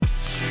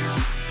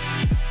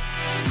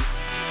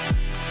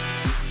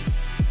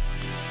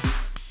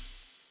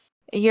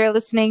You're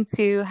listening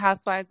to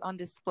Housewives on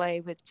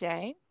Display with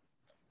Jay.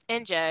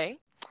 And Jay,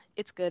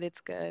 it's good.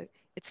 It's good.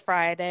 It's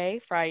Friday,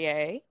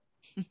 Friday,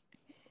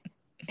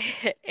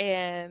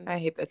 and I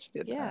hate that you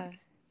did yeah,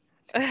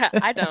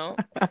 I don't.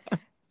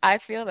 I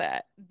feel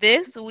that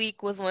this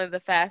week was one of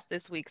the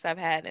fastest weeks I've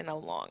had in a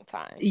long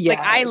time. Like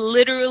I Yes.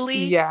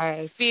 literally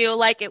Yes. feel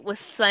like it was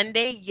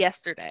Sunday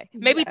yesterday,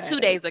 maybe 2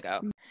 days Yes.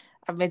 ago.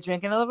 I've been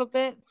drinking a little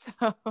bit,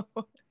 so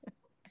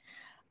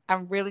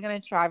I'm really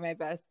gonna try my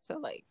best to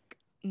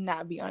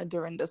not be on a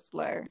Dorinda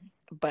slur.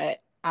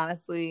 But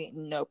honestly,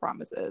 no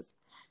promises.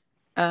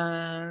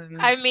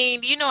 I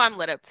mean, I'm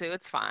lit up too.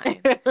 It's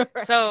fine. Right.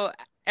 So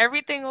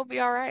everything will be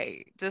all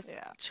right. Just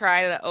Yeah.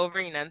 try to over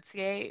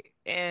enunciate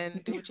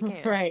and do what you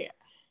can. Right.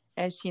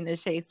 As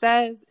Sheena Shea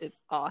says, it's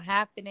all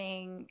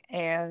happening,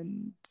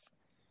 and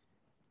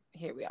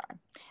here we are.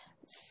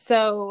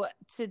 So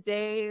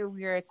today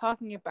we are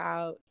talking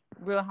about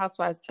Real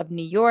Housewives of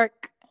New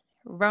York,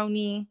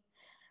 Roni,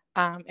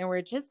 and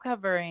we're just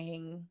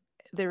covering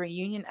the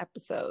reunion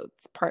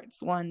episodes,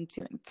 parts 1,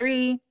 2, and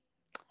 3.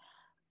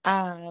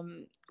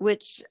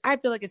 Which I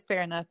feel like is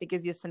fair enough. It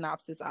gives you a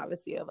synopsis,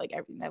 obviously, of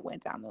everything that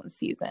went down on the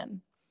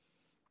season.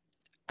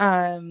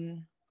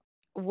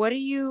 What do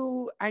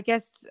you? I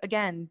guess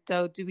again,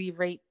 though, do we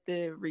rate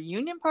the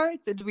reunion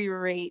parts or do we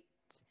rate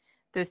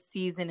the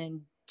season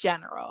in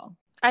general?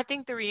 I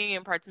think the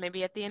reunion parts,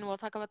 maybe at the end we'll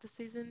talk about the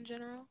season in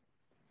general.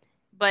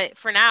 But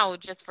for now,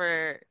 just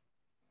for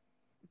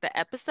the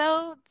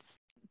episodes,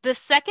 the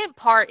second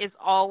part is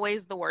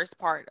always the worst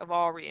part of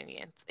all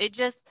reunions.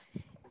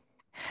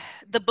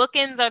 The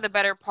bookends are the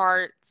better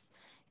parts,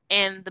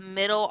 and the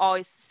middle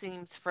always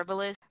seems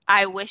frivolous.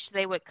 I wish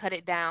they would cut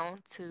it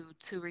down to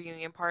two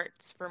reunion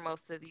parts for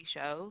most of these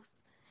shows.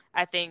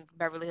 I think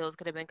Beverly Hills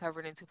could have been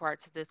covered in two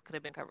parts. This could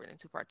have been covered in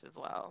two parts as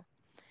well.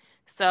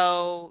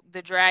 So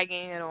the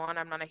dragging it on,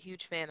 I'm not a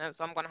huge fan of,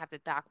 so I'm going to have to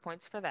dock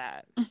points for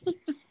that.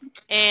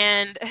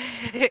 And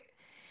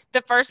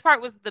the first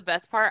part was the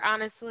best part,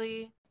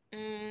 honestly.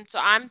 So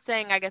I'm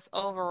saying, I guess,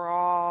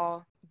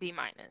 overall, B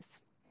minus.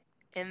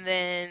 And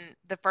then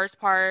the first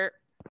part,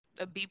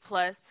 a B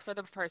plus for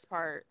the first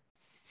part,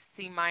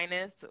 C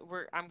minus.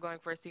 I'm going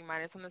for a C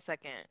minus on the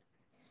second.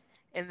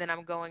 And then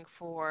I'm going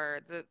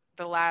for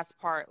the last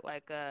part,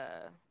 like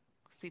a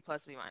C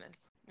plus B minus.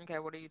 Okay,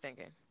 what are you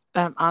thinking?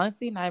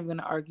 Honestly, not even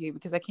gonna argue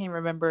because I can't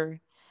remember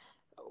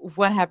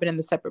what happened in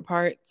the separate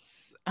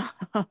parts.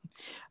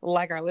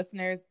 Like our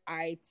listeners,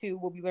 I too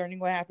will be learning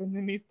what happens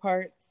in these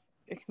parts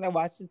because I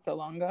watched it so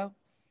long ago.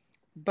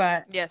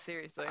 But Yeah,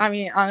 seriously. I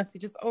mean, honestly,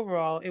 just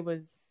overall, it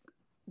was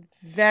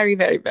very,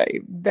 very,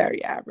 very,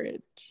 very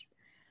average.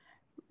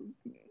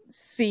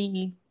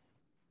 C.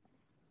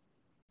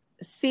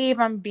 C if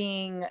I'm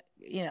being,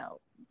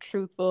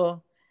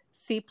 truthful.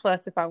 C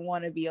plus if I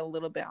want to be a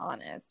little bit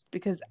honest.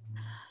 Because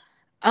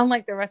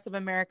unlike the rest of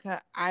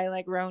America, I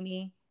like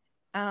Roni.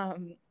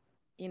 Um,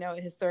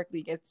 it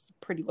historically gets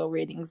pretty low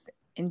ratings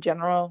in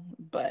general,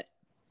 but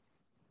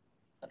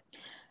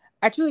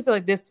I truly feel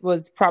like this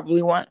was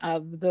probably one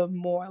of the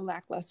more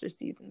lackluster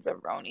seasons of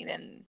Roni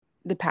than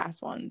the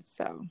past ones.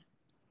 So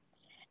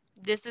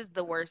This is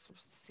the worst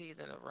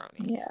season of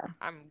Roni. yeah,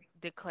 I'm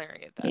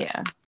declaring it that.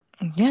 yeah,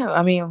 yeah.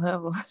 I mean,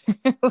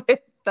 with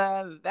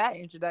that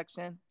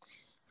introduction,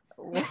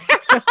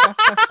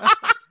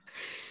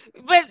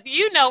 But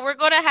we're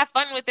gonna have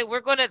fun with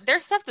it.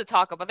 There's stuff to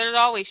talk about. There's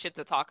always shit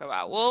to talk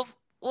about. We'll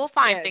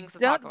find yeah. things to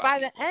talk Don't about, by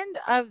the people. end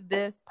of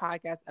this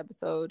podcast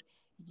episode,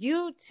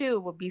 you too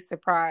will be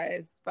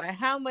surprised by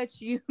how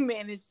much you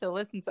managed to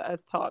listen to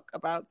us talk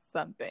about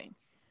something.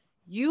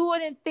 You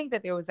wouldn't think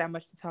that there was that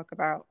much to talk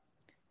about,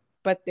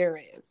 but there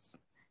is.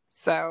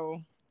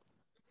 So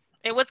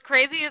And what's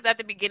crazy is at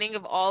the beginning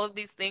of all of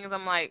these things,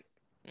 I'm like,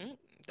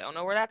 don't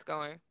know where that's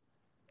going,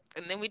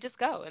 and then we just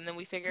go, and then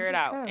we figure it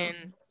just out, go.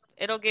 and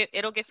it'll get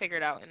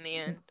figured out in the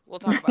end. We'll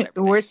talk about Right.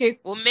 everything. Worst case,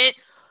 We'll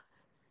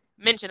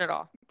mention it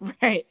all.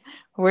 right.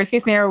 Worst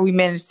case scenario, we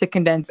managed to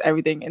condense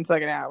everything into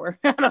an hour.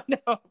 I don't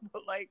know,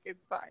 but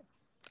it's fine.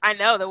 I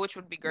know that, which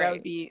would be That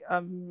would great. be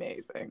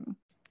amazing.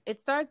 It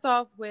starts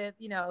off with,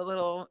 a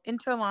little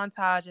intro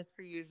montage as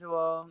per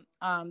usual.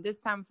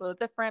 This time it's a little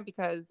different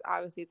because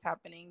obviously it's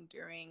happening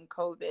during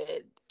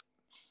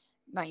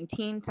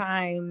COVID-19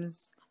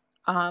 times.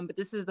 But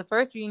this is the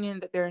first reunion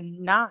that they're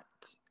not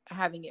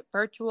having it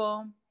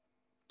virtual.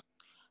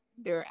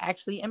 They're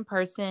actually in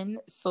person,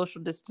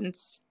 social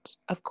distanced,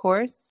 of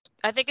course.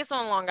 I think it's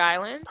on Long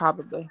Island.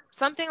 Probably.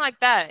 Something like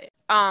that.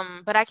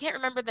 But I can't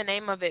remember the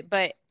name of it.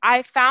 But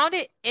I found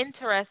it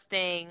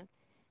interesting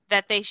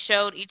that they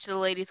showed each of the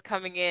ladies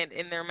coming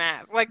in their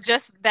masks. Like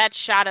just that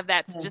shot of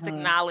that to just Mm-hmm.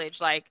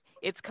 acknowledge like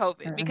it's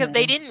COVID because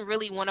they Mm-hmm. didn't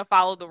really want to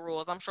follow the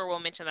rules. I'm sure we'll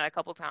mention that a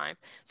couple times.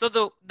 So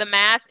the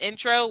mask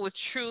intro was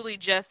truly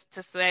just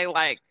to say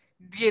like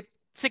get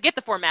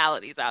the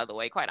formalities out of the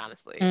way, quite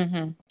honestly.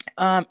 Mm-hmm.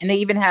 And they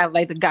even have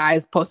the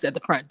guys posted at the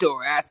front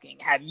door asking,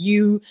 "Have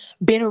you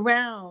been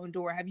around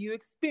or have you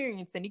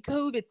experienced any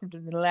COVID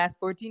symptoms in the last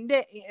 14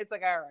 days?" It's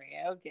like, all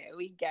right, okay,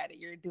 we get it.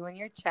 You're doing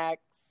your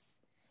checks.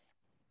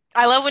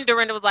 I love when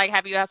Dorinda was like,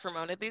 "Have you asked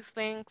Ramona these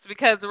things?"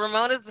 Because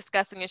Ramona's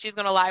disgusting and she's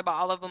gonna lie about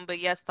all of them, but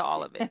yes to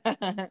all of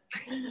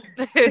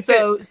it.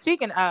 So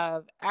speaking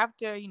of,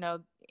 after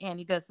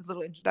Andy does his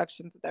little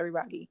introductions with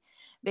everybody,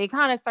 they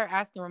kind of start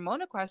asking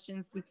Ramona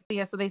questions.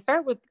 Yeah, so they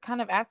start with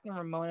kind of asking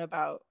Ramona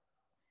about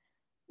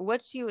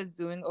what she was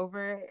doing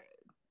over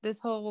this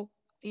whole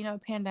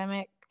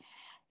pandemic,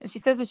 and she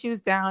says that she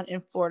was down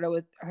in Florida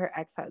with her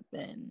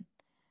ex-husband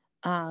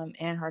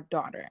and her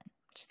daughter.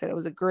 She said it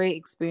was a great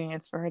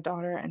experience for her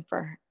daughter and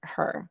for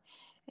her,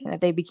 and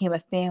that they became a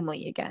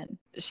family again.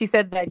 She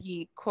said that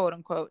he, quote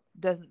unquote,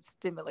 doesn't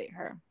stimulate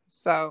her.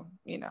 So,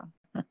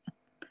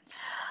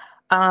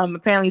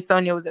 apparently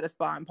Sonia was at a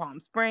spa in Palm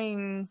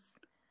Springs,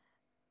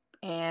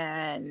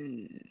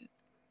 and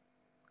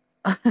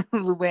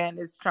Luann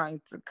is trying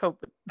to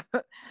cope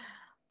with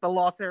the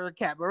loss of her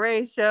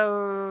cabaret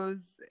shows,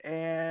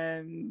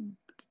 and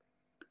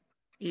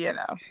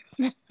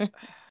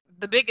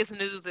the biggest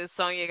news is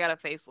Sonya got a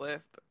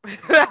facelift.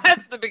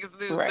 That's the biggest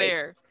news right.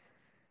 there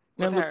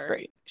with it looks her.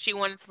 great. She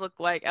wanted to look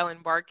like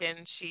Ellen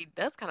Barkin. She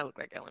does kind of look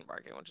like Ellen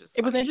Barkin, which is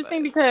It was funny.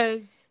 interesting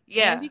because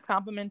yeah, Andy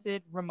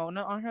complimented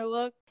Ramona on her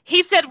look.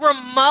 he said,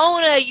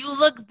 "Ramona, you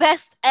look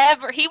best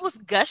ever." He was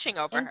gushing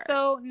over And her.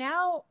 so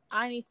now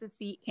I need to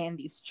see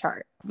Andy's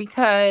chart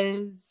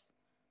because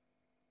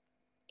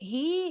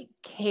he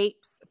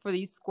capes for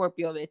these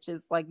Scorpio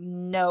bitches like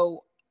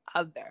no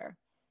other.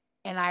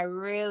 And I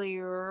really,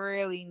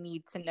 really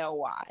need to know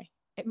why.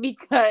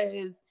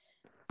 Because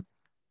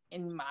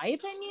in my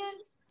opinion,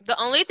 the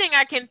only thing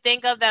I can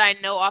think of that I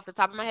know off the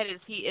top of my head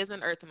is he is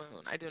an Earth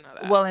Moon. I do know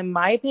that. Well, in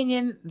my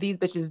opinion, these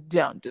bitches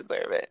don't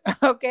deserve it.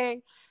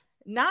 Okay?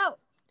 Now,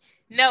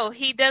 no,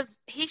 he does.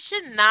 He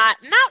should not.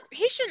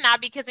 He should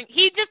not be kissing.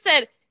 He just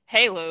said,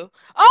 "Hey, Lou."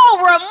 Oh,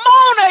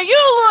 Ramona,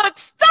 you look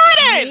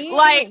stunning.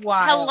 Like,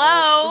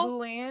 hello.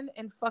 Luann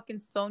and fucking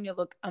Sonia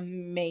look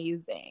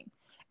amazing.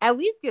 At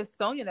least give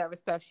Sonia that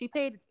respect. She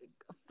paid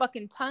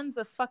fucking tons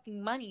of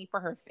fucking money for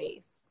her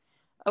face.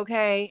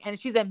 Okay? And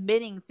she's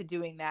admitting to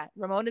doing that.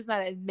 Ramona's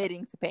not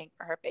admitting to paying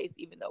for her face,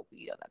 even though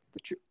we know that's the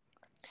truth.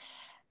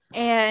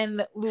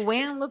 And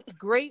Luann looks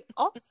great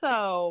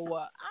also.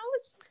 I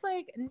was just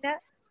like,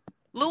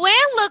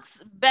 Luann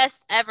looks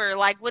best ever,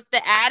 like with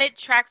the added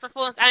tracks for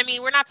fullness. I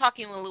mean, we're not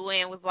talking when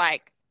Luann was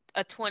like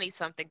a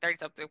 20-something,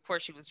 30-something. Of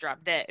course, she was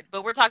dropped dead.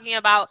 But we're talking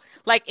about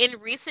like in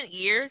recent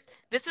years,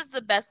 this is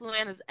the best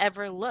Luann has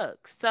ever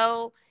looked.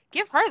 So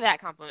give her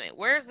that compliment.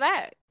 Where's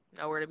that?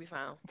 Nowhere to be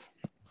found.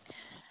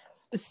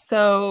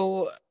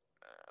 So,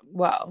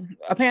 well,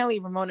 apparently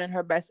Ramona and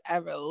her best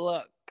ever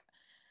look.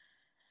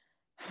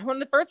 One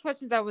of the first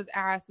questions I was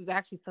asked was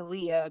actually to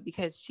Leah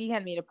because she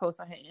had made a post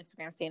on her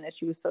Instagram saying that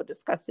she was so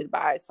disgusted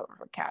by some of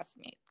her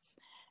castmates.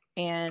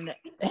 And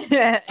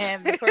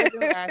and the person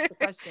who asked the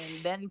question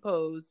then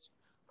posed,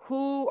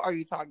 "Who are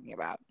you talking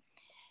about?"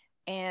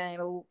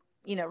 And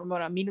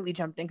Ramona immediately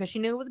jumped in because she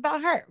knew it was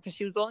about her because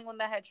she was the only one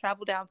that had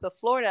traveled down to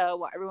Florida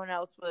while everyone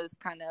else was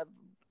kind of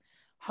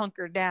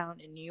hunkered down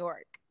in New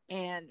York.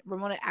 And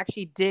Ramona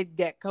actually did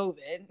get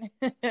COVID,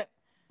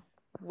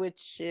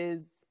 which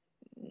is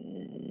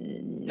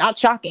not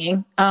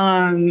shocking.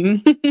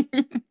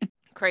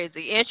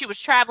 Crazy. And she was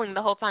traveling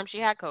the whole time she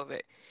had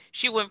COVID.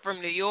 She went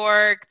from New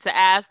York to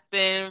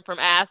Aspen, from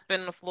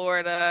Aspen to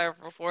Florida,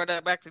 from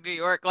Florida back to New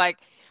York. Like,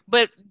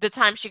 but the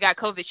time she got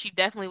COVID, she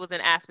definitely was in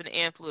Aspen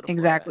and flew to Florida.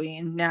 Exactly.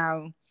 And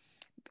now,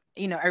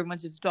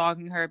 everyone's just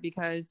dogging her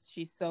because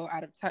she's so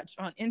out of touch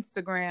on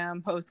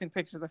Instagram, posting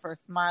pictures of her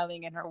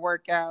smiling in her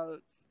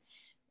workouts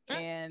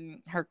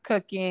and her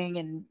cooking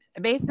and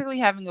basically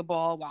having a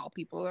ball while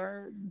people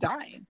are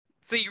dying.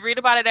 So you read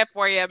about it at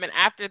 4 a.m. and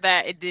after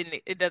that,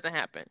 it doesn't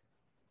happen.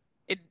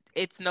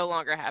 It's no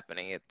longer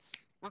happening.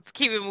 Let's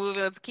keep it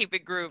moving. Let's keep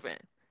it grooving.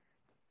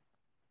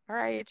 All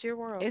right, it's your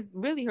world. It's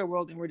really her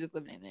world and we're just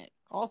living in it.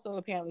 Also,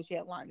 apparently she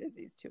had Lyme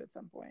disease too at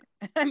some point.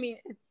 I mean,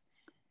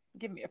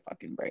 give me a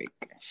fucking break.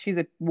 She's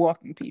a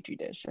walking petri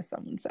dish, as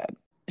someone said.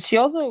 She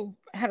also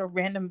had a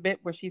random bit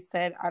where she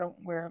said, "I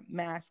don't wear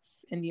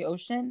masks in the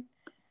ocean,"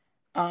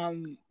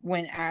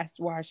 when asked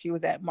why she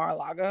was at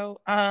Mar-a-Lago.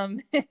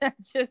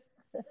 Just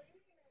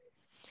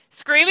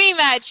screaming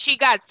that she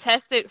got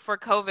tested for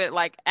COVID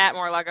like at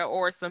Mar-a-Lago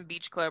or some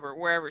beach club or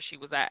wherever she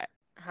was at.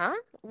 Huh?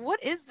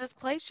 What is this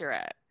place you're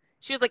at?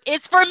 She was like,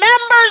 "It's for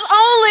members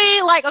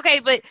only." Like, okay,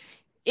 but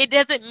it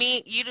doesn't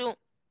mean you don't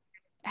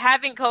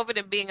having COVID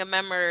and being a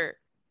member,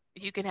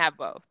 you can have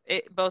both.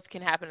 It both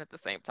can happen at the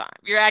same time.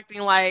 You're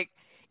acting like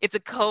it's a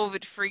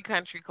COVID-free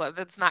country club.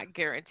 That's not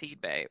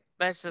guaranteed, babe.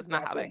 That's just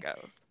not how that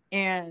goes.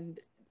 And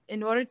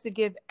in order to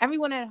give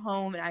everyone at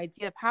home an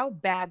idea of how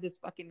bad this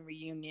fucking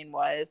reunion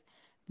was,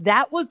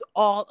 that was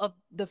all of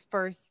the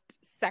first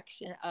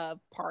section of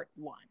part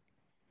 1.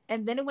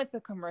 And then it went to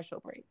commercial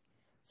break.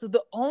 So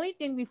the only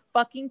thing we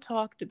fucking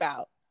talked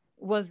about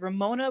was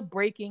Ramona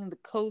breaking the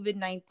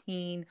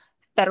COVID-19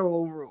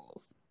 federal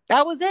rules.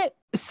 That was it.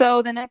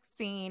 So the next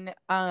scene,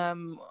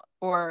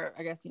 or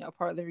I guess,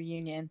 part of the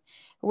reunion,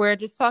 we're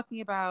just talking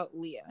about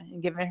Leah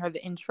and giving her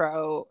the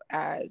intro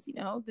as,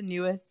 the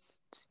newest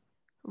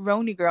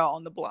Roni girl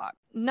on the block.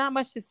 Not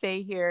much to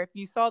say here. If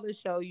you saw the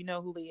show, you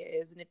know who Leah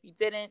is. And if you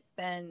didn't,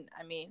 then,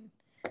 I mean,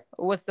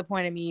 what's the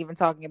point of me even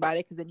talking about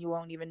it? Because then you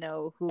won't even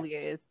know who Leah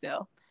is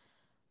still.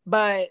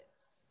 But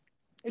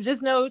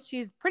just know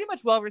she's pretty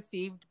much well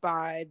received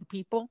by the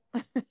people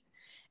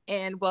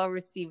and well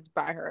received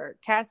by her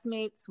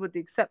castmates, with the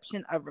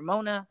exception of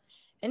Ramona.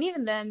 And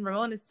even then,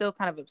 Ramona's still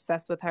kind of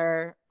obsessed with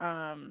her.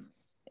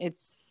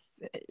 It's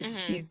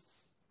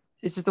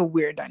just a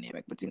weird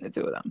dynamic between the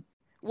two of them.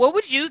 What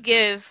would you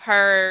give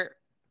her,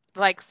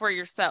 like, for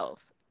yourself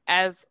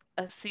as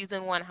a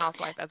season 1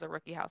 housewife, as a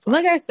rookie housewife?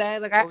 Like I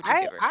said, like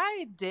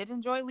I did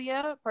enjoy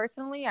Leah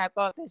personally. I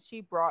thought that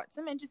she brought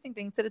some interesting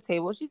things to the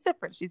table. She's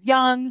different. She's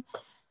young.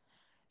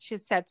 She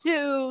has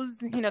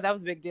tattoos. You know, that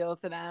was a big deal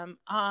to them.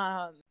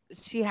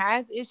 She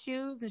has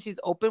issues and she's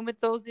open with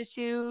those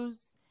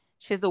issues.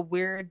 She has a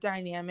weird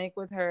dynamic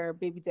with her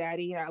baby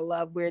daddy. And I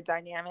love weird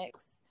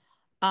dynamics.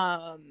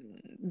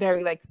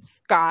 Very like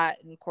Scott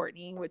and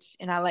Courtney,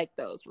 and I like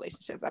those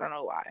relationships. I don't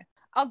know why.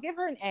 I'll give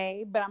her an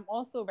A, but I'm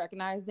also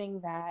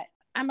recognizing that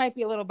I might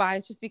be a little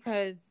biased just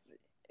because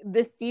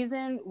this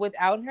season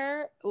without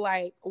her,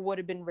 like, would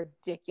have been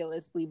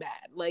ridiculously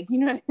bad. Like, you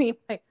know what I mean?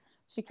 Like,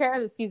 she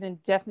carried the season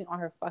definitely on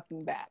her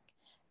fucking back.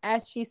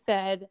 As she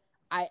said,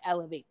 I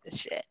elevate the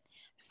shit.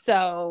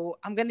 So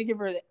I'm gonna give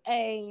her the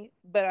A,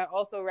 but I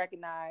also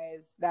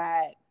recognize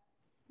that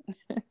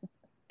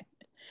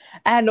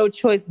I had no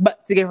choice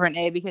but to give her an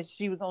A because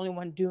she was the only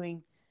one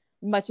doing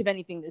much of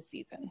anything this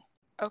season.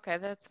 Okay,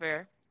 that's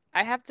fair.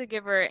 I have to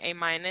give her A-.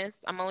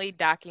 I'm only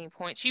docking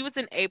points. She was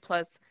an A+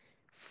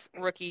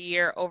 rookie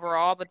year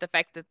overall, but the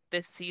fact that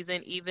this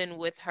season, even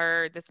with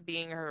her, this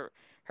being her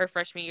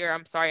freshman year,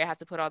 I'm sorry I have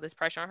to put all this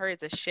pressure on her,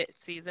 it's a shit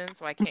season,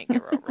 so I can't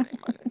give her over an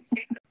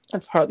A-.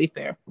 That's hardly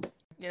fair.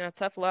 You know,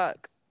 tough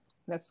luck.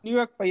 That's New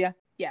York for you.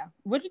 Yeah.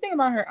 What'd you think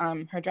about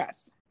her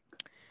dress?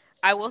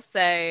 I will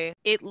say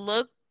it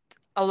looked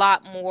a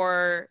lot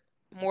more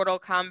Mortal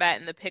Kombat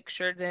in the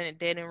picture than it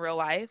did in real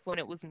life when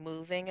it was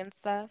moving and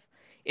stuff.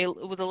 It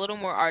was a little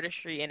more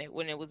artistry in it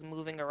when it was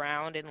moving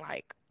around in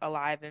like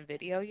alive in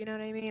video, you know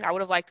what I mean? I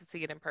would have liked to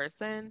see it in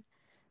person.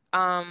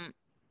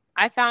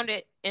 I found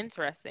it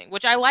interesting,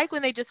 which I like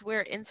when they just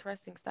wear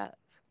interesting stuff.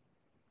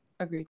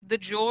 Agreed. The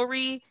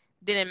jewelry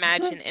didn't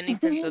match in any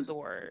sense of the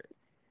word.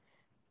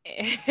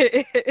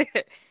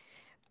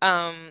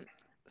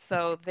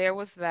 So there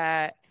was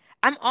that.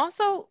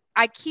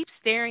 I keep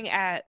staring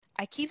at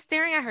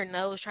her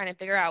nose, trying to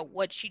figure out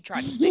what she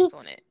tried to fix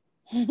on it.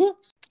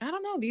 I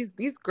don't know.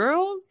 These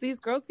girls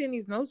getting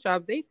these nose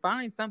jobs, they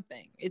find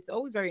something. It's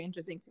always very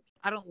interesting to me.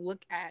 I don't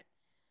look at,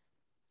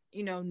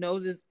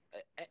 noses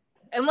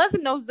unless the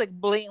nose is like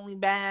blatantly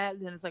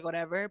bad, then it's like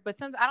whatever. But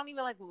since I don't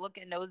even like look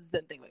at noses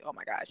and think like, oh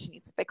my gosh, she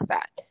needs to fix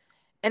that.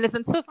 And it's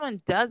until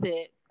someone does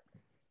it,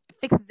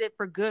 fixes it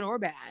for good or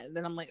bad,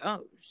 then I'm like,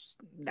 oh,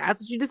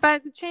 that's what you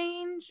decided to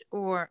change?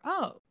 Or,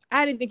 oh,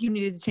 I didn't think you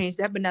needed to change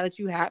that, but now that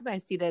you have, I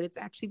see that it's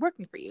actually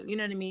working for you. You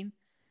know what I mean?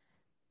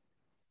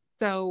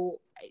 So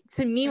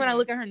to me, when I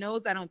look at her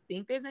nose, I don't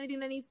think there's anything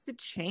that needs to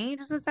change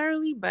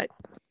necessarily, but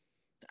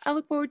I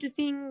look forward to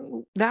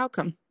seeing the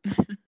outcome.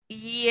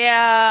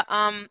 Yeah,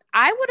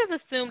 I would have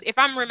assumed, if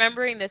I'm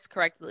remembering this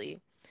correctly,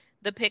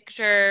 the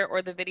picture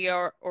or the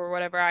video or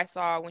whatever I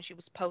saw when she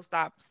was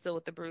post-op still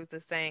with the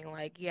bruises saying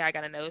like, yeah, I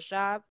got a nose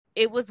job.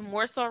 It was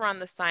more so around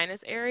the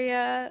sinus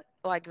area,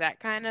 like that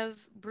kind of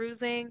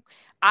bruising.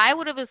 I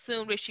would have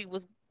assumed if she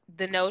was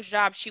the nose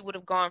job, she would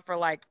have gone for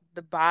like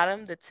the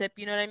bottom, the tip,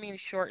 you know what I mean?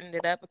 Shortened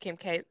it up. Kim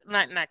K,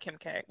 not Kim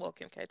K, well,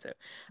 Kim K too.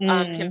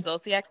 Kim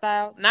Zolciak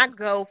style. Not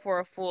go for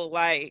a full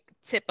like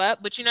tip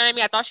up, but you know what I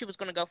mean? I thought she was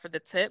going to go for the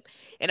tip.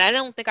 And I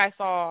don't think I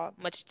saw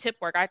much tip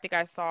work. I think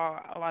I saw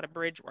a lot of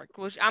bridge work,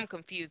 which I'm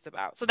confused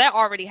about. So that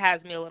already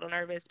has me a little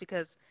nervous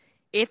because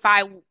if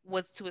I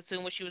was to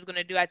assume what she was going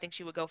to do, I think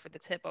she would go for the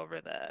tip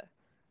over the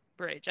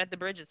bridge. The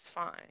bridge is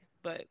fine,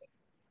 but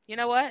you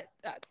know what?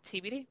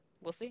 TBD.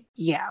 We'll see.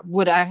 Yeah.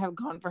 Would I have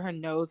gone for her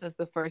nose as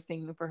the first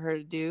thing for her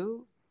to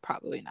do?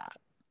 Probably not.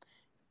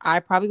 I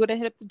probably would have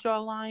hit up the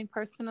jawline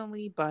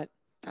personally, but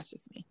that's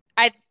just me.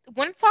 I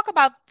want to talk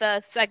about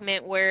the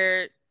segment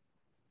where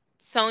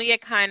Sonia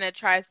kind of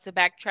tries to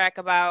backtrack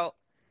about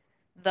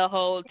the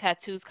whole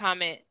tattoos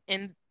comment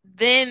and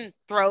then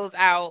throws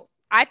out,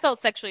 I felt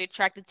sexually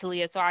attracted to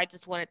Leah, so I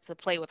just wanted to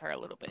play with her a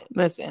little bit.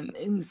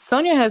 Listen,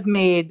 Sonia has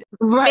made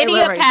many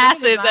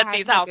passes at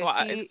these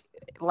housewives. She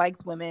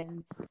likes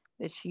women,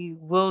 that she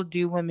will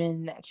do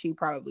women, that she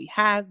probably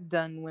has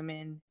done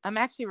women. I'm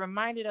actually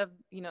reminded of,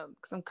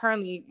 because I'm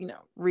currently,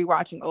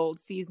 rewatching old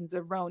seasons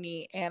of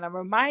Roni, and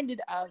I'm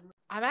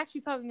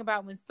actually talking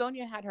about when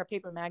Sonia had her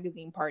paper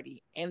magazine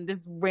party, and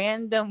this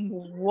random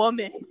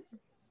woman.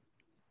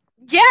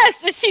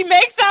 Yes, and she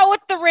makes out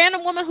with the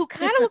random woman who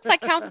kind of looks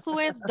like Countess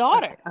Luann's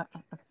daughter.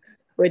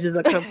 Which is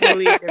a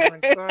completely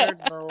different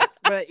story,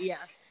 but yeah.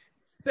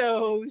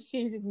 So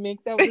she just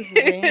makes out with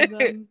this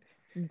random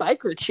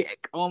biker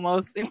chick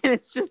almost, and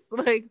it's just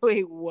like,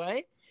 wait,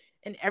 what?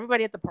 And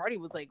everybody at the party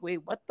was like,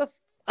 wait, what the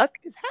fuck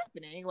is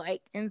happening?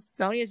 Like, and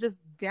Sonia's just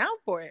down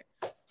for it.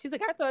 she's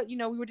like, I thought, we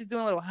were just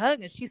doing a little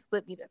hug, and she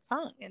slipped me the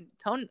tongue. And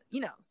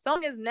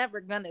Sonya's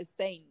never gonna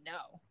say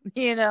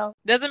no.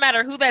 Doesn't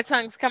matter who that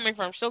tongue's coming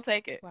from, she'll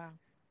take it. Wow.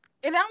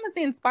 It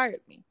honestly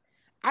inspires me.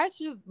 I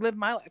should live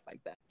my life like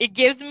that. It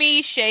gives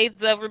me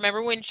shades of,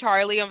 remember when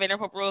Charlie on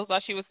Vanderpump Rules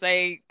thought she would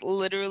say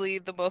literally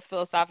the most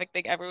philosophic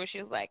thing ever, when she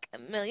was like, a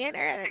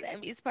millionaire at an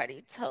Emmys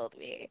party told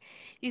me,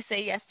 you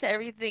say yes to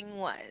everything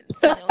once,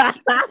 and don't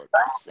keep people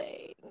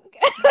guessing.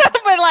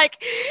 But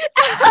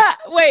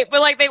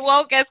like, they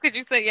won't guess because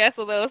you say yes,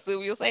 so they'll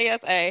assume you'll say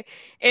yes, A.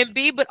 And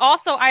B, but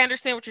also I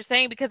understand what you're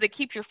saying because it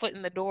keeps your foot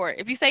in the door.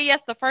 If you say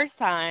yes the first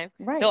time,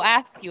 they'll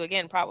ask you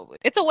again probably.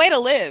 It's a way to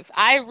live.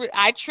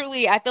 I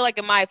truly feel like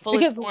in my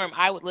fullest form,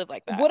 I would live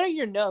like that. What are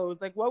your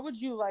no's? Like, what would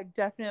you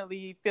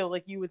definitely feel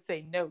like you would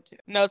say no to?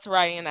 No to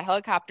riding in a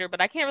helicopter,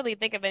 but I can't really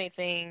think of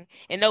anything.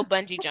 And no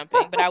bungee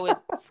jumping, but I would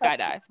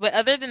skydive. But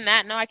other than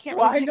that, no, I can't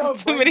really think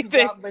of too many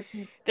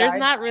things. There's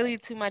not really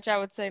too much I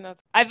would say no to.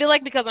 I feel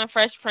like because on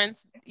Fresh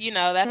Prince,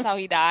 that's how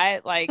he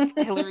died. Like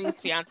Hillary's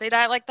fiance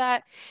died like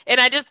that. And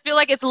I just feel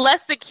like it's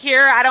less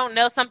secure. I don't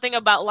know something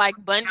about like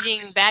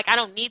bungeeing back. I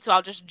don't need to.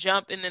 I'll just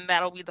jump and then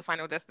that'll be the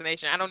final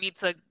destination. I don't need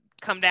to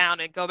come down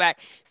and go back.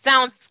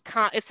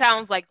 It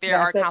sounds like there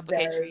are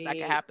complications that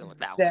can happen with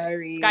that one.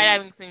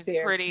 Skydiving seems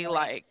pretty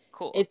like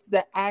cool. It's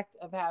the act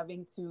of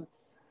having to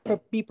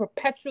be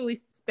perpetually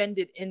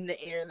suspended in the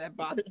air that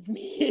bothers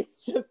me.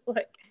 It's just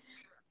like,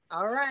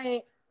 all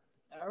right.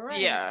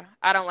 Yeah,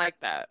 I don't like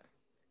that.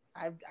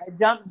 I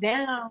jumped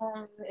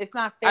down. It's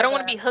not fair. I don't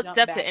want to be hooked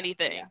up to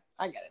anything. Yeah,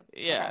 I get it.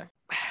 Yeah.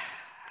 Okay.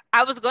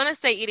 I was gonna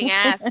say eating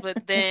ass,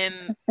 but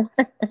then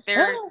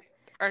there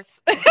are.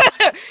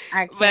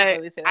 I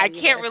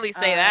can't really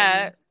say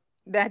that.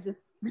 That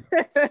just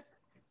that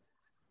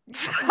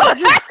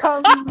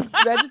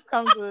just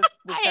comes with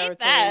the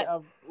territory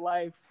of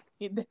life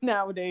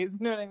nowadays.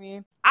 You know what I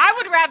mean? I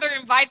would rather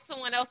invite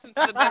someone else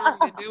into the bedroom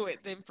to do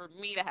it than for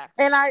me to have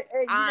to. And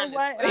you know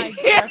what?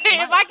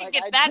 If I could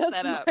get that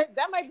set up,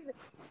 that might be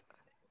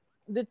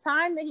the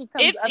time that he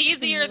comes. It's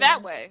easier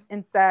that way.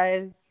 And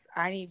says,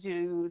 "I need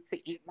you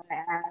to eat my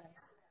ass,"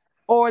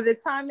 or the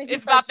time that he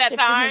it's about that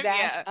time. His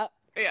ass up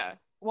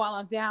while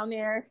I'm down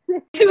there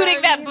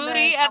tooting that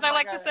booty, as I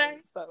like to say.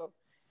 So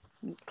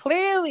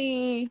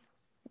clearly,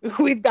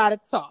 we've got to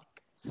talk.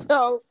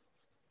 So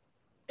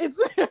it's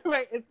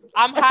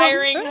I'm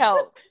hiring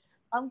help.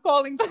 I'm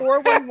calling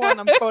 411.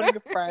 I'm phoning a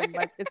friend.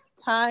 Like, it's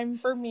time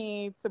for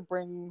me to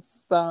bring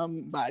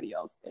somebody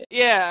else in.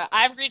 Yeah,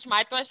 I've reached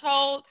my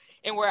threshold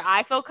and where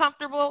I feel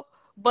comfortable,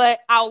 but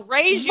I'll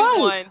raise you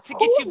one to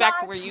get you back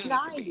to where you need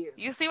to be.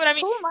 You see what I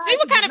mean? See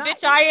what kind of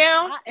bitch I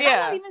am? I'm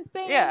not even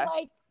saying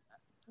like,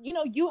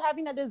 you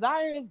having that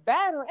desire is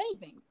bad or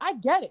anything. I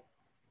get it.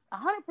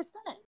 100%.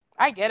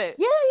 I get it.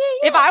 Yeah.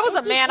 If I was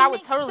a man, I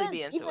would totally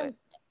be into it.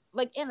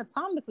 Like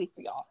anatomically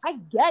for y'all. I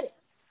get it.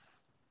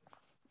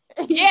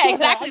 Yeah,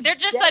 exactly. They're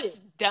just such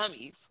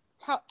dummies.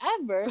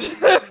 However,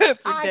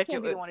 I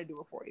can't be the one to do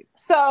it for you.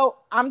 So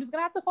I'm just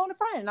gonna have to phone a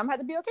friend, and I'm gonna have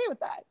to be okay with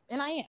that.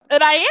 And I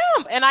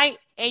am.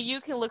 And you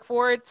can look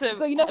forward to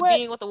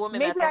being with a woman.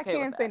 Maybe that's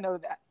okay I can say no to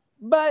that.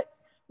 But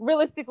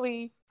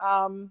realistically,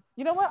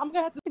 you know what? I'm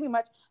gonna have to pretty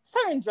much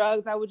certain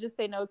drugs I would just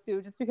say no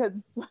to, just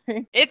because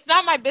it's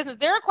not my business.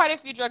 There are quite a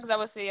few drugs I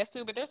would say yes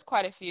to, but there's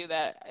quite a few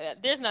that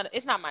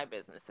it's not my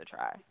business to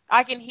try.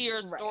 I can hear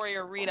a story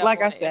or read up like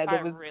on I said,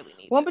 there was really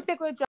need one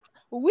particular drug.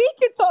 We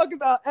can talk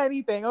about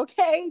anything,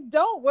 okay?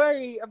 Don't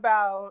worry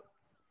about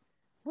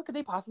what could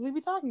they possibly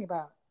be talking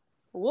about.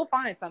 We'll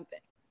find something.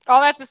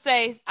 All I have to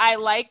say, I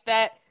like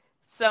that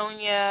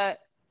Sonya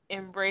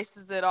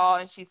embraces it all,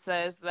 and she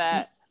says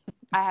that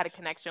I had a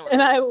connection with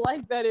and her. I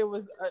like that it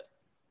was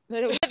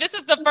this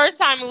is the first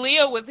time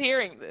Leah was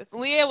hearing this.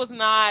 Leah was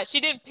not, she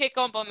didn't pick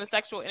up on the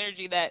sexual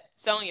energy that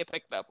Sonya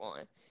picked up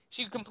on.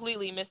 She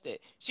completely missed it.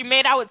 She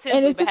made out with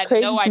Tinsley, but had no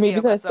idea. And it's just crazy to me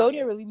because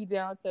Sonya really be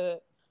down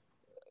to,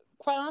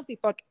 quite honestly,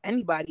 fuck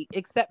anybody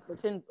except for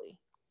Tinsley.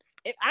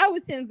 If I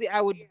was Tinsley,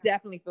 I would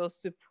definitely feel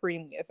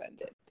supremely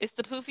offended. It's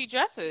the poofy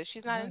dresses.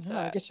 She's not into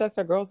that. I guess that's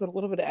our girls with a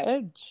little bit of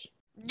edge.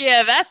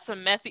 Yeah, that's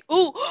some messy.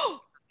 Ooh,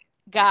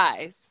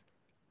 guys.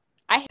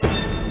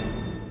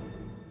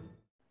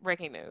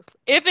 Breaking news.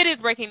 If it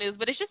is breaking news,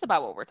 but it's just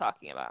about what we're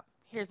talking about.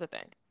 Here's the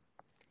thing.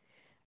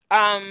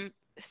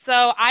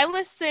 So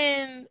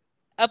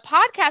a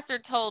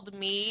podcaster told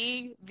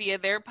me via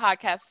their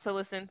podcast to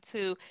listen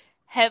to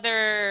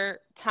Heather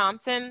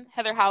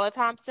Hala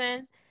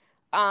Thompson,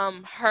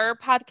 her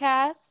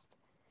podcast,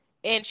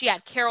 and she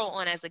had Carol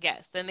on as a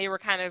guest, and they were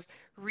kind of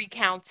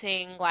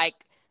recounting like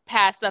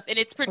past stuff, and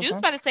it's produced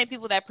by the same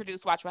people that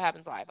produce Watch What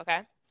Happens Live,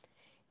 okay?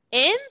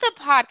 In the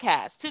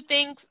podcast,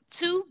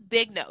 two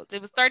big notes.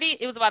 It was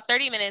about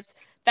 30 minutes.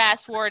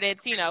 Fast forwarded,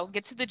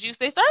 get to the juice.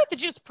 They started the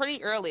juice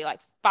pretty early, like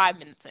 5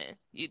 minutes in.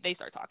 They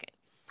start talking.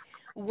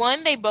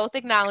 One, they both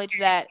acknowledge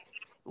that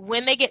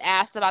when they get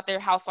asked about their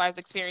housewives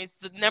experience,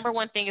 the number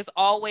one thing is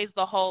always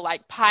the whole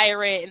like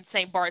pirate and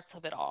St. Bart's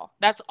of it all.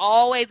 That's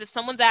always, if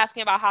someone's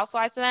asking about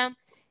housewives to them,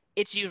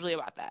 it's usually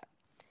about that.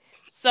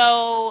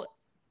 So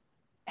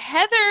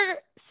Heather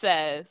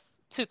says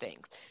two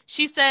things.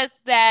 She says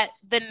that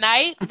the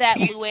night that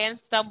Luann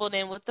stumbled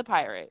in with the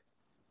pirate,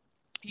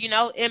 you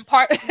know, in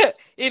part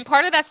in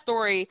part of that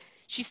story,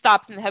 she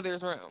stops in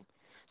Heather's room.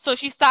 So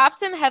she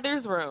stops in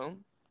Heather's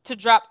room to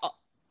drop.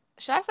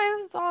 Should I say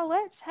this is all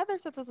alleged? Heather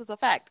says this is a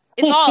fact.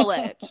 It's all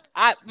alleged.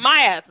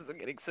 My ass isn't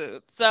getting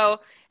sued. So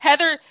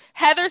Heather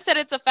said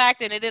it's a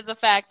fact, and it is a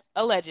fact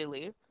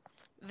allegedly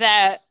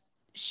that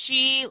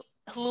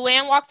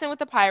Luann walks in with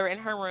the pirate in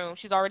her room.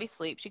 She's already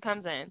asleep. She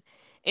comes in,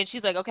 and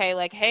she's like, okay,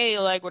 like, hey,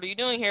 like, what are you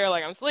doing here?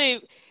 Like, I'm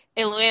asleep.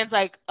 And Luann's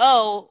like,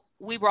 oh,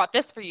 we brought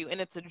this for you, and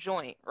it's a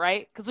joint,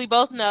 right? Because we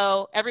both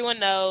know, everyone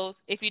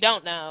knows. If you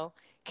don't know,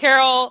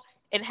 Carol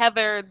and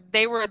Heather,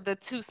 they were the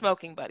two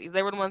smoking buddies.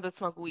 They were the ones that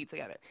smoked weed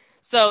together.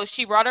 So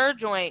she brought her a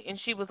joint, and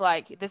she was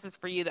like, this is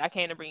for you. I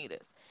came to bring you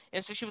this.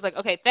 And so she was like,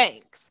 okay,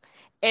 thanks.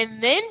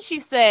 And then she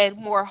said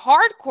more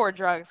hardcore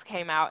drugs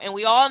came out, and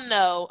we all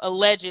know,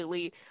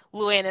 allegedly,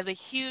 Luann is a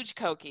huge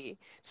cokey.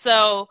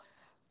 So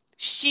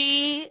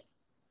she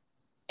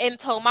and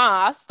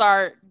Tomas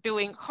start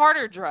doing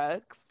harder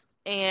drugs,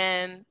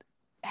 and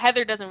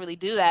Heather doesn't really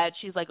do that.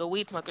 She's like a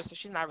weed smoker, so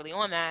she's not really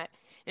on that.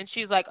 And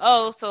she's like,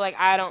 oh, so like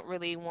I don't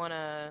really want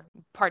to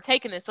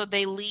partake in this. So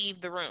they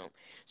leave the room.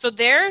 So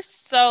they're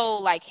so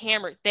like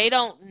hammered. They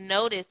don't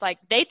notice, like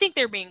they think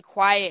they're being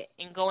quiet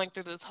and going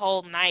through this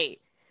whole night,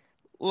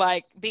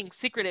 like being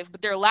secretive,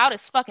 but they're loud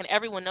as fuck and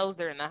everyone knows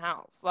they're in the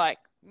house. Like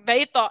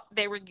they thought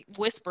they were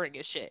whispering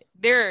and shit.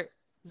 They're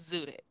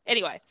zooted.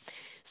 Anyway,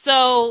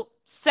 so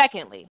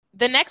secondly,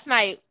 the next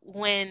night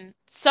when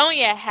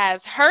Sonia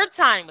has her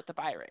time with the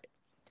pirate,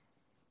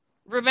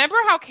 remember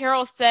how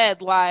Carol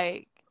said,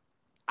 like,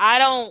 I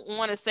don't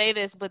want to say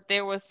this, but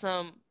there was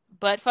some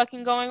butt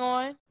fucking going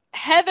on?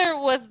 Heather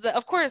was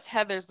of course,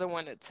 Heather's the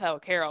one to tell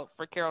Carol,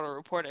 for Carol to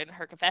report it in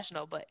her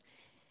confessional, but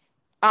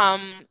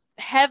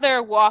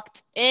Heather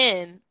walked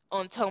in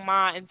on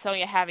Toma and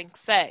Sonia having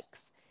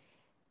sex.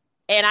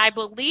 And I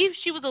believe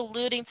she was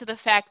alluding to the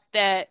fact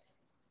that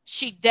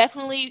she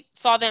definitely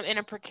saw them in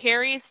a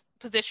precarious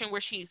position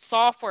where she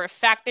saw for a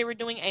fact they were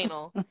doing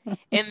anal,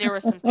 and there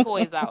were some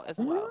toys out as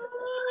well.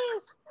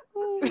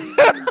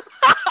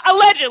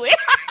 Allegedly.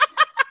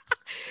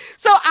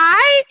 So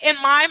in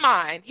my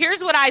mind,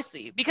 here's what I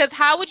see. Because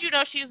how would you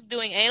know she's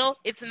doing anal?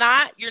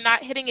 You're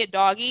not hitting it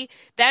doggy.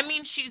 That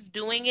means she's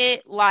doing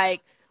it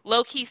like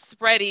low-key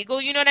spread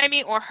eagle, you know what I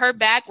mean? Or her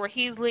back where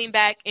he's leaned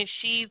back and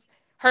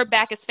her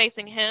back is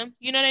facing him,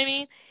 you know what I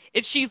mean?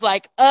 And she's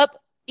like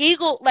up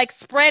eagle, like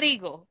spread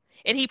eagle.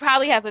 And he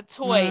probably has a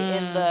toy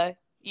in the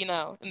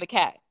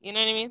cat. You know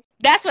what I mean?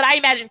 That's what I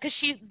imagine. Because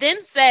she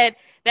then said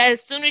that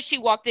as soon as she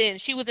walked in,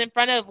 she was in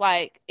front of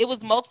it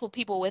was multiple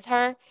people with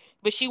her,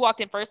 but she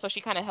walked in first, so she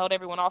kind of held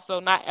everyone off, so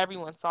not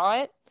everyone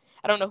saw it.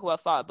 I don't know who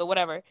else saw it, but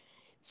whatever.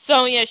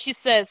 Sonia, she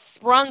says,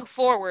 sprung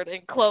forward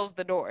and closed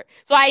the door.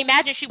 So I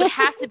imagine she would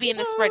have to be in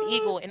the spread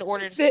eagle in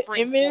order to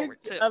spring forward.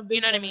 You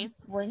know what I mean?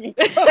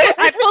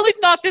 I fully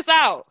thought this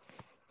out.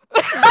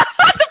 The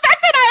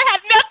fact that I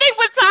had nothing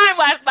but time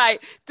last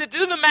night to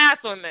do the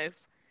math on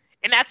this.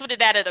 And that's what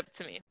it added up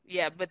to me.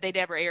 Yeah, but they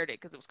never aired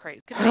it because it was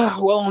crazy.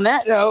 Well, on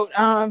that note,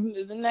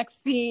 the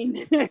next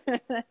scene,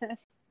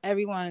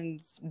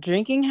 everyone's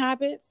drinking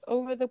habits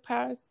over the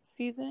past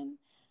season.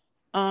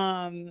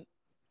 And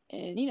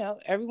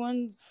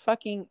everyone's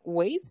fucking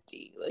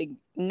wasty. Like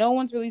no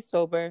one's really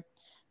sober.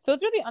 So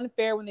it's really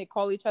unfair when they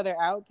call each other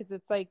out, because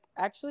it's like,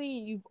 actually,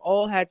 you've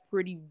all had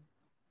pretty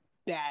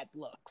bad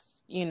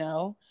looks, you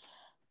know?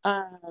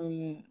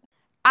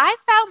 I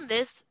found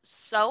this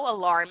so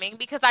alarming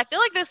because I feel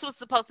like this was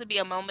supposed to be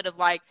a moment of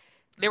like,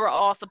 they were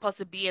all supposed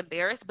to be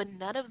embarrassed, but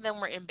none of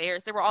them were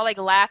embarrassed. They were all like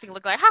laughing,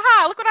 look like,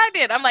 haha, look what I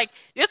did. I'm like,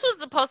 this was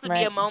supposed to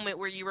be a moment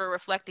where you were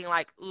reflecting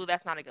like, ooh,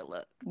 that's not a good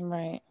look.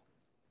 Right.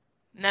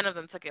 None of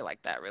them took it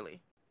like that,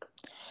 really.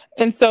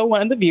 And so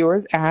one of the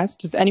viewers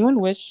asked, does anyone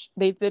wish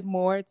they did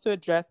more to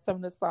address some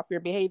of the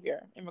sloppier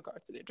behavior in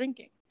regards to their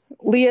drinking?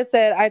 Leah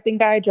said, I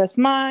think I addressed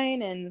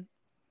mine. And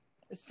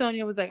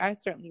Sonia was like, I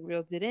certainly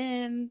reeled it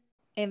in.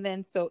 And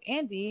then so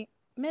Andy,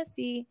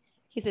 Missy,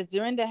 he says,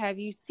 Dorinda, have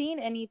you seen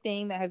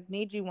anything that has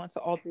made you want to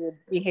alter your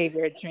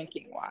behavior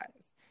drinking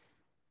wise?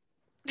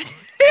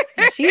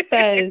 She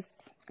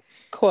says,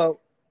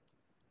 quote,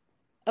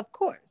 of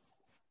course.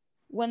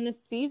 When the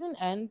season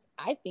ends,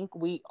 I think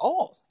we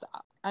all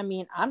stop. I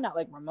mean, I'm not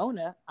like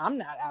Ramona. I'm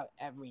not out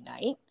every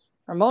night.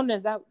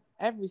 Ramona's out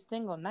every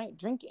single night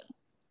drinking.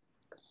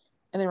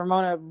 And then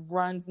Ramona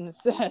runs and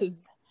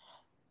says,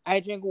 I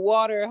drink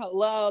water.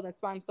 Hello,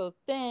 that's why I'm so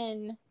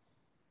thin.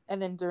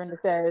 And then Dorinda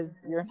says,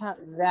 you're not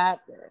that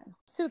thin.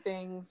 Two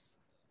things.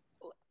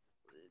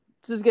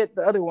 Just get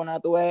the other one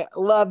out the way. I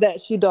love that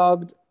she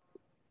dogged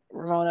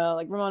Ramona.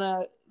 Like,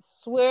 Ramona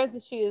swears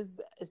that she is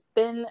as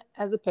thin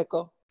as a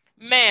pickle.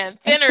 Man,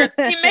 thinner.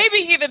 Maybe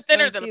even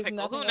thinner than a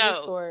pickle. Who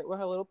knows? With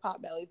her little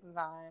pot belly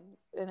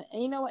sometimes. And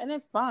you know what? And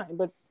it's fine.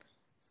 But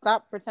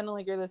stop pretending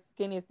like you're the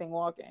skinniest thing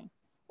walking.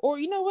 Or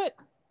you know what?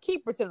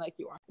 keep pretending like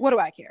you are. What do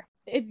I care?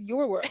 It's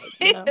your world,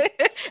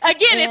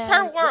 Again, it's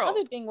her world. The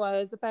other thing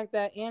was the fact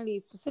that Andy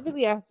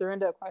specifically asked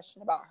Dorinda a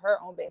question about her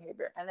own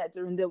behavior, and that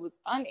Dorinda was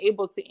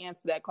unable to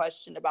answer that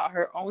question about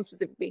her own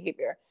specific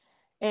behavior,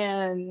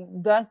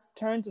 and thus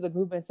turned to the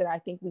group and said, I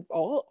think we've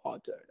all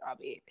altered our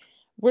behavior.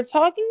 We're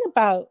talking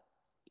about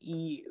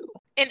you.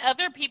 And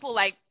other people,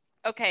 like,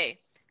 okay,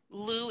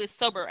 Lou is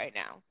sober right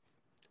now.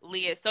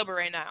 Leah is sober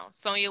right now.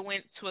 Sonia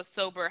went to a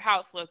sober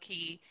house,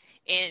 low-key,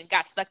 and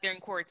got stuck there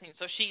in quarantine.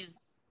 So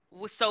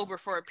was sober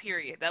for a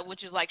period,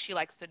 which is like she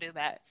likes to do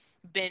that.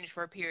 Binge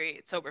for a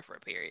period, sober for a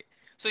period.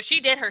 So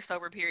she did her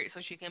sober period so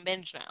she can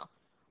binge now.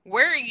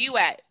 Where are you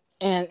at?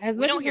 And as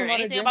we much don't as hear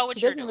anything drinks, about what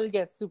she you're doesn't doing. really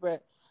get super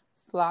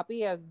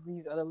sloppy as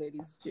these other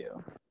ladies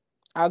do.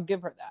 I'll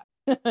give her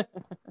that.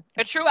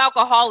 A true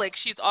alcoholic,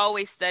 she's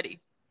always steady.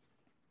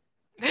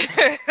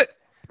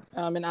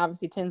 And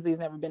obviously Tinsley's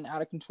never been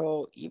out of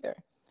control either.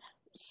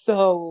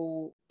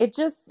 So it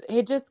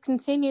just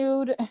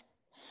continued.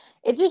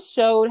 It just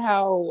showed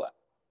how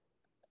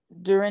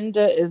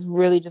Dorinda is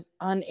really just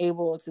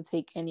unable to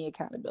take any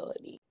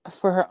accountability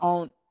for her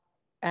own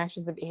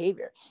actions and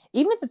behavior.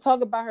 Even to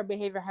talk about her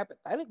behavior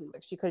hypothetically,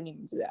 like she couldn't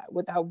even do that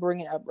without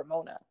bringing up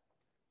Ramona.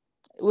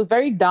 It was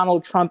very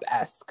Donald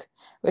Trump-esque,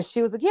 where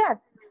she was like, yeah,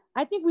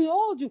 I think we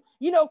all do.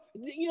 You know,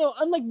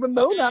 unlike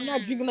Ramona, I'm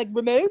not drinking like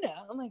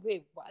Ramona. I'm like,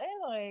 wait, what?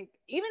 Like,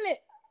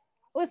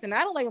 listen,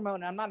 I don't like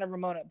Ramona. I'm not a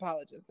Ramona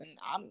apologist, and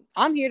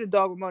I'm here to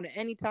dog Ramona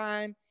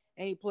anytime,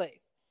 any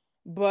place.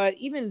 But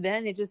even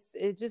then, it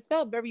just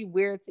felt very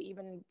weird to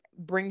even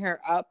bring her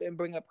up and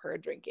bring up her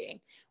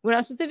drinking. When I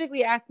was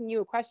specifically asking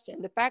you a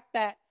question, the fact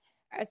that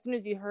as soon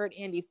as you heard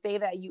Andy say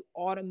that, you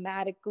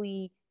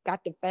automatically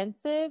got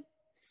defensive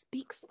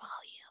speaks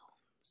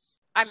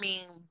volumes. I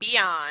mean,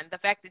 beyond the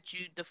fact that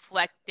you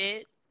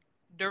deflected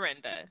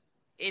Dorinda,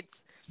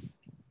 it's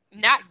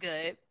not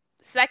good.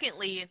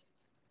 Secondly,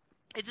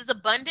 it's just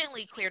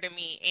abundantly clear to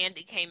me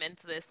Andy came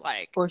into this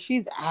like, or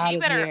she's out she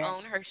of better here.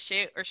 own her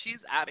shit or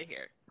she's out of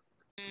here.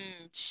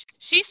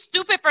 She's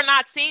stupid for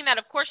not seeing that.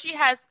 Of course, she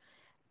has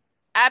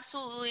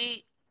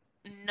absolutely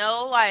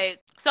no like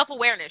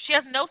self-awareness. She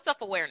has no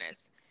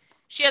self-awareness.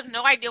 She has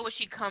no idea what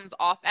she comes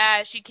off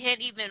as. She can't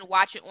even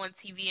watch it on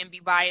TV and be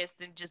biased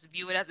and just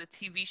view it as a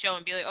TV show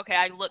and be like, okay,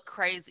 I look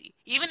crazy.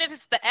 Even if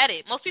it's the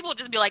edit. Most people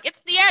just be like,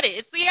 it's the edit.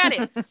 It's the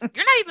edit.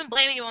 You're not even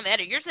blaming you on the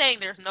edit. You're saying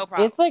there's no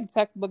problem. It's like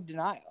textbook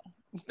denial.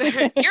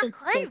 You're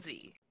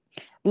crazy.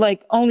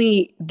 Like,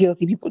 only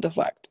guilty people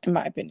deflect, in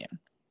my opinion.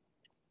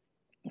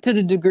 To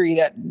the degree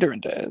that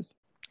Dorinda is.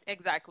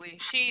 Exactly.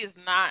 She is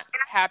not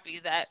happy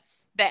that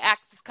the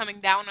axe is coming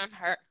down on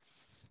her.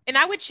 And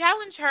I would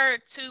challenge her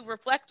to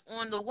reflect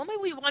on the woman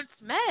we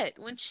once met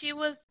when she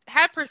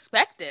had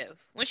perspective.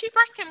 When she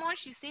first came on,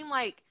 she seemed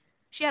like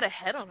she had a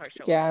head on her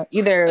shoulder. Yeah,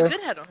 either a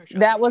good head on her shoulder.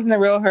 That wasn't the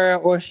real her,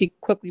 or she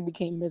quickly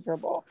became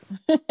miserable.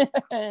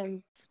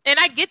 And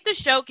I get the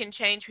show can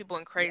change people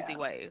in crazy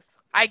ways.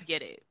 I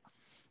get it.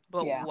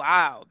 But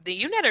wow,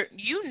 you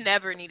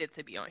never needed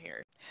to be on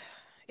here.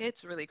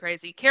 It's really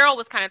crazy. Carol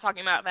was kind of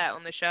talking about that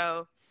on the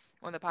show,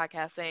 on the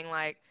podcast, saying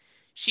like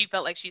she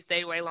felt like she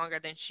stayed way longer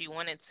than she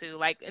wanted to,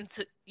 like,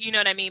 into, you know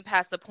what I mean,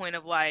 past the point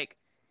of like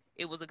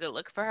it was a good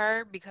look for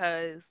her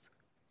because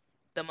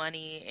the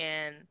money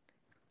and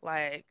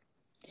like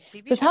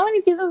TV. Because how many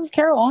seasons is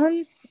Carol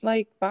on?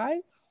 Like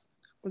 5?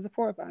 Was it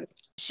 4 or 5?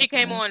 She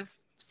came on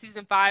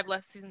season 5,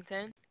 left season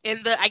 10. In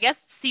I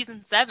guess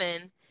season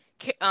 7,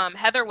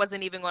 Heather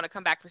wasn't even going to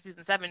come back for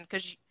season 7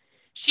 because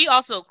she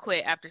also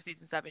quit after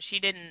season 7. She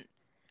didn't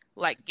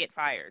like get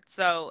fired.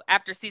 So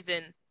after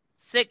season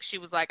 6, she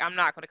was like, I'm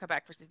not going to come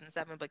back for season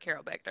 7, but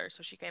Carol begged her,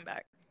 so she came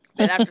back.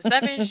 But after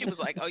 7, she was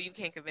like, oh, you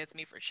can't convince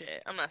me for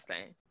shit. I'm not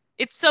staying.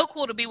 It's so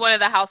cool to be one of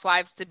the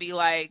housewives to be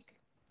like,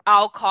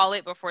 I'll call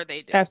it before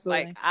they do.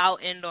 Absolutely. Like, I'll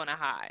end on a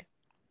high.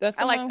 That's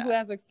someone who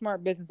has like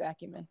smart business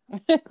acumen.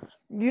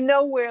 You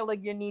know where like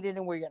you're needed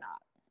and where you're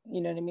not.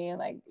 You know what I mean?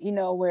 Like, you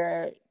know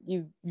where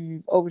you've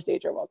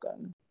overstayed your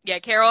welcome. Yeah,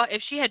 Carol,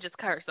 if she had just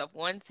cut herself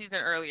one season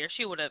earlier,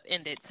 she would have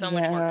ended so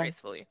much more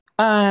gracefully.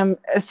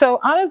 So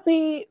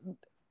honestly,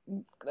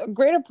 a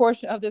greater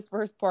portion of this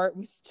first part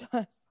was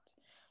just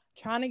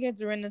trying to get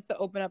Dorinda to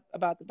open up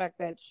about the fact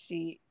that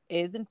she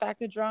is in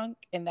fact a drunk,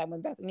 and that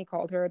when Bethany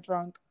called her a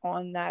drunk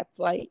on that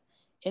flight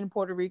in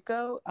Puerto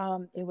Rico,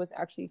 it was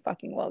actually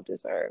fucking well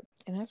deserved.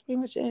 And that's pretty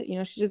much it. You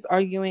know, she's just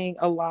arguing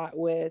a lot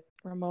with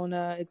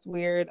Ramona. It's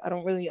weird. I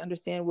don't really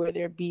understand where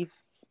their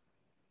beef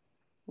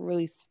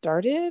really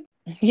started.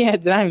 Yeah,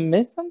 did I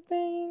miss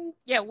something?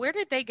 Yeah, where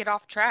did they get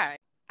off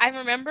track? I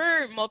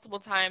remember multiple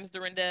times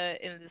Dorinda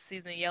in the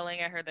season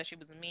yelling at her that she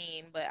was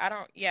mean, but I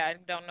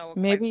don't know.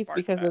 Maybe it's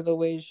because of the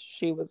way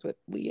she was with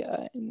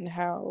Leah and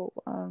how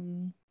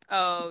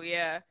oh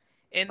yeah,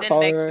 and then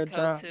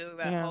Mexico too,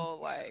 that whole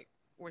like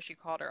where she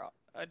called her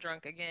a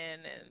drunk again,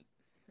 and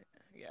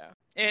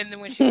and then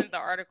when she sent the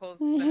articles,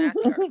 the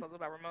nasty articles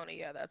about Ramona,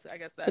 I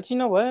guess that. But you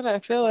know what? I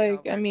feel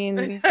like I mean,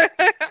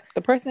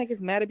 the person that gets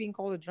mad at being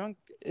called a drunk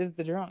is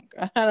the drunk.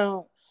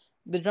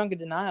 The drunk in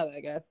denial, I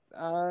guess.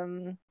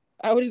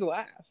 I would just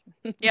laugh.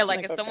 Yeah,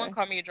 like Like, if someone okay.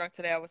 called me a drunk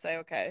today, I would say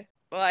okay.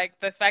 But like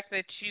the fact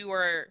that you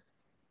were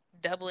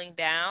doubling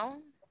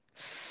down,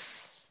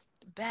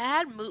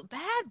 bad move,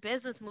 bad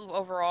business move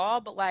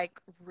overall, but like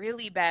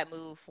really bad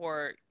move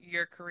for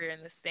your career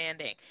in the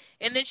standing.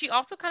 And then she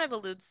also kind of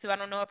alludes to, I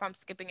don't know if I'm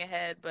skipping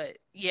ahead, but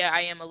yeah,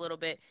 I am a little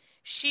bit.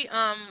 She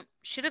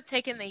should have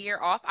taken the year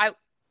off.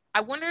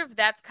 I wonder if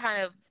that's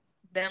kind of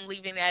them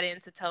leaving that in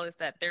to tell us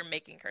that they're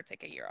making her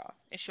take a year off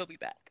and she'll be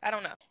back. I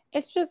don't know.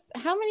 It's just,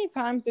 how many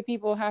times do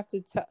people have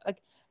to tell,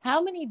 like,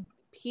 how many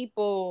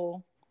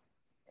people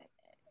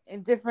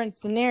in different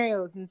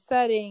scenarios and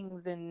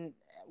settings and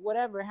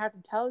whatever have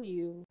to tell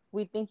you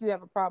we think you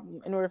have a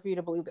problem in order for you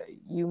to believe that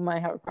you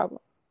might have a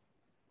problem?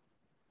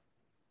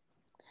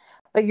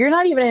 Like, you're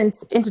not even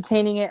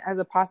entertaining it as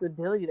a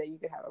possibility that you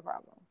could have a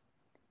problem.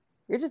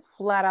 You're just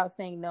flat out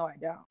saying, no, I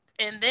don't.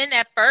 And then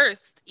at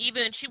first,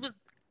 even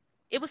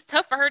it was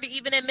tough for her to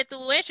even admit the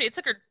Luann shit. It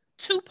took her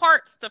 2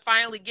 parts to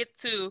finally get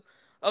to,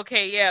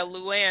 okay, yeah,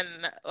 Luann,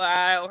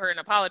 I owe her an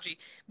apology.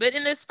 But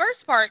in this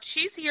first part,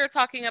 she's here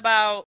talking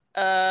about,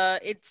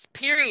 it's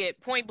period,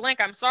 point blank,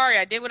 I'm sorry,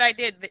 I did what I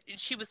did.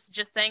 She was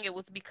just saying it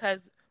was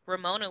because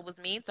Ramona was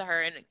mean to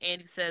her. And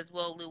Andy says,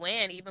 well,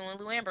 Luann, even when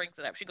Luann brings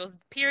it up, she goes,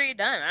 period,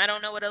 done. I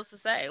don't know what else to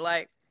say.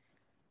 Like,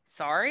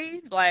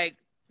 sorry? Like,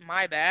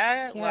 my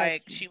bad? Yeah,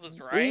 Like, it's she was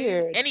right?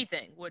 weird.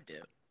 Anything would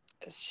do.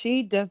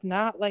 She does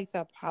not like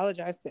to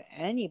apologize to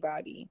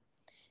anybody.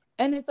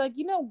 And it's like,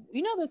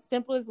 the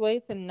simplest way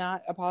to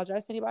not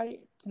apologize to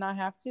anybody, to not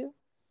have to,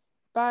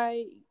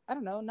 by, I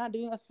don't know, not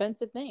doing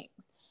offensive things.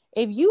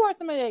 If you are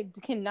somebody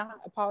that cannot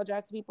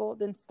apologize to people,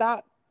 then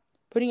stop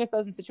putting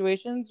yourselves in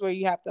situations where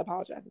you have to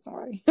apologize to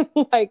somebody.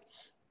 Like,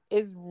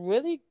 it's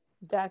really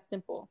that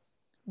simple.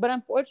 But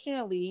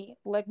unfortunately,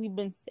 like we've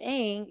been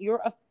saying,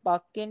 you're a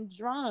fucking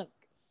drunk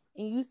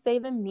and you say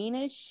the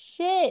meanest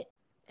shit.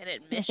 An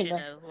admission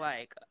of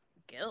like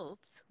guilt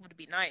would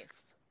be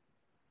nice.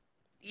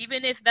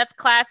 Even if that's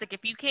classic,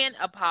 if you can't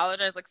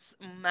apologize, like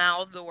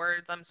mouth the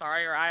words "I'm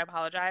sorry" or "I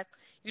apologize,"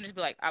 you can just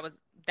be like,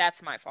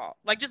 that's my fault."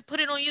 Like just put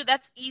it on you.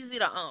 That's easy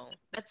to own.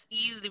 That's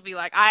easy to be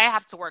like, I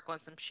have to work on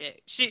some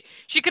shit. She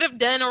could have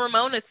done a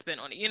Ramona spin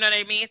on it. You know what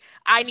I mean?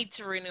 I need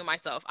to renew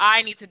myself.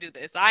 I need to do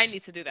this. I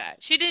need to do that.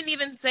 She didn't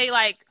even say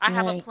like, I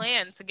have a Right.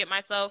 plan to get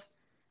myself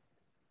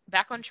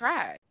back on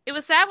track. It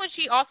was sad when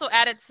she also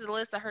added to the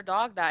list that her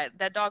dog died.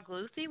 That dog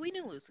Lucy, we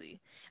knew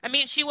Lucy. I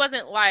mean, she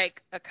wasn't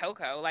like a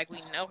Coco, like we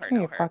Give me a know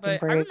her, fucking but I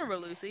break. remember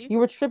Lucy. You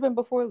were tripping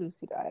before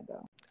Lucy died,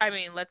 though. I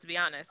mean, let's be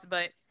honest,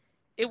 but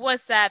it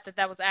was sad that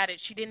that was added.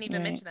 She didn't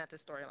even Right. mention that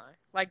this storyline,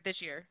 like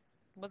this year.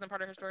 It wasn't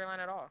part of her storyline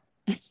at all.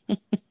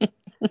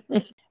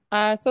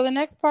 So the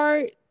next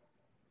part,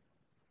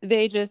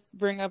 they just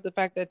bring up the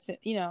fact that,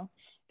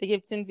 they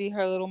give Tinsy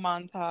her little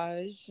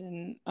montage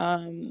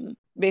and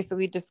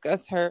basically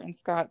discuss her and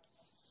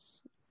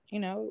Scott's,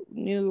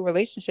 new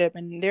relationship,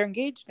 and they're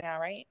engaged now,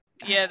 right?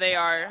 Yeah, they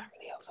are. I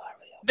really hope so.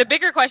 The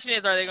bigger question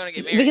is, are they going to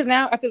get married? Because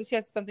now I feel like she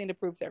has something to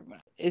prove to everyone,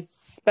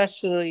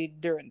 especially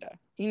Dorinda.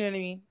 You know what I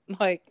mean?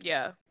 Like,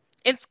 yeah.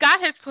 And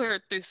Scott has put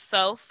her through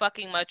so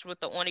fucking much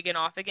with the on again,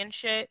 off again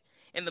shit,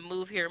 and the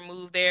move here,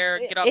 move there,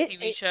 get off TV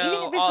even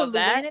show, if it's all a of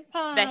that, Luann and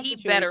that Tom he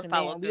better situation,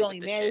 follow man, we through with only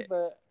the married shit.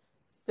 for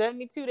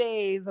 72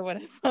 days or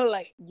whatever.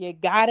 Like, you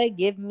gotta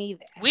give me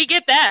that. We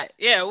get that.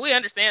 Yeah, we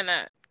understand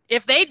that.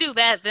 If they do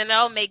that, then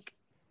they'll make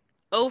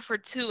 0 for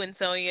 2 in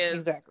Sonya's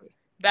Exactly.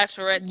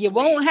 bachelorette You suite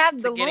won't have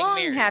to getting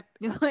married.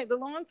 the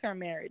long-term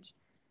marriage,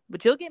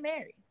 but you'll get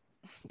married.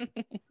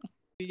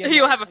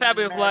 You'll have a and then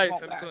the fabulous marriage life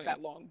won't in last between.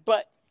 that long,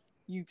 but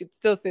you could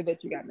still say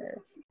that you got married.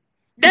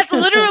 That's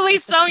literally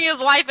Sonya's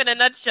life in a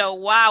nutshell.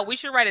 Wow, we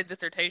should write a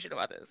dissertation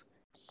about this.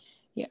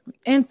 Yeah.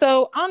 And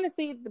so,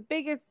 honestly, the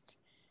biggest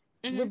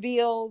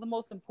reveal, the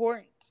most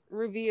important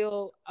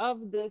reveal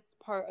of this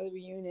part of the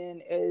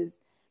reunion is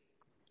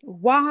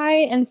why,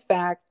 in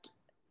fact,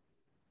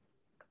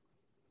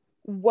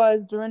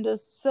 was Dorinda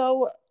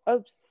so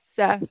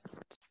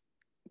obsessed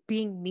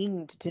being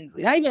mean to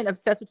Tinsley? Not even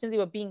obsessed with Tinsley,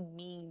 but being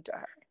mean to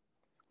her.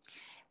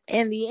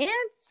 And the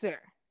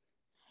answer,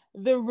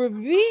 the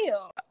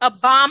reveal, a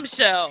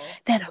bombshell,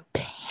 that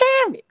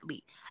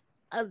apparently,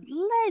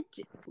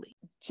 allegedly,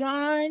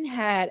 John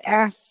had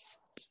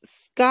asked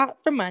Scott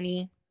for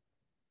money.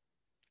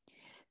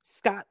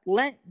 Scott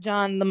lent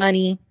John the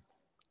money.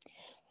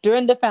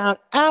 Dorinda found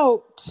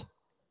out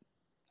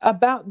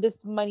about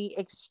this money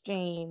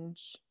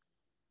exchange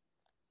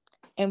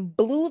and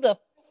blew the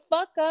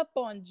fuck up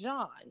on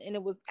John. And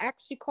it was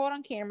actually caught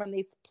on camera, and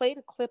they played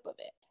a clip of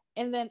it.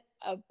 And then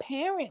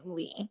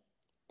apparently,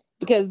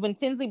 because when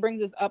Tinsley brings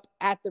this up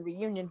at the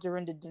reunion,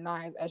 Dorinda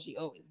denies, as she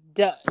always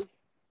does.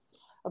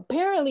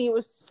 Apparently, it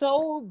was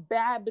so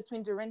bad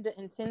between Dorinda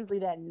and Tinsley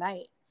that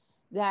night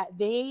that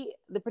the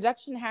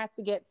production had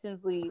to get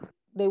Tinsley,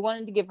 they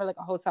wanted to give her like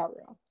a hotel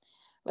room.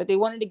 Like, they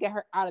wanted to get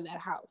her out of that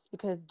house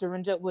because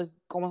Dorinda was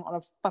going on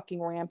a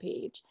fucking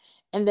rampage.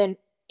 And then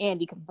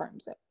Andy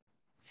confirms it.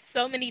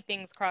 So many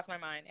things cross my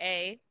mind.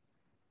 A,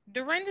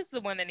 Dorinda's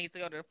the one that needs to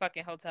go to the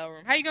fucking hotel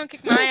room. How you gonna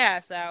kick my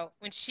ass out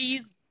when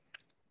she's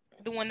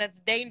the one that's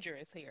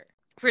dangerous here?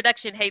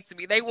 Production hates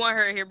me. They want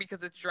her here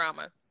because it's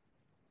drama.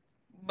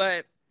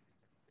 But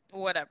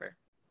whatever.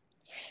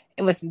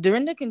 And listen,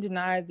 Dorinda can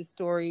deny the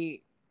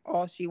story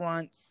all she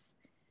wants,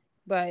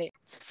 but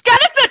Scott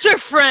is not your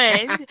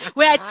friend.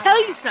 When I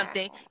tell you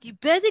something, you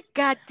better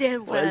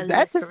goddamn well was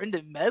that listen.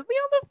 Dorinda Medley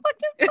on the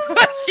fucking It's phone?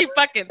 what she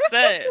fucking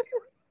said.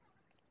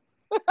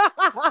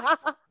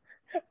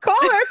 Call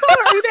her,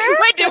 are you there?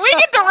 Wait, did we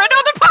get Dorinda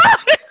on the pod?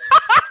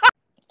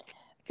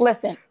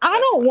 Listen, I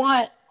don't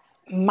want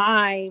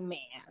my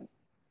man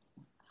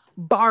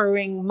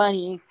borrowing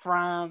money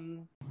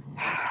from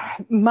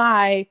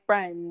my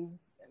friend's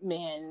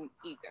man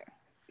either.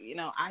 You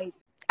know, I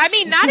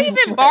mean, not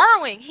even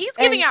borrowing. He's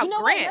giving out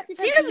grants.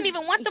 He doesn't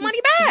even want the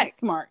money back. He's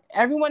smart.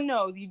 Everyone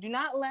knows you do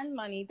not lend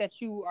money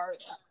that you are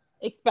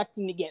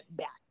expecting to get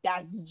back.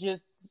 That's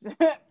just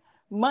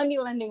money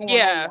lending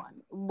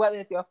 101. Whether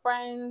it's your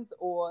friends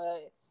or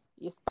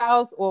your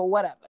spouse or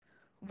whatever.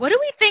 What do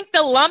we think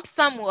the lump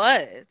sum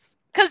was?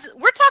 Because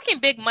we're talking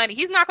big money.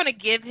 He's not going to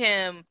give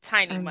him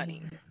tiny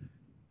money.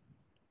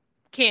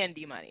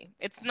 Candy money.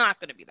 It's not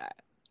going to be that.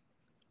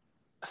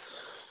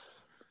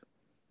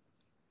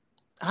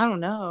 I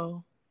don't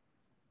know.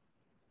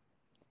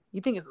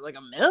 You think it's like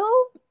a mil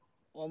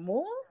or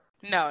more?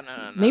 No.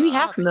 Maybe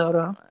half a mil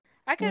though.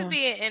 I could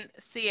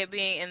see it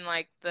being in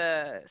like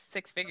the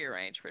 6-figure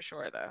range for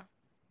sure though.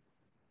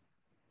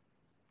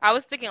 I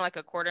was thinking like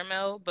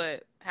 $250,000,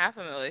 but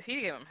 $500,000. If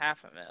he gave him $500,000,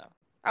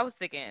 I was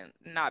thinking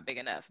not big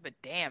enough. But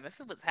damn, if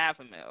it was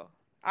 $500,000,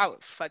 I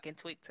would fucking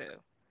tweak too.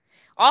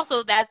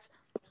 Also,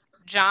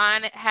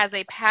 John has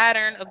a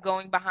pattern of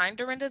going behind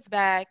Dorinda's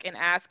back and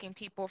asking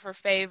people for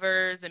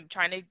favors and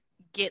trying to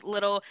get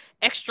little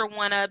extra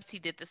one-ups. He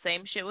did the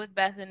same shit with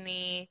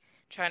Bethany,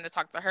 trying to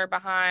talk to her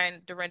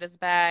behind Dorinda's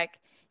back.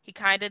 He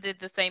kind of did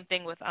the same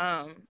thing with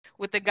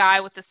the guy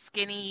with the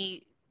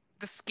skinny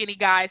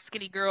guy,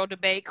 skinny girl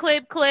debate.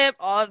 Clip.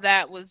 All of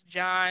that was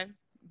John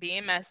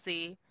being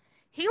messy.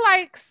 He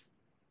likes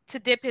to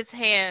dip his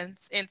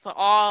hands into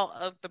all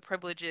of the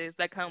privileges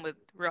that come with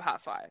Real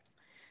Housewives.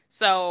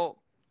 So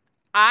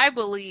I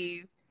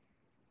believe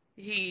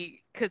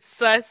he could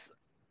suss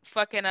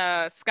fucking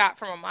Scott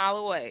from a mile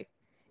away.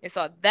 And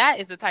so that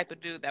is the type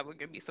of dude that would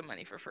give me some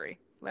money for free.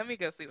 Let me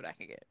go see what I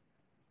can get.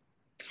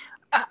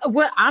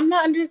 What I'm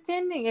not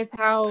understanding is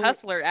how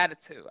hustler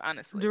attitude,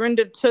 honestly.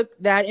 Dorinda took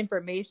that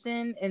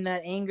information and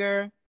that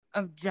anger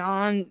of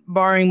John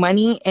borrowing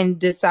money and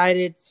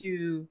decided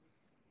to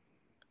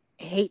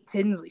hate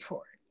Tinsley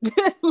for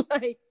it.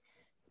 Like,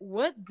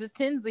 what does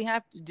Tinsley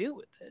have to do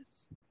with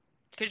this?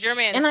 Because your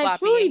man is and sloppy. I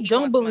truly and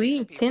don't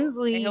believe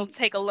Tinsley he'll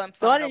take a lump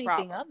sum, thought no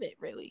anything problem. of it,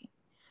 really.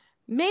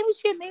 Maybe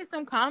she had made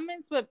some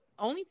comments, but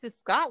only to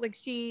Scott. Like,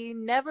 she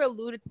never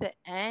alluded to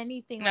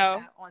anything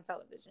like that on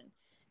television.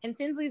 And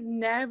Tinsley's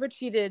never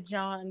treated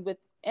John with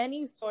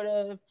any sort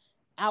of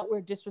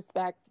outward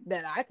disrespect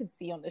that I could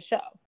see on the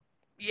show.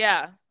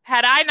 Yeah.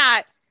 Had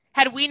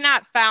we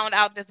not found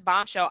out this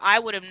bombshell, I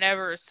would have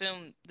never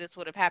assumed this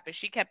would have happened.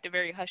 She kept it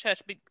very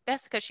hush-hush.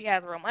 That's because she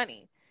has real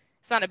money.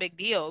 It's not a big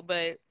deal,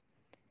 but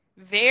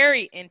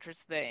very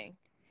interesting.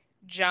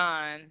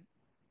 John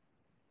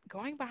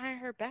going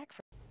behind her back.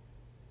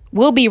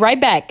 We'll be right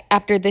back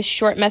after this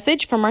short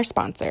message from our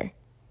sponsor.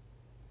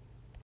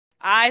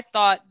 I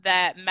thought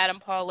that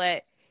Madame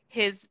Paulette,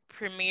 his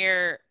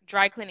premier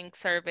dry cleaning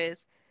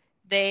service,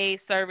 they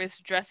service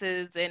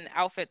dresses and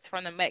outfits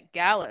from the Met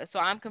Gala. So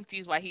I'm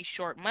confused why he's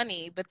short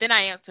money. But then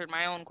I answered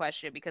my own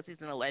question because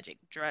he's an alleged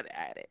drug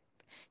addict.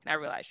 And I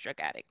realized drug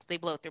addicts, they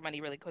blow through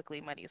money really quickly.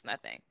 Money is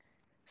nothing.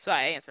 So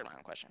I answered my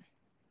own question.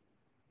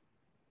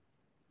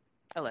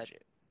 Alleged.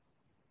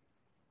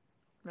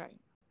 Right.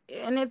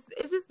 And it's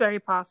just very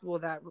possible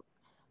that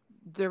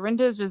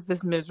Dorinda is just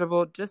this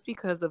miserable just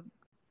because of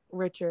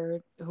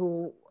Richard,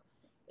 who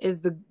is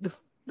the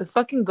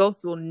fucking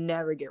ghost we'll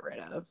never get rid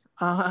of.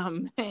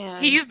 And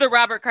he's the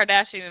Robert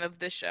Kardashian of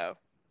this show.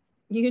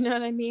 You know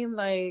what I mean?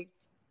 Like,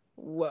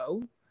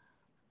 whoa.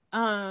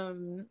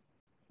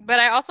 But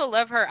I also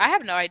love her. I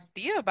have no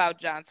idea about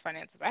John's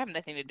finances. I have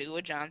nothing to do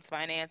with John's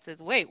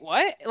finances. Wait,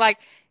 what? Like,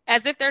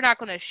 as if they're not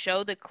going to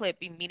show the clip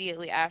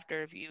immediately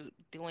after of you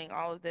doing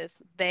all of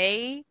this.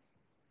 They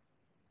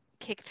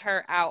kicked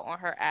her out on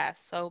her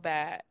ass so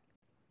bad.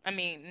 I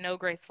mean, no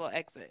graceful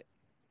exit.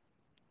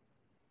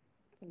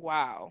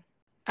 Wow.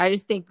 I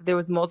just think there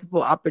was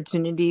multiple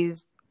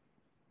opportunities,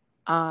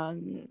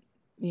 that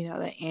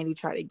Andy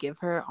tried to give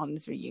her on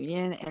this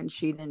reunion, and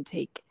she didn't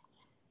take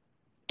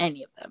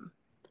any of them.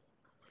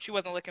 She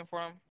wasn't looking for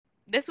them.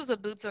 This was a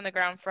boots on the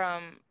ground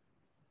from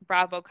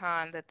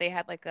BravoCon that they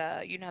had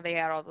they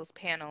had all those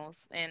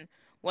panels, and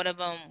one of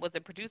them was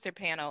a producer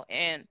panel,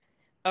 and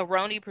a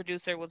Roni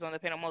producer was on the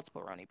panel,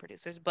 multiple Roni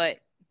producers, but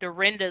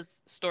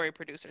Dorinda's story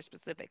producer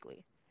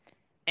specifically.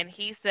 And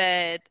he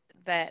said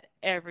that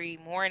every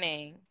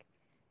morning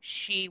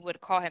she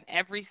would call him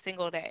every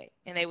single day,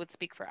 and they would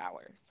speak for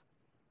hours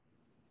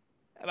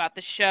about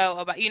the show,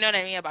 about, you know what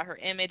I mean, about her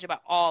image,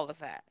 about all of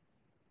that.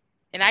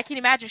 And I can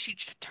imagine she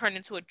turned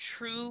into a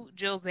true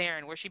Jill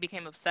Zarin, where she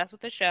became obsessed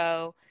with the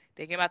show,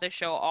 thinking about the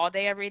show all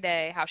day, every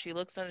day, how she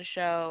looks on the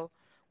show,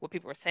 what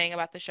people were saying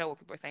about the show, what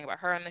people were saying about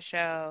her on the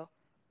show,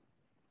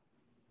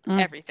 Mm.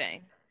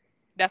 everything.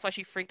 That's why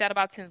she freaked out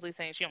about Tinsley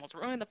saying she almost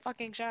ruined the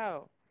fucking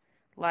show.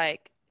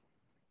 Like,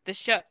 the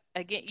show,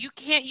 again,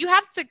 you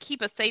have to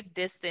keep a safe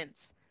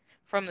distance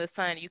from the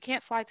sun. You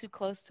can't fly too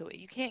close to it.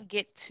 You can't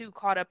get too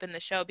caught up in the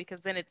show because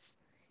then it's,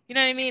 you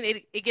know what I mean?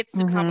 It gets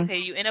too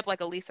complicated. You end up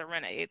like a Lisa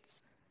Rinna.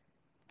 It's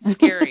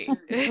scary.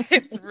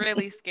 It's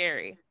really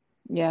scary.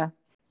 Yeah.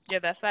 Yeah,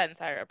 that's that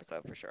entire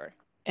episode for sure.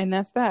 And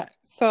that's that.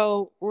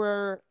 So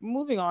we're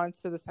moving on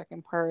to the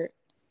second part.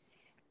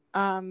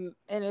 And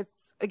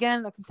it's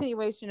again a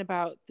continuation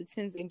about the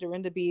Tinsley and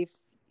Dorinda beef.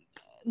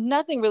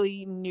 Nothing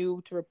really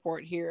new to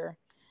report here.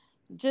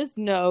 Just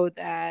know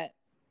that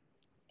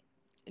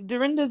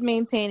Dorinda's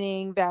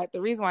maintaining that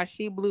the reason why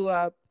she blew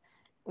up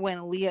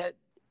when Leah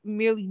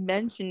merely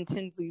mentioned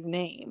Tinsley's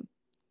name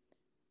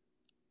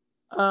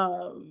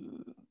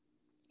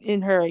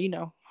in her,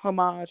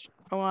 homage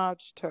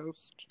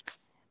toast.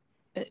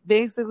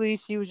 Basically,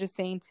 she was just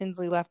saying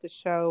Tinsley left the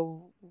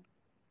show.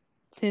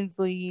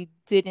 Tinsley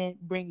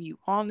didn't bring you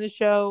on the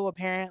show.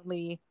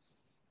 Apparently,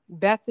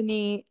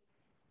 Bethany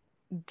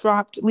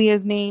dropped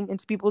Leah's name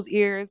into people's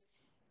ears,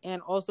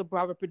 and also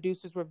Bravo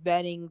producers were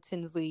vetting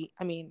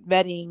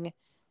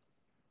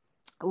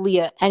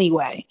Leah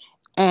anyway.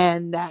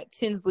 And that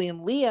Tinsley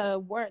and Leah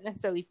weren't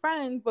necessarily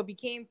friends, but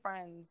became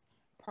friends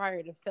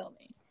prior to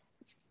filming.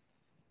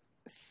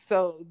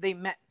 So they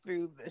met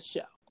through the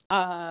show.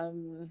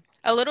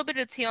 A little bit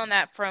of tea on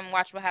that from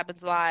Watch What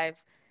Happens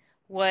Live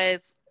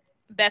was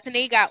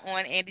Bethany got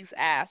on Andy's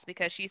ass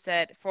because she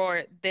said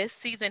for this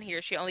season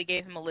here, she only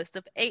gave him a list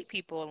of 8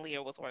 people, and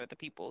Leah was one of the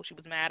people. She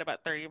was mad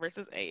about 30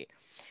 versus 8.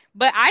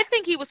 But I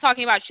think he was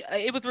talking about,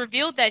 it was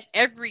revealed that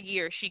every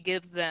year she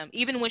gives them,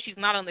 even when she's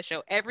not on the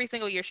show, every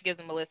single year she gives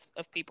them a list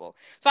of people.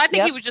 So I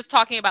think he was just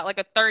talking about like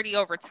a 30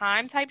 over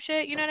time type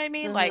shit, you know what I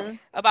mean? Like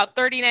about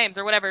 30 names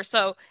or whatever.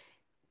 So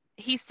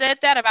he said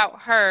that about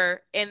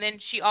her, and then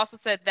she also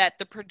said that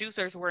the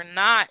producers were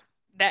not,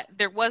 that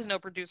there was no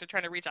producer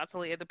trying to reach out to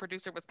Leah. The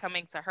producer was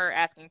coming to her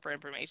asking for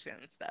information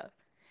and stuff.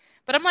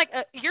 But I'm like,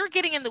 you're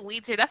getting in the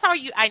weeds here. That's how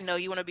I know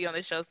you want to be on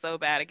the show so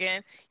bad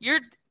again.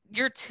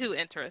 You're too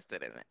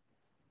interested in it.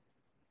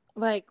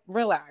 Like,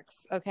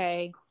 relax,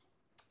 okay?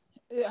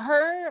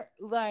 Her,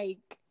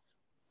 like,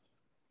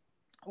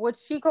 what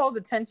she calls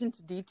attention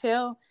to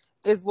detail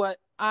is what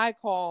I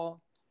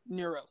call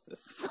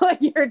neurosis. Like,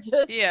 you're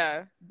just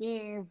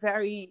being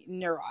very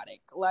neurotic.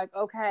 Like,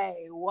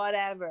 okay,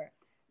 whatever.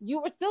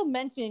 You were still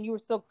mentioned, you were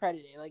still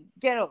credited. Like,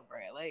 get over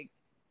it. Like,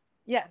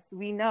 yes,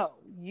 we know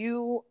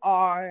you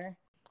are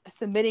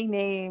submitting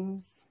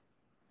names.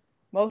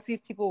 Most of these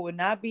people would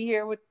not be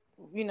here with,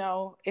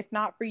 if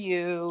not for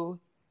you.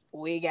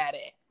 We got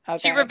it. Okay.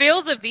 She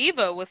reveals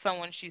Aviva was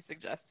someone she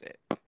suggested.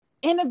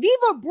 And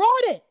Aviva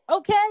brought it,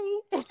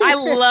 okay? I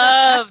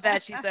love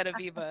that she said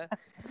Aviva.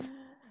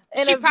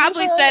 And she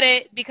probably said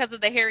it because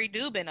of the Harry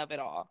Dubin of it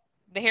all.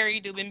 The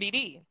Harry Dubin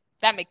BD.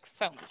 That makes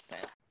so much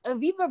sense.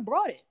 Aviva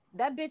brought it.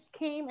 That bitch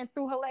came and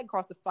threw her leg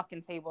across the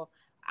fucking table.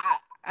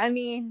 I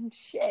mean,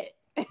 shit.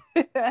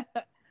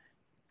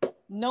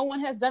 No one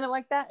has done it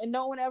like that, and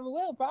no one ever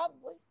will,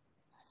 probably.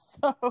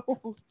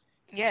 So,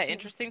 yeah,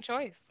 interesting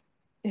choice.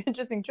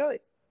 Interesting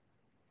choice.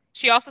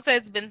 She also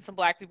says there's been some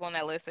black people on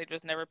that list. They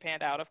just never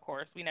panned out, of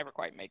course. We never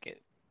quite make it.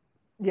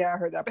 Yeah, I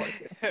heard that part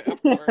too.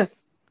 Of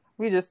course.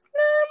 We just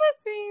never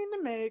seem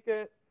to make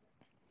it.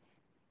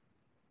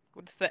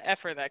 It's the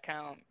effort that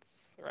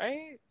counts,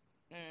 right?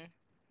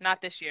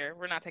 Not this year.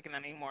 We're not taking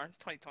that anymore. It's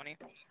 2020.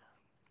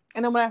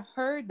 And then when I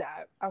heard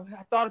that,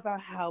 I thought about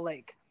how,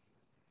 like,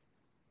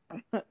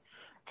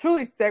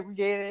 truly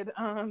segregated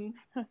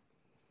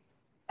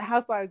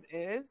Housewives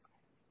is.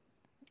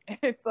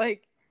 It's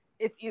like,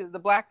 it's either the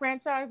black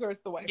franchise or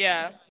it's the white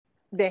franchise.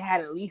 They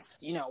had at least,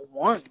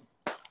 one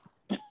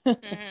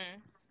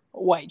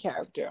white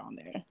character on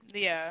there.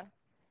 Yeah.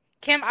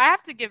 Kim, I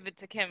have to give it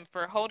to Kim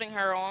for holding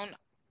her own.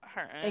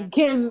 And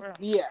Kim,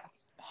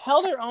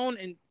 held her own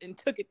and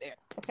took it there,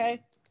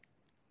 okay?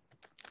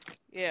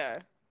 Yeah.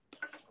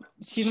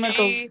 She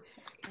really,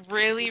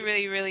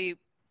 really, really,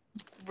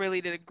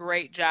 really did a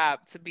great job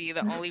to be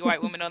the only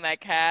white woman on that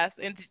cast,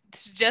 and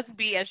to just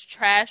be as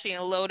trashy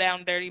and low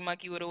down dirty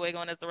monkey with a wig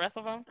on as the rest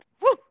of them.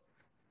 Woo!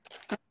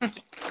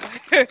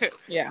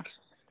 Yeah.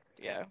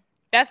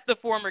 That's the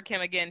former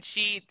Kim again.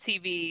 She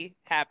TV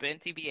happened,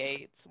 TV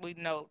AIDS. We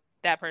know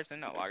that person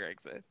no longer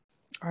exists.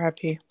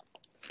 R.I.P.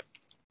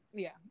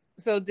 Yeah.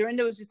 So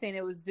Dorinda was just saying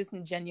it was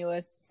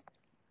disingenuous.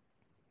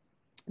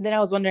 Then I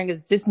was wondering,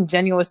 is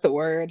disingenuous a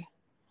word?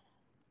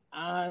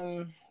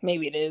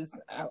 Maybe it is.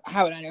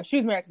 How would I know? She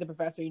was married to the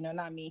professor,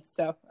 not me.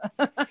 So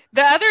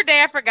the other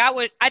day I forgot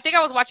I think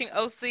I was watching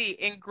OC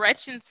and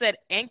Gretchen said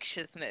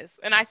anxiousness,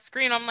 and I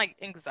screamed. I'm like,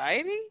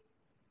 anxiety?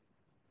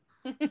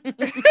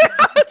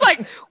 I was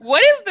like,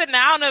 what is the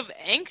noun of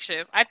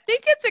anxious? I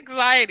think it's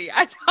anxiety.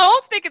 I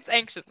don't think it's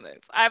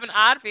anxiousness. I have an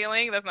odd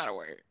feeling that's not a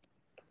word.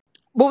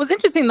 What was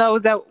interesting though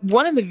is that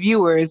one of the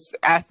viewers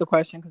asked the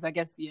question, because I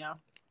guess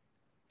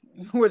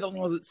we're the only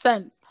ones with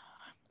sense.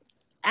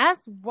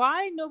 asked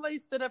why nobody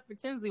stood up for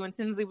Tinsley when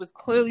Tinsley was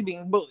clearly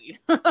being bullied.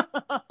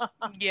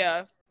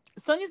 Yeah.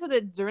 Sonia said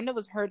that Dorinda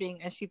was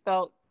hurting and she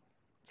felt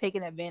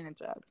taken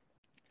advantage of.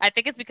 I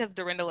think it's because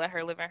Dorinda let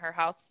her live in her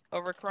house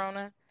over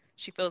Corona.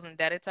 She feels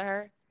indebted to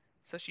her,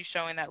 so she's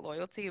showing that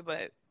loyalty.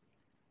 But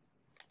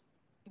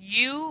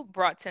you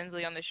brought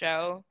Tinsley on the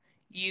show.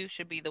 You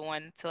should be the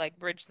one to like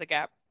bridge the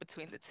gap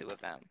between the two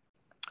of them.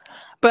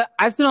 But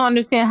I still don't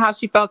understand how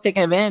she felt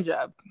taken advantage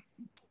of.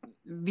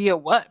 Via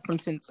what from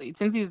Tinsley?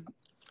 Tinsley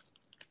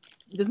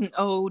doesn't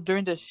owe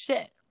Dorinda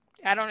shit.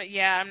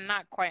 I'm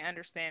not quite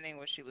understanding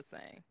what she was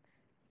saying.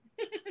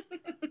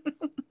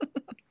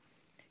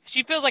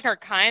 She feels like her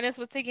kindness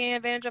was taken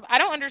advantage of. I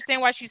don't understand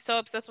why she's so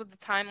obsessed with the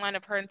timeline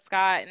of her and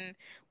Scott and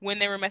when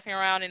they were messing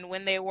around and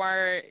when they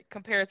were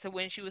compared to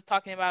when she was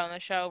talking about on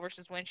the show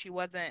versus when she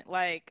wasn't.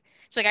 Like,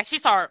 she's like,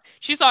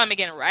 she saw him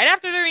again right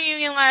after the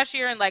reunion last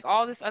year and like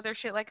all this other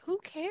shit. Like, who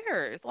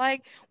cares?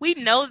 Like, we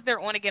know that they're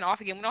on again, off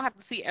again. We don't have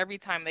to see every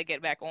time they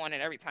get back on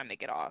and every time they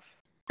get off.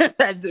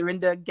 That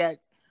Dorinda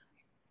gets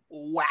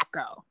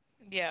wacko.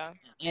 Yeah.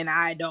 And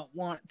I don't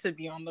want to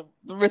be on the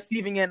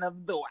receiving end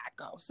of the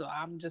wacko. So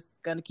I'm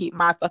just going to keep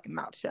my fucking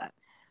mouth shut.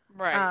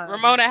 Right.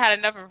 Ramona had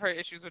enough of her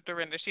issues with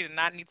Dorinda. She did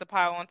not need to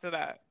pile onto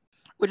that.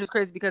 Which is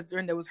crazy because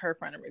Dorinda was her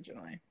friend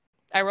originally.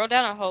 I wrote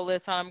down a whole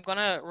list. So I'm going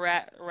to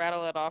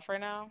rattle it off right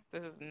now.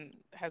 This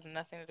has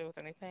nothing to do with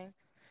anything.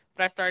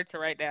 But I started to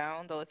write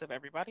down the list of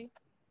everybody.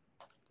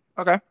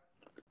 Okay.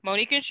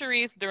 Monique and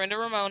Charisse, Dorinda,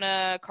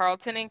 Ramona,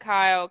 Carlton and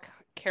Kyle,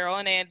 Carol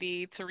and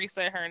Andy,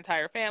 Teresa and her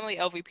entire family,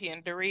 LVP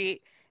and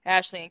Dorit,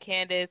 Ashley and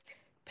Candace,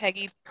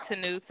 Peggy,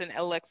 Tanus and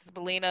Alexis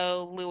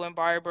Bellino, Lou and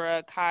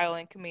Barbara, Kyle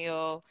and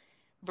Camille,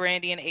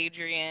 Brandy and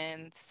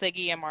Adrian,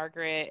 Siggy and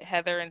Margaret,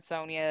 Heather and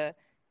Sonia,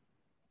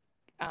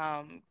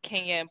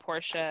 Kenya and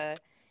Portia,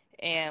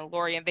 and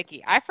Lori and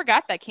Vicky. I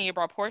forgot that Kenya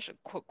brought Portia,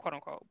 quote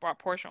unquote, brought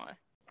Portia on.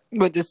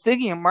 But the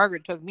Siggy and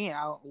Margaret took me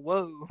out.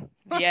 Whoa.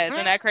 Yeah,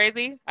 isn't that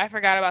crazy? I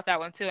forgot about that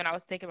one too, and I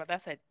was thinking about that. I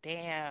said,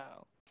 damn.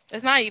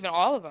 It's not even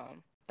all of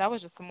them. That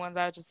was just some ones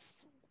I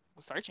just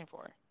was searching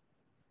for.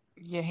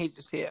 Yeah, he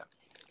just here.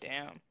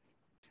 Damn.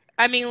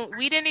 I mean,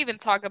 we didn't even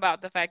talk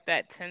about the fact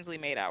that Tinsley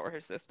made out with her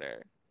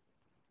sister.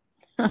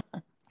 The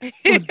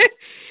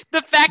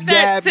fact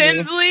that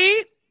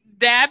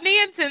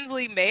Dabney and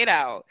Tinsley made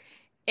out.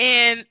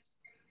 And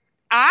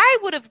I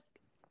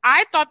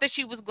thought that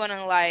she was going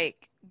to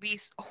like be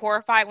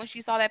horrified when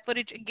she saw that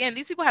footage. Again,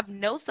 these people have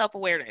no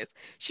self-awareness.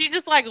 She's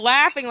just like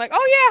laughing like,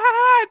 oh yeah,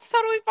 haha, it's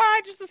totally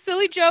fine, just a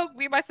silly joke.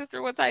 Me and my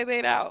sister one time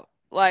made out.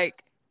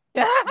 Like,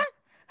 huh?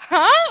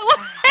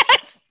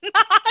 That's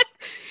not.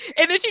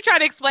 And then she tried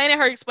to explain it.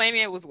 Her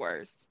explaining it was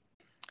worse.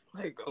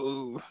 Like,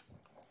 oh,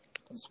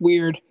 it's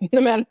weird.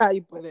 No matter how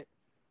you put it,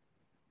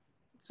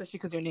 especially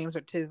because your names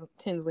are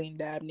Tinsley and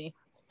Dabney.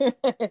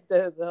 It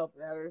doesn't help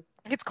matters.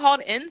 It's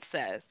called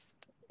incest.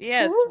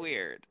 Yeah, it's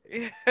weird.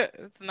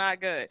 It's not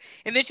good.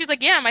 And then she's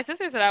like, yeah, my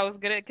sister said I was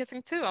good at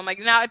kissing too. I'm like,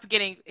 now it's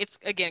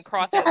again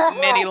crossing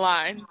many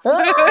lines.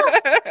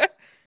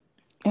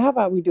 How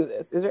about we do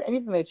this? Is there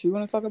anything that you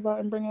want to talk about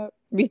and bring up?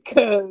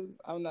 Because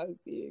I'm not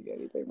seeing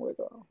anything more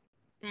though.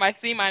 My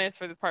C-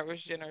 for this part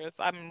was generous.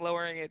 I'm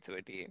lowering it to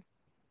a D.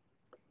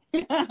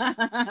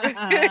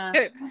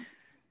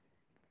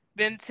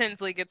 Then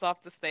Tinsley gets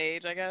off the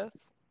stage, I guess.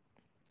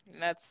 And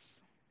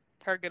that's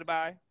her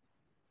goodbye.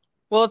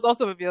 Well, it's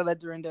also revealed that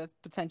Dorinda is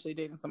potentially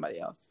dating somebody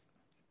else.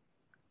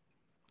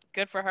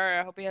 Good for her.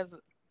 I hope he has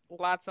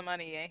lots of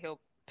money and he'll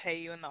pay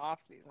you in the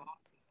off season.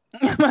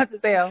 I'm about to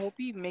say, I hope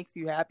he makes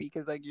you happy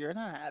because, like, you're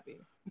not happy.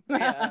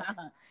 Yeah.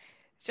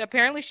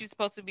 Apparently, she's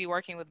supposed to be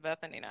working with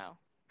Bethany now.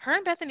 Her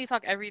and Bethany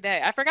talk every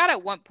day. I forgot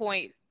at one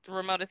point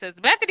Ramona says,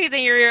 Bethany's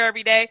in your ear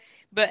every day.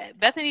 But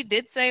Bethany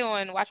did say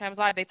on Watch Times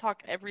Live, they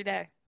talk every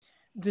day.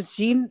 Does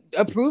she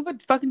approve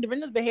of fucking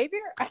Dorinda's behavior?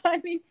 I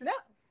need to know.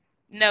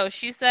 No,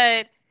 she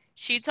said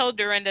she told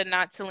Dorinda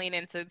not to lean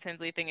into the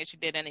Tinsley thing, and she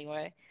did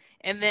anyway.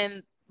 And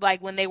then,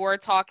 like, when they were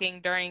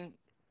talking during,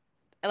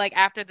 like,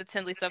 after the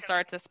Tinsley stuff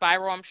started to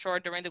spiral, I'm sure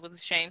Dorinda was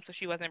ashamed, so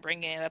she wasn't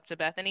bringing it up to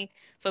Bethany.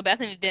 So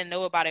Bethany didn't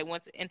know about it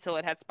until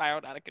it had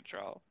spiraled out of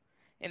control.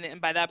 And then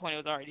by that point, it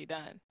was already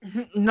done.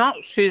 No,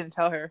 she didn't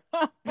tell her.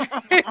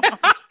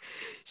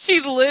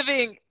 She's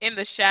living in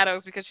the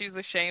shadows because she's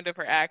ashamed of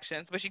her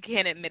actions, but she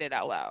can't admit it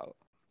out loud.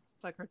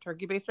 Like, her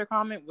turkey baster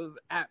comment was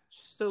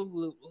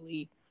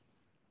absolutely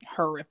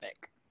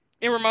horrific.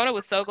 And Ramona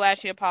was so glad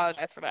she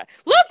apologized for that.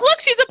 Look,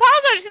 she's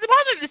apologized. She's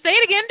apologized. Say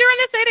it again,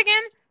 Dorinda. Say it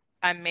again.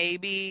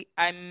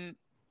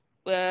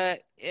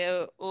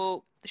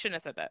 Shouldn't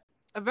have said that.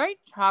 A very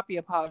choppy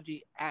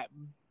apology at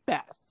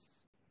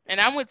best.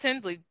 And I'm with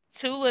Tinsley.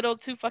 Too little,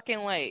 too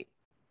fucking late.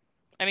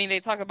 I mean, they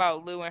talk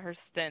about Lou and her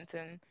stint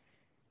in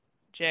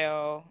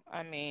jail.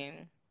 I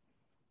mean,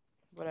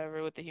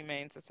 whatever with the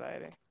Humane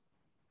Society.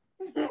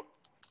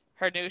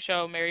 Her new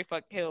show, Mary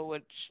Fuck Kill,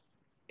 which,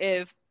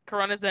 if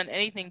Corona's done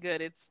anything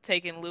good, it's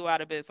taken Lou out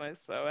of business.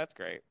 So that's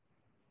great.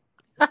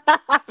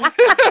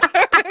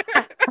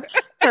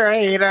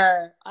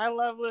 Hater. I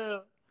love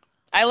Lou.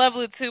 I love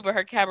Lou too, but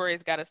her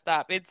cabaret's got to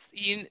stop.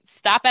 You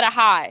stop at a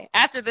high.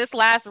 After this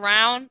last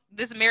round,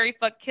 this marry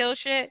fuck kill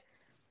shit,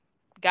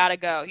 gotta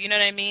go. You know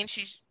what I mean?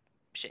 She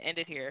should end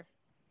it here.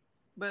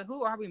 But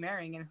who are we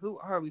marrying and who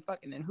are we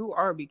fucking and who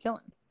are we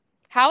killing?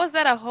 How is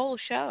that a whole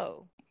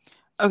show?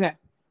 Okay.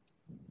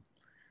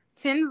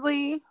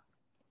 Tinsley,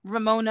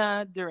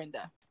 Ramona,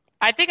 Dorinda.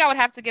 I think I would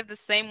have to give the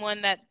same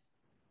one that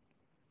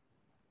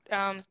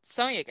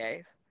Sonya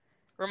gave.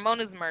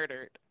 Ramona's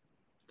murdered.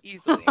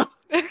 Easily.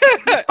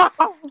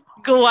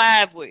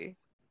 Gladly.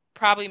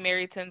 Probably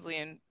marry Tinsley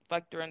and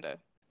fuck Dorinda.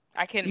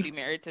 I couldn't be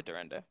married to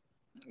Dorinda.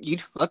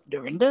 You'd fuck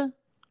Dorinda?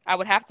 I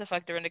would have to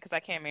fuck Dorinda because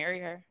I can't marry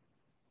her.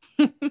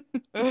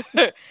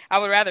 I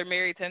would rather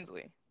marry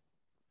Tinsley.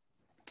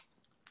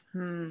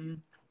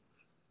 Dorinda's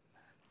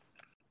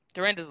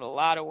a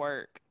lot of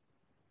work.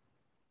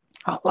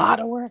 A lot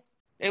of work?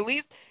 At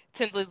least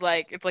Tinsley's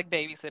it's like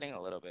babysitting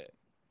a little bit.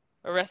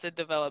 Arrested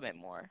Development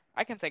more.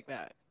 I can take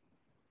that.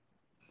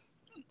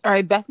 All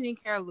right, Bethany,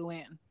 Carol,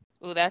 Luann.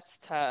 Ooh, that's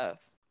tough.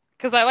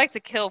 Because I like to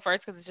kill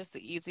first because it's just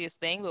the easiest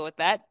thing. But with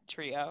that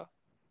trio.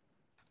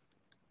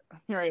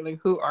 Right, like,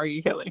 who are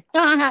you killing?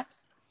 I'm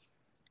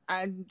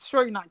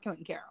sure you're not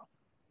killing Carol.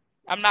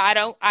 I'm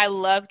not. I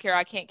love Carol.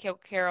 I can't kill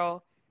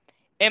Carol.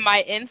 And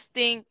my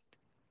instinct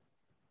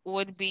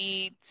would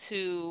be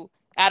to,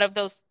 out of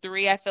those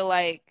three, I feel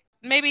like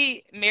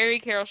maybe marry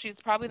Carol. She's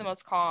probably the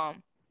most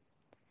calm.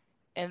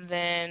 And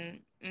then,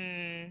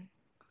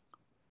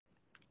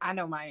 I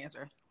know my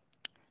answer.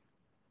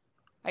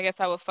 I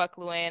guess I would fuck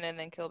Luann and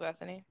then kill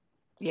Bethany.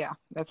 Yeah,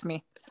 that's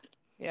me.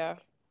 Yeah.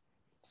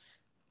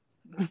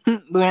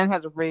 Luann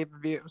has a rave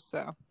review,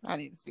 so I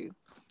need to see.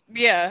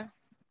 Yeah.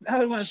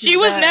 She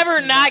was never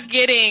not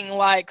getting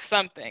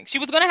something. She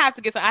was gonna have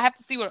to get some. I have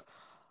to see what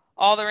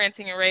all the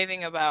ranting and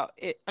raving about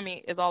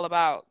is all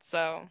about.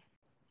 So,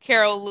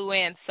 Carol,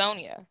 Luann,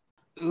 Sonya.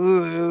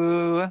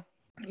 Ooh,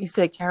 you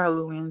said Carol,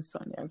 Luann,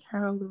 Sonya.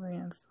 Carol,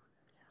 Luann,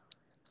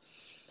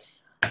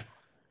 Sonya.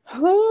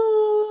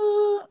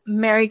 Who?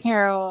 Mary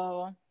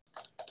Carol.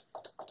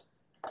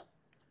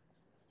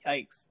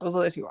 Yikes! Those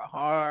other two are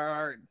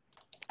hard.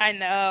 I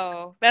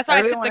know. That's why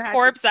I took the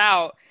corpse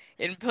out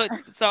and put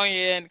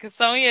Sonya in, because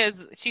Sonya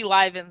she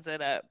livens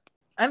it up.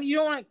 I mean, you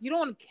don't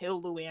want to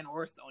kill Luann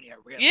or Sonya,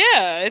 really.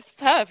 Yeah, it's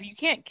tough. You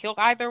can't kill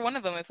either one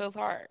of them. It feels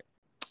hard.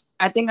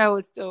 I think I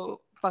would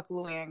still fuck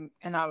Luann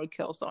and I would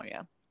kill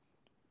Sonya.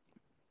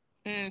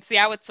 See,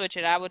 I would switch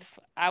it. I would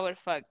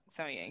fuck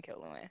Sonya and kill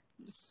Luann.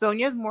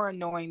 Sonya's more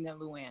annoying than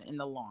Luann in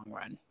the long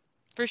run.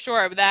 For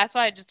sure, but that's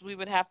why we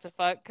would have to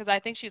fuck, because I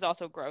think she's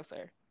also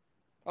grosser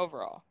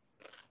overall.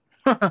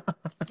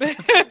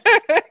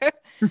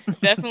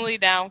 Definitely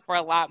down for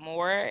a lot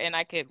more, and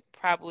I could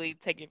probably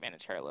take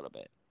advantage of her a little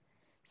bit.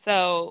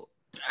 So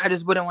I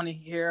just wouldn't want to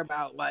hear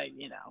about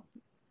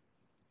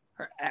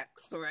her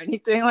ex or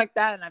anything like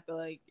that, and I feel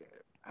like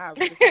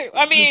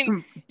I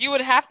mean, you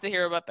would have to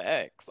hear about the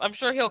ex. I'm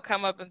sure he'll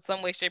come up in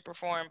some way, shape, or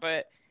form,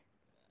 but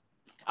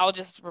I'll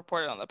just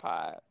report it on the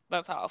pod.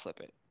 That's how I'll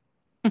flip it.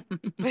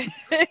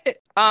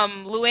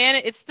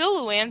 Luann, it's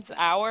still Luann's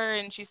hour,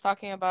 and she's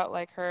talking about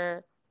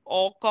her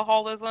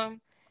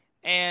alcoholism,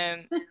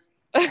 and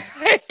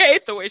I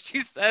hate the way she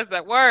says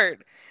that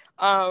word.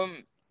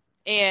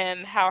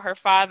 And how her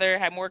father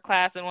had more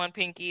class in one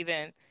pinky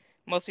than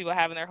most people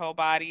have in their whole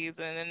bodies.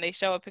 And then they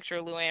show a picture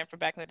of Luann from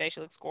back in the day. She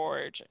looks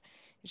gorgeous.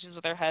 She's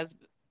with her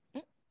husband.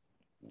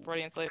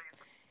 Freudian slip.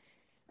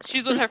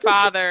 She's with her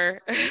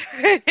father,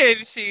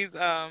 and she's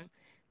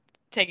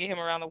taking him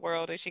around the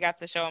world, and she got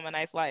to show him a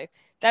nice life.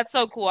 That's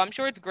so cool. I'm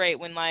sure it's great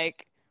when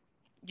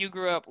you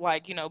grew up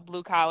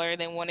blue collar, and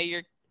then one of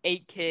your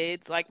 8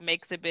 kids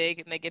makes it big,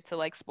 and they get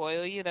to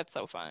spoil you. That's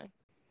so fun.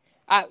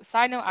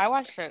 Side note, I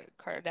watched the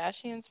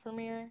Kardashians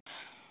premiere.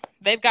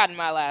 They've gotten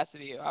my last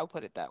view. I'll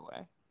put it that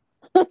way.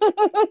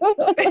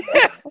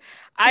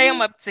 I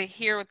am up to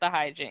here with the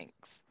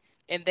hijinks,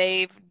 and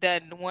they've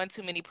done one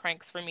too many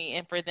pranks for me.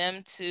 And for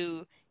them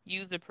to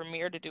use the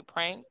premiere to do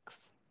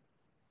pranks,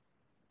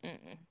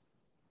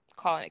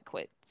 calling it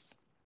quits.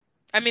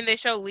 I mean, they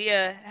show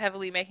Leah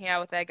heavily making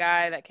out with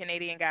that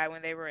Canadian guy,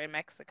 when they were in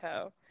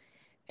Mexico,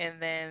 and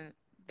then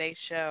they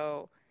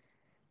show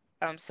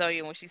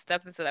Sonya when she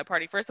steps into that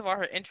party. First of all,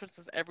 her entrance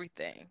is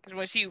everything. Because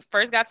when she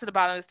first got to the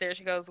bottom of the stairs,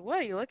 she goes, "What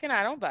are you looking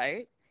at? Don't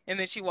bite." And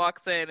then she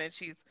walks in and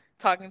she's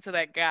talking to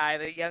that guy,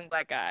 the young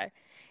black guy.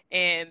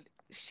 And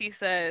she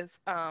says,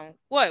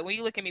 "What? When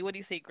you look at me, what do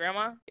you see,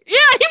 Grandma?" Yeah,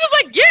 he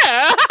was like,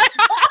 "Yeah."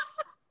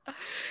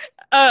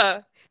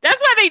 That's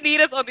why they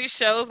need us on these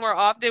shows more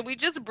often. We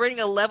just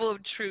bring a level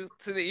of truth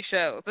to these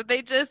shows that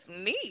they just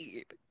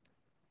need.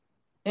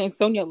 And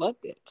Sonya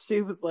loved it.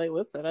 She was like,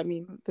 "Listen, I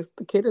mean, the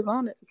kid is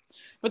honest."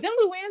 But then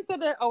Luann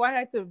said that,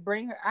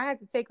 I had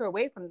to take her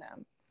away from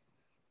them.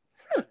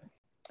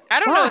 I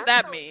don't know what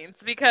that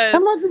means, because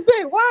I'm about to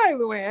say, why,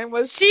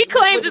 Luann? She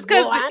claims it's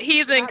because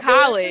he's in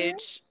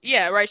college.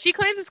 Yeah, right. She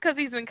claims it's because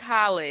he's in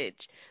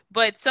college.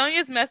 But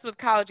Sonya's messed with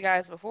college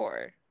guys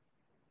before.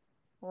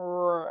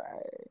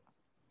 Right.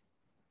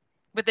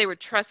 But they were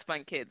trust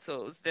fund kids,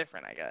 so it was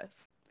different, I guess.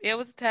 Yeah, it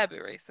was a tad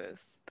bit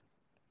racist.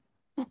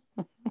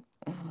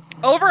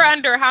 Over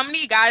under, how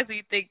many guys do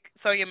you think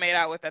Sonya made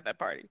out with at that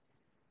party?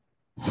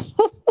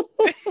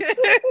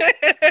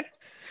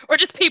 Or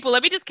just people.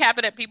 Let me just cap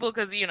it at people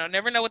because,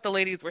 never know what the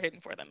ladies were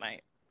hitting for that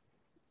night.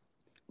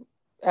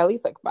 At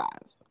least like 5.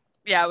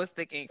 Yeah, I was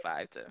thinking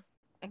 5 too.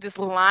 Just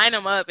line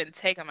them up and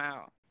take them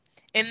out.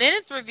 And then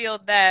it's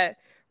revealed that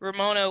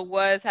Ramona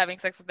was having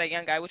sex with that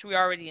young guy, which we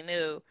already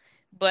knew.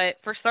 But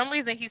for some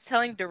reason, he's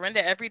telling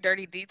Dorinda every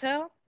dirty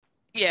detail.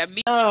 Yeah,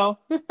 me. Oh.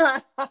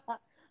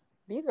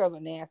 These girls are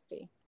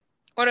nasty.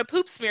 On a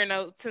poop smear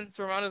note, since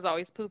Ramona's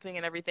always pooping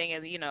and everything,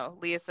 and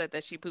Leah said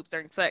that she poops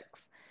during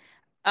sex.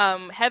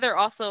 Heather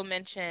also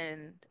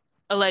mentioned,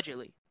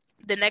 allegedly,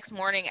 the next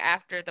morning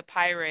after the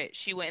pirate,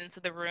 she went into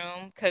the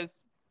room because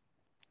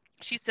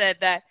she said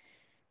that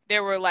they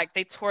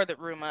tore the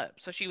room up.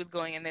 So she was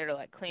going in there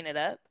to clean it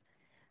up.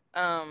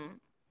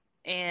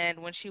 And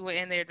when she went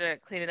in there to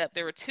clean it up,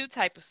 there were 2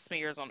 types of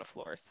smears on the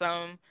floor.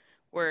 Some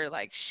were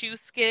shoe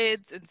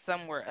skids and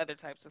some were other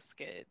types of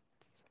skids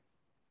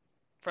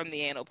from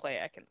the anal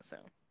play, I can assume.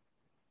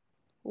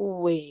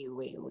 Wait.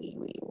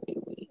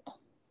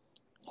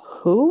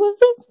 Who was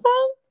this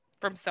from?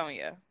 From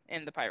Sonya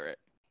and the pirate.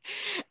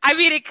 I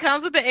mean, it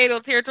comes with the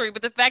anal territory,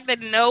 but the fact that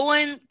no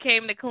one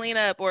came to clean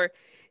up or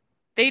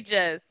they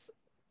just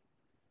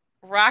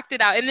rocked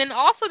it out. And then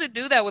also to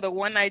do that with a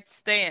one-night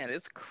stand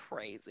is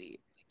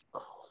crazy.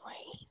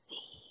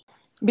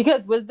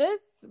 Because was this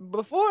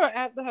before or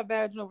after her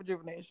vaginal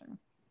rejuvenation?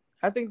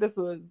 I think this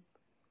was...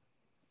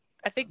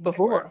 I think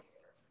before.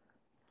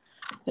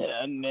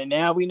 And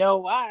now we know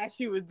why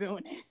she was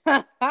doing it.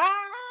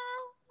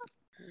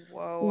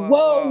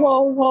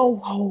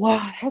 Whoa.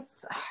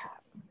 That's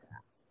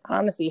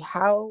honestly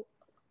how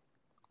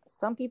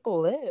some people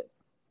live.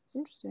 It's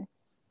interesting.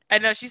 I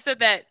know. She said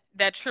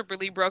that trip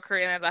really broke her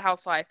in as a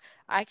housewife.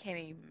 I can't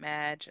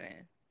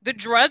imagine. The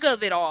drug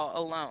of it all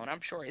alone,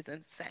 I'm sure, is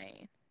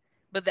insane.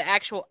 But the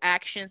actual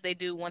actions they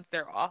do once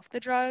they're off the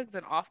drugs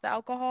and off the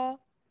alcohol.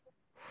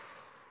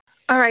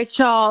 All right,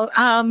 y'all.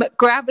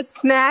 Grab a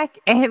snack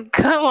and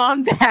come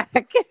on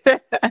back.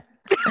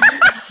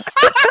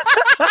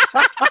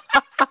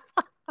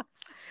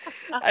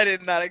 I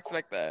did not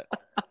expect that.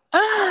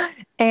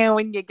 And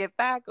when you get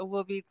back,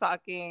 we'll be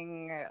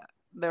talking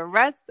the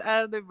rest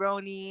of the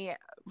RHONY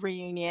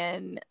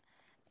reunion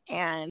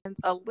and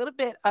a little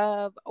bit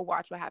of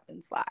Watch What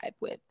Happens Live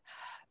with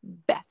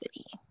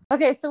Bethany.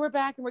 Okay, so we're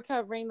back and we're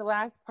covering the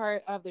last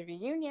part of the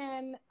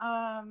reunion.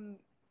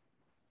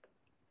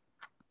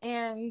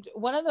 And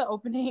one of the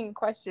opening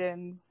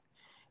questions,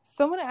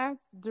 someone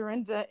asked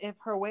Dorinda if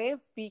her way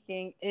of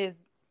speaking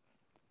is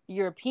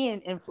European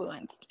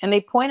influenced. And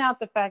they point out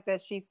the fact that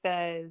she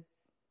says,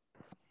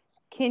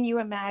 "Can you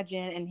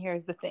imagine?" And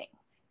here's the thing.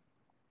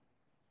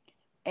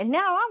 And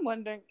now I'm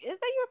wondering, is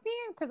that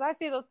European? Because I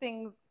say those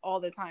things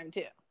all the time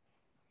too.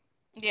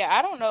 Yeah,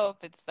 I don't know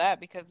if it's that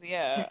because,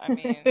 I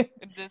mean,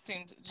 it just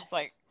seems just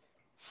like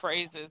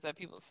phrases that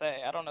people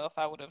say. I don't know if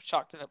I would have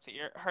chalked it up to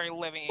her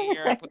living in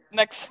Europe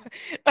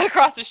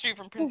across the street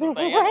from Princess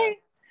Diana. Right?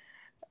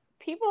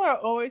 People are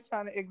always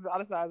trying to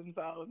exoticize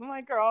themselves. I'm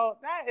like, girl,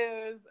 that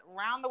is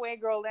round the way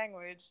girl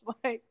language.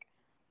 Like,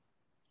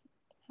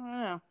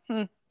 I don't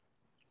know.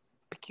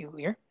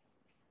 Peculiar.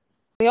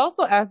 They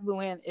also asked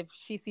Luann if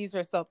she sees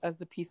herself as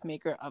the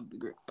peacemaker of the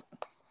group.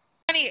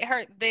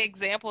 The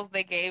examples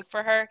they gave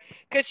for her,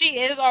 because she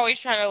is always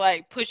trying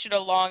to push it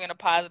along in a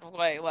positive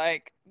way.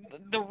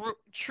 The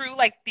true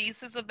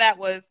thesis of that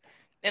was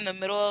in the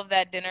middle of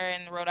that dinner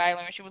in Rhode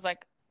Island where she was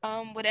like,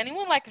 would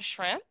anyone like a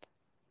shrimp?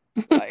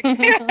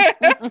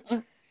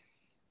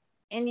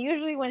 And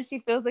usually when she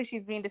feels like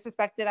she's being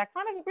disrespected, I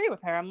kind of agree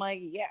with her. I'm like,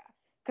 yeah,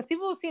 because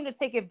people seem to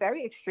take it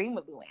very extreme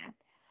with Luann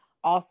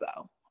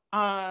also.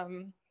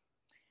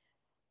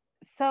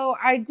 So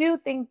I do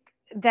think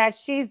that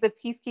she's the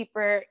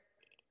peacekeeper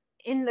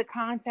in the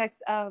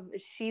context of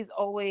she's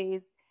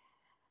always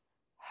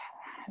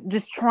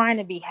just trying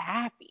to be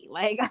happy.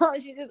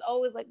 She's just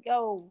always like,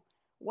 yo,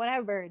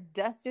 whatever,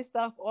 dust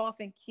yourself off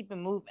and keep it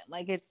moving.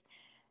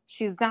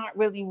 She's not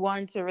really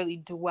one to really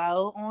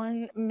dwell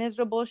on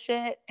miserable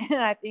shit.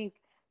 And I think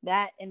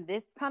that in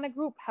this kind of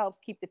group helps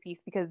keep the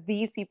peace because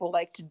these people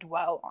like to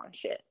dwell on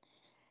shit.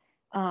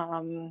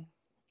 And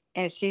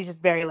she's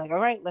just very all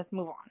right, let's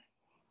move on.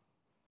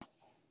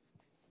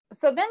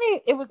 So then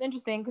it was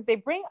interesting because they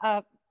bring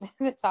up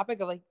the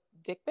topic of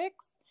dick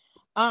pics,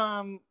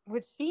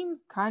 which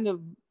seems kind of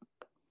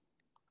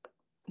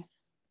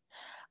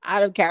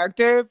out of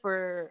character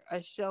for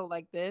a show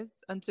like this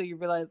until you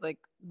realize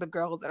the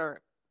girls that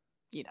are,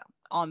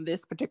 on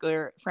this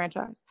particular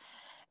franchise.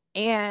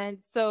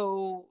 And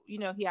so,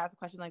 he asked a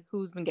question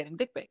who's been getting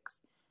dick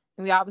pics?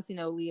 And we obviously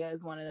know Leah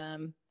is one of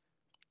them.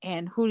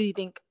 And who do you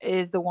think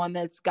is the one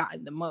that's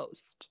gotten the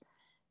most?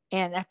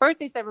 And at first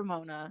they said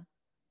Ramona.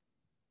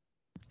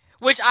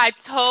 Which I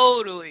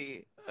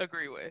totally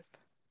agree with.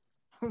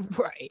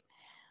 Right.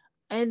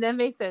 And then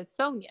they said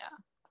Sonya.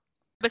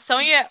 But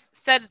Sonya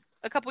said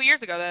a couple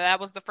years ago that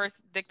was the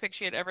first dick pic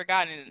she had ever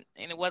gotten,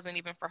 and it wasn't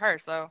even for her.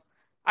 So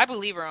I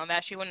believe her on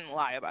that. She wouldn't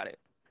lie about it.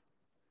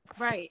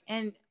 Right.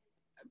 And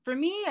For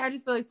me, I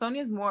just feel like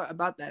Sonya's more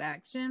about that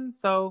action.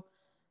 So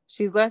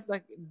she's less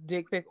like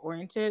dick pic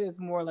oriented. It's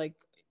more like,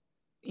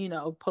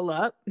 pull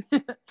up.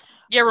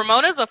 Yeah,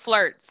 Ramona's a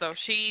flirt, so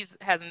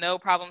has no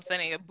problem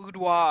sending a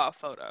boudoir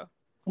photo.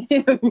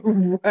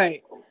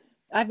 Right.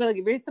 I feel like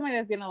if you're somebody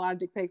that's getting a lot of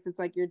dick pics, it's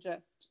like you're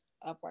just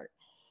a flirt.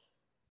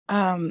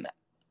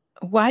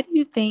 Why do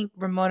you think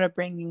Ramona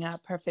bringing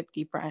up her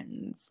 50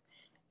 friends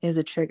is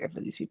a trigger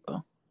for these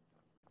people?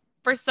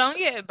 For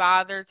Sonya, it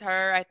bothers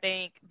her, I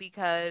think,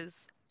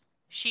 because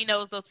she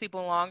knows those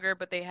people longer,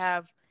 but they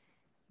have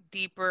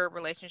deeper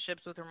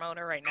relationships with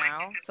Ramona right now.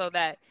 So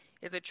that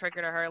is a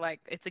trigger to her. Like,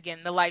 it's, again,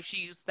 the life she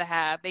used to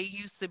have. They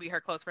used to be her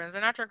close friends.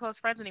 They're not your close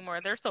friends anymore.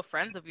 They're still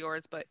friends of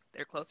yours, but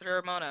they're closer to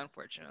Ramona,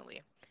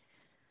 unfortunately.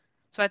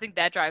 So I think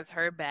that drives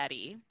her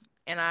batty.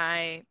 And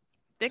I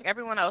think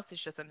everyone else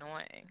is just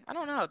annoying. I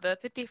don't know. The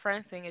 50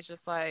 friends thing is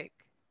just like,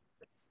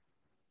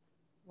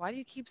 why do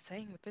you keep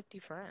saying 50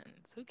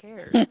 friends? Who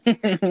cares?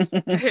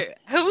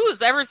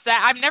 Who's ever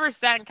sat? I've never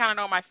sat and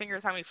counted on my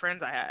fingers how many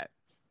friends I had.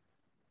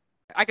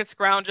 I could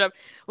scrounge up,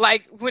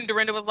 like when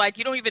Dorinda was like,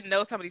 you don't even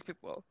know some of these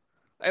people.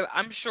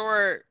 I'm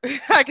sure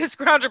I could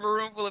scrounge up a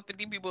room full of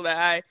 50 people that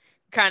I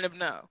kind of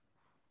know.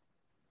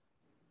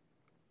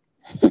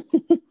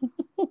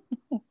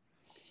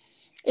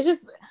 It's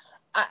just,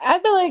 I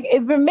feel like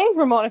if it makes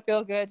Ramona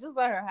feel good, just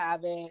let her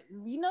have it.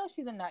 You know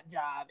she's a nut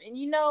job. And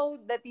you know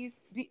that these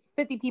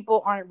 50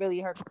 people aren't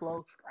really her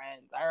close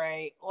friends, all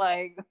right?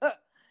 Like,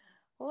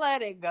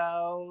 let it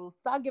go.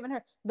 Stop giving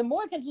her... The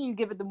more attention you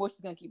give it, the more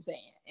she's going to keep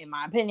saying it, in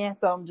my opinion.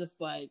 So I'm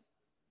just like,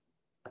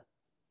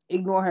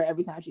 ignore her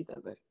every time she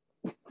says it.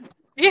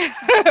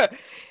 Yeah.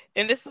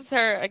 And this is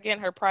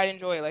her pride and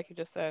joy, like you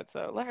just said.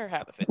 So let her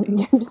have the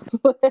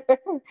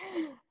 50.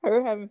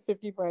 Her having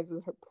 50 friends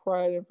is her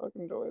pride and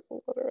fucking joy.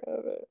 So let her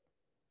have it.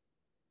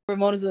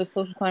 Ramona's a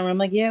social climber. I'm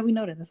like, yeah, we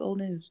know that. That's old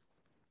news.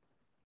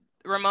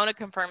 Ramona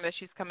confirmed that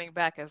she's coming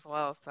back as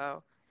well.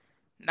 So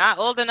not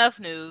old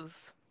enough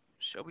news.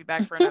 She'll be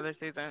back for another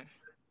season.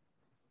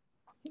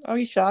 Are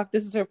you shocked?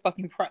 This is her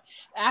fucking pride.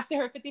 After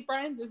her 50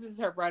 friends, this is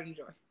her pride and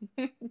joy.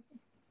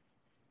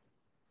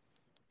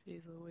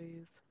 Jeez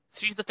Louise.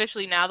 She's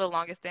officially now the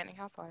longest standing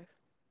housewife.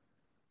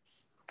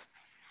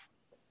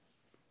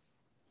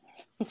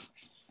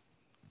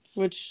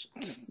 Which,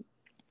 I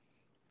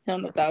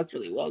don't know if that was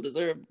really well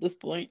deserved at this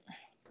point.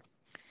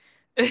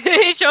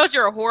 It shows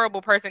you're a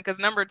horrible person because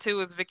number 2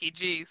 is Vicky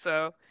G.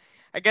 So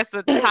I guess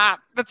the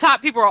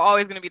top people are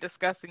always going to be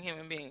disgusting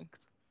human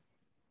beings.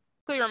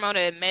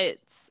 Ramona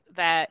admits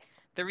that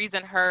the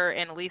reason her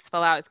and Elise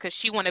fell out is because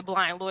she wanted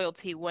blind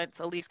loyalty once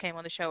Elise came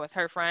on the show as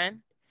her friend.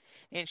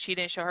 And she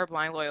didn't show her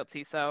blind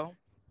loyalty, so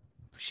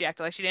she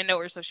acted like she didn't know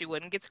her, so she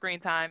wouldn't get screen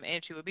time,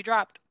 and she would be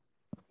dropped.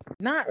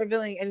 Not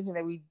revealing anything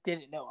that we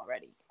didn't know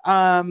already.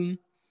 And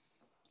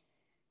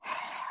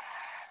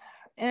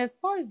as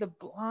far as the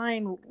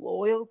blind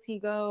loyalty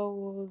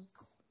goes...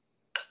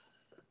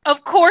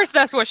 Of course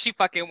that's what she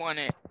fucking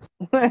wanted.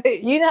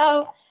 You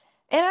know?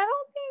 And I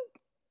don't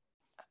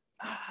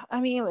think... I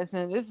mean,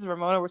 listen, this is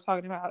Ramona we're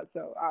talking about,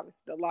 so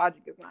obviously the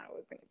logic is not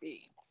always going to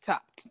be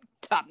top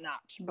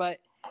notch, but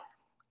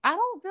I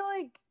don't feel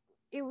like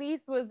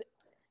Elise was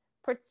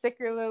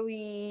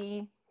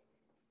particularly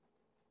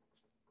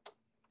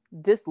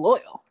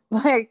disloyal.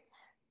 Like,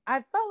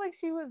 I felt like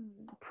she was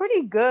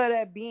pretty good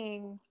at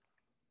being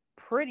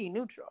pretty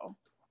neutral,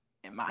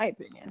 in my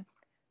opinion,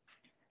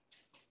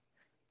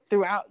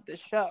 throughout the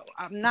show.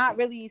 I'm not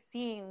really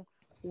seeing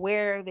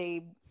where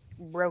they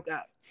broke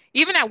up.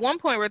 Even at one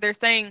point where they're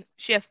saying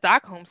she has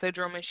Stockholm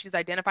syndrome and she's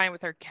identifying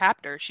with her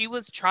captor, she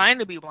was trying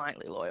to be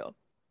blindly loyal.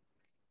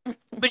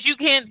 But you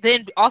can't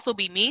then also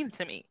be mean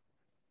to me.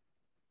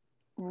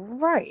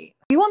 Right.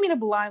 You want me to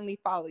blindly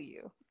follow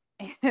you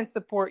and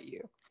support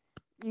you.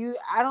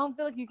 I don't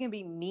feel like you can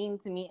be mean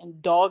to me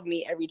and dog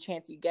me every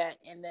chance you get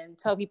and then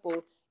tell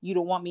people you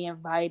don't want me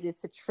invited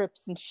to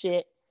trips and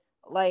shit.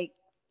 Like,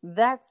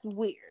 that's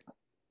weird.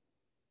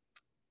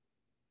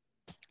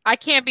 I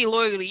can't be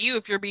loyal to you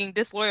if you're being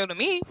disloyal to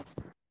me.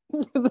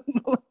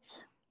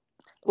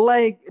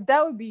 Like,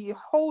 that would be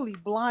wholly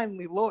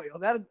blindly loyal.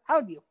 I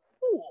would be a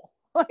fool.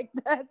 Like,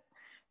 that's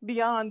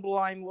beyond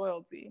blind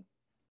loyalty.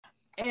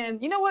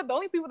 And you know what? The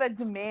only people that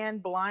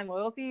demand blind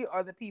loyalty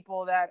are the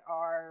people that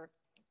are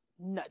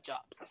nut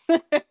jobs.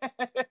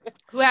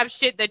 Who have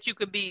shit that you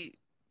could be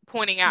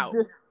pointing out.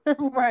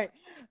 Right.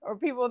 Or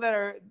people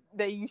that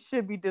you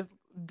should be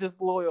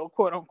disloyal,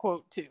 quote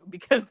unquote, to,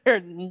 because they're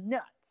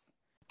nuts.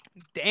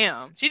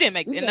 Damn, she didn't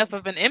make enough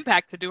of an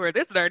impact to do her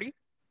this dirty.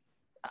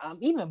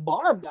 Even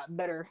Barb got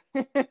better.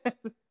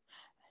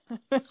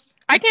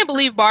 I can't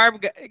believe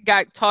Barb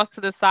got tossed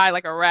to the side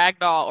like a rag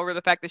doll over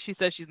the fact that she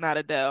says she's not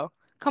Adele.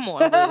 Come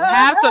on, Lou.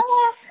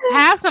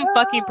 Have some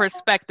fucking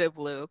perspective,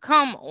 Lou.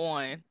 Come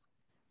on.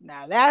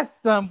 Now that's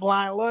some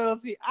blind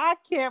loyalty. I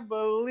can't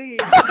believe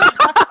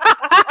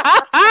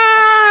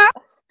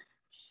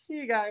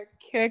she got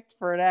kicked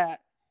for that.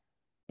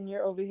 And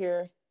you're over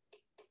here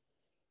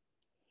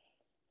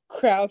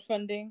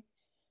crowdfunding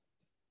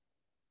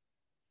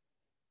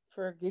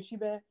for a Gucci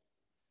bag.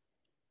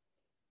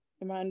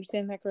 Am I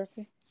understanding that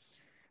correctly?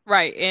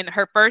 Right, and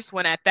her first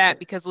one at that,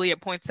 because Leah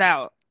points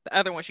out the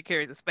other one she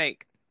carries is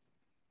fake.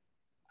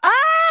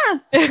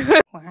 Ah!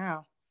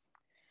 Wow.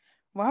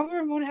 Why would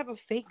Ramona have a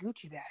fake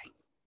Gucci bag?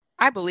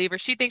 I believe her.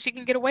 She thinks she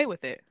can get away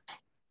with it.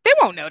 They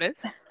won't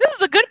notice. This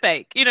is a good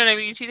fake. You know what I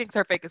mean? She thinks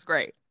her fake is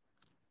great.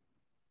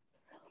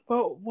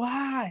 But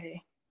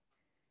why?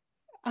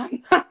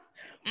 I'm not...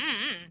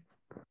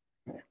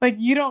 Like,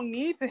 you don't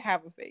need to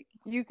have a fake.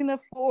 You can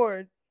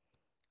afford,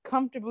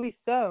 comfortably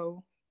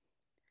so,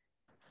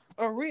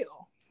 a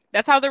real.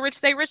 That's how the rich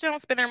stay rich. They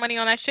don't spend their money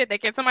on that shit. They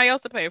get somebody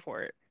else to pay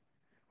for it.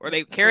 Or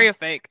they carry a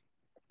fake.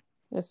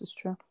 This is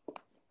true.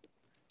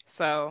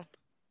 So.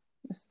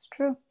 This is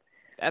true.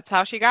 That's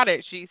how she got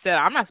it. She said,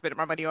 I'm not spending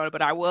my money on it,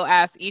 but I will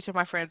ask each of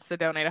my friends to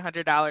donate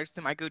 $100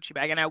 to my Gucci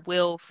bag. And I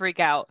will freak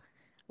out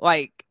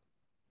like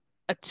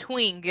a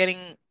tween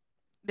getting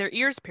their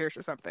ears pierced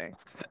or something.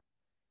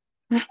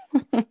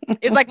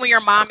 It's like when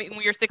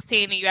you're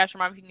 16 and you ask your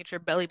mom if you can get your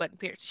belly button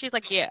pierced. She's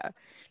like, yeah.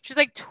 She's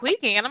like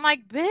tweaking. And I'm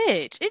like,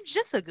 bitch, it's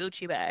just a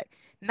Gucci bag.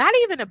 Not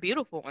even a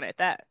beautiful one at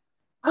that.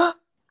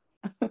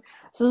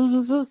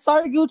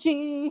 Sorry,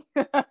 Gucci.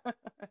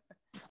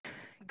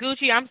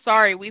 Gucci, I'm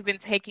sorry we've been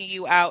taking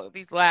you out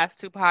these last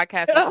 2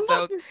 podcast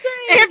episodes.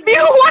 If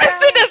you want to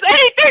send us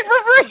anything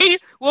for free,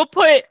 we'll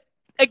put,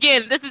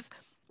 again,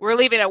 we're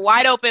leaving it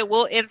wide open.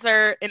 We'll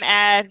insert an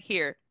ad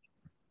here.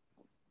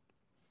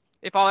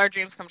 If all our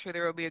dreams come true,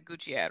 there will be a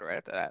Gucci ad right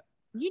after that.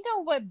 You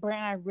know what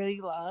brand I really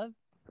love?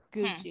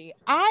 Gucci.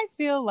 I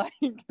feel like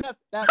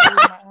that's really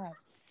my ad.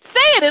 Say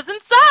it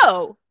isn't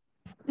so.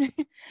 You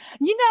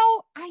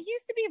know, I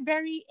used to be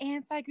very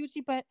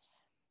anti-Gucci, but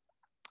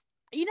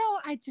you know,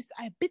 I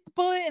bit the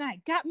bullet and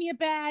I got me a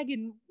bag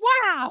and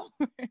wow.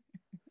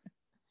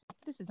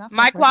 This is not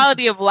my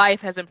quality of life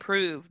has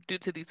improved due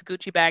to these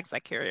Gucci bags I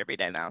carry every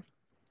day now.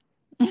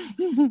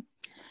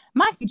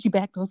 My Gucci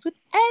bag goes with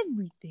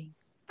everything.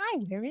 I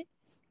wear it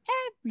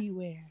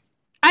everywhere.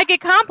 I get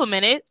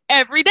complimented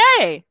every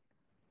day.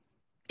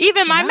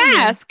 Even my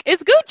mask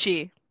is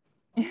Gucci.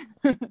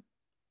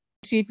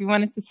 If you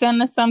want us to send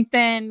us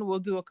something, we'll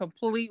do a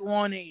complete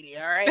 180,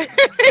 all right?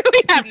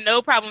 We have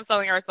no problem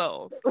selling our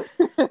souls.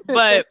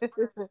 But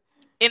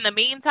in the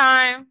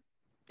meantime,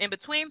 in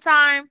between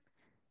time,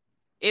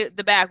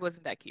 the bag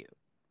wasn't that cute.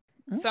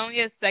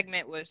 Sonya's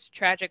segment was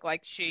tragic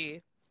like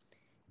she.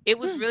 It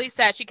was really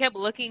sad. She kept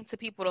looking to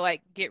people to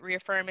like get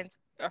reassurance.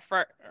 Wow,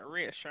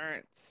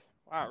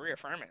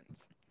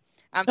 reaffirmance.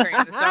 I'm turning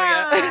into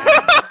Sonya.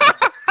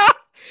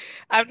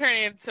 I'm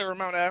turning into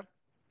Ramona.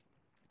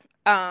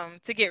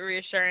 To get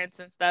reassurance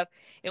and stuff.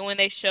 And when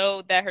they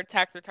showed that her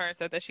tax return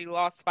said that she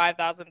lost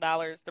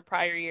 $5,000 the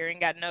prior year and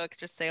got no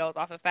extra sales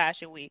off of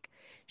Fashion Week,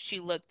 she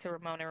looked to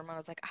Ramona. Ramona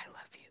was like, I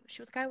love you.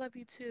 She was like, I love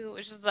you too.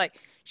 It's just like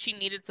she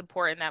needed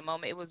support in that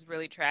moment. It was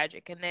really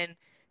tragic. And then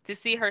to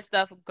see her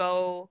stuff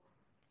go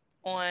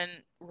on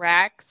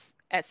racks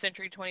at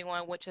Century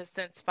 21, which has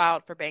since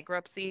filed for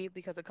bankruptcy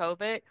because of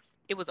COVID,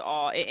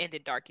 it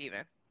ended dark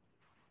even.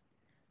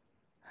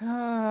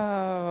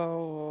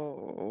 Oh.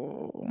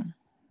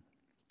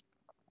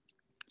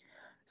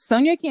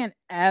 Sonya can't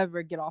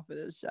ever get off of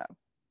this show.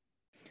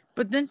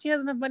 But then she has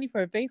enough money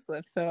for a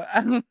facelift, so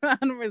I don't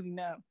really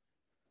know.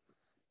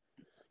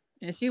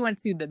 And she went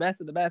to the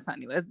best of the best,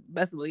 honey. Let's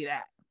best believe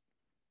that.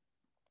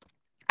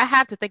 I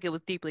have to think it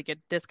was deeply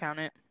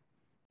discounted.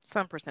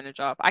 Some percentage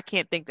off. I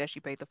can't think that she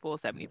paid the full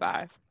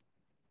 $75,000.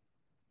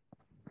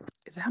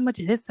 Is that how much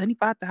it is?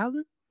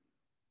 $75,000?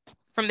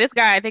 From this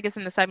guy, I think it's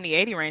in the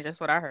 $70,000-$80,000 range. That's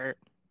what I heard.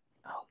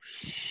 Oh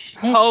shit!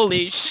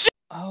 Holy shit!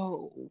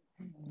 Oh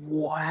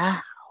wow!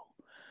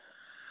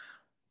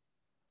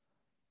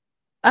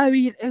 I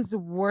mean, it's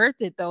worth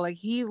it though. Like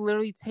he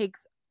literally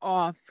takes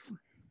off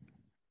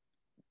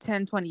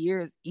 10, 20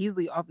 years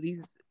easily off of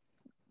these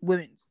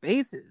women's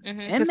faces.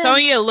 Because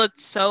Sonya looked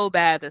so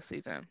bad this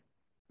season.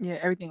 Yeah,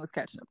 everything was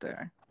catching up to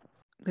her.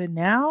 But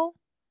now,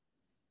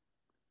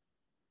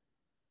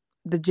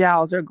 the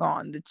jowls are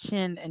gone. The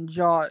chin and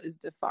jaw is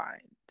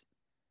defined.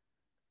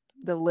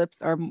 The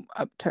lips are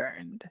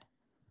upturned.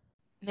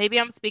 Maybe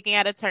I'm speaking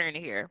out of turn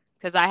here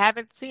because I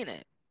haven't seen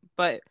it.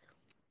 But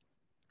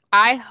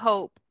I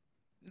hope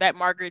that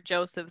Margaret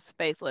Joseph's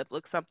facelift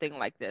looks something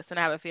like this. And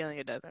I have a feeling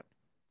it doesn't.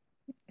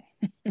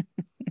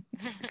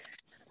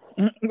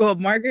 Well,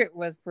 Margaret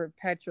was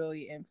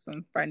perpetually in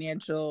some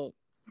financial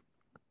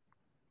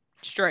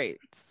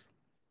straits.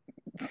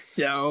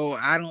 So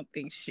I don't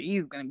think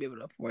she's going to be able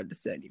to afford the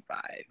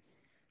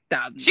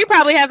 $75,000. She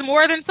probably has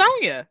more than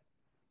Sonya.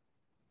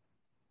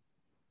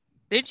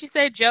 Didn't she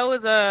say Joe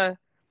is a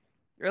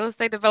real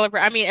estate developer?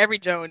 I mean, every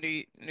Joe in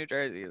New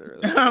Jersey is a real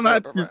estate I'm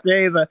about developer. to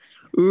say is a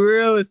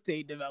real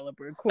estate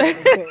developer, quote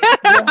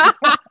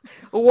unquote.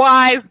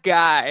 Wise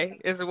guy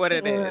is what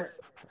it is.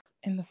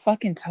 In the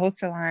fucking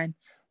toaster line,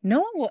 no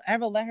one will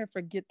ever let her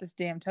forget this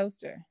damn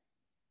toaster.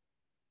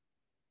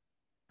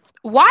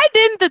 Why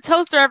didn't the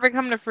toaster ever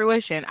come to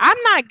fruition? I'm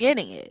not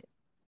getting it.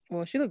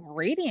 Well, she looked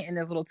radiant in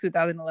this little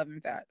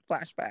 2011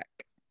 flashback.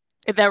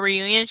 At that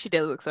reunion, she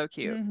did look so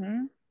cute.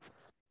 Mm-hmm.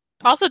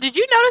 Also, did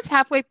you notice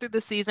halfway through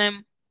the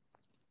season,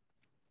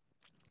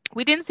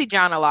 We didn't see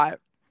John a lot,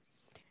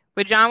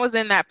 but John was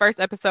in that first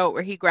episode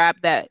where he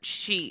grabbed that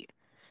sheet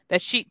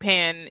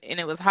pan, and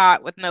it was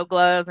hot with no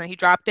gloves, and he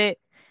dropped it.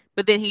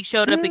 But then he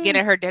showed up again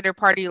at her dinner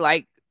party,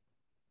 like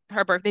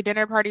her birthday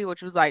dinner party,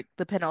 which was like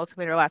the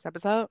penultimate or last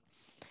episode.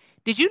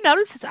 Did you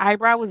notice his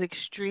eyebrow was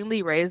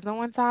extremely raised on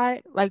one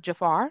side, like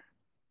Jafar?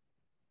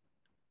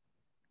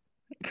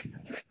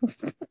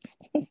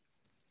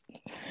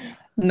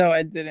 No,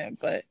 I didn't,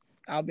 but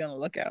I'll be on the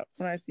lookout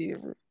when I see it.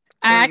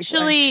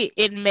 Actually,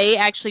 it may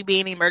actually be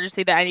an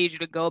emergency that I need you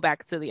to go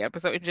back to the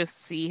episode and just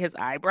see his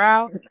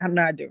eyebrow. I'm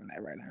not doing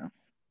that right now.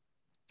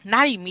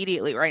 Not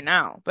immediately right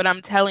now, but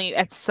I'm telling you,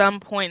 at some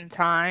point in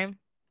time,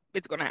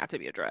 it's going to have to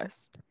be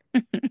addressed.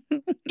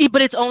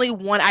 But it's only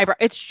one eyebrow.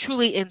 It's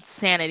truly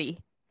insanity.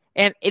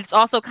 And it's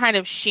also kind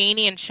of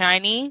sheeny and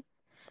shiny. It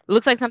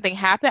looks like something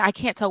happened. I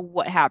can't tell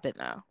what happened,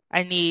 though.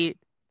 I need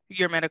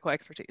your medical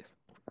expertise.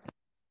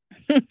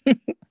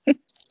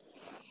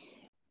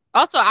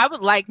 Also, I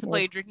would like to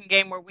play a drinking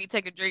game where we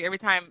take a drink every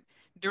time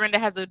Dorinda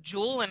has a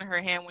jewel in her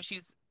hand when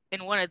she's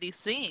in one of these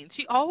scenes.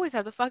 She always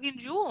has a fucking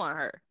jewel on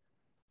her.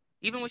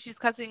 Even when she's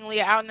cussing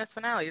Leah out in this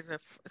finale, there's a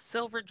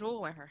silver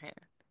jewel in her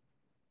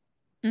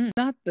hand.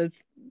 Not the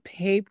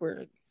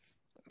paper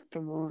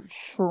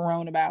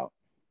thrown about.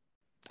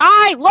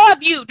 I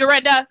love you,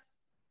 Dorinda.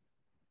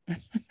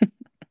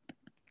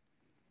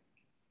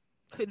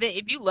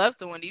 If you love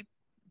someone, you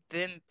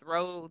then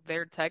throw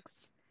their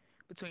text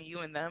between you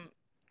and them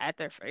at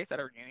their face at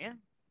a reunion?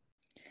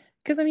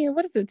 Because, I mean,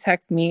 what does the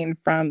text mean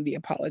from the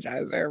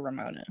apologizer,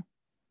 Ramona?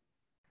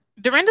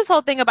 Dorinda's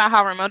whole thing about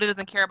how Ramona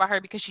doesn't care about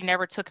her because she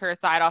never took her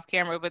aside off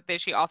camera, but then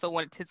she also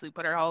wanted to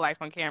put her whole life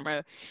on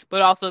camera.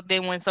 But also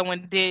then when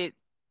someone did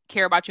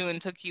care about you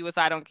and took you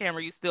aside on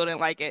camera, you still didn't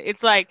like it.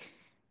 It's like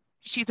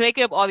she's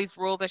making up all these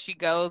rules as she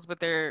goes, but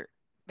they've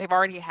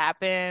already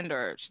happened,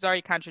 or she's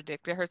already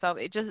contradicted herself.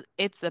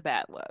 It's a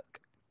bad look.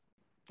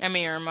 I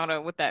mean,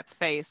 Ramona with that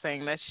face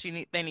saying that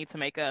they need to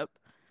make up.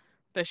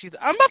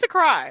 I'm about to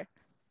cry.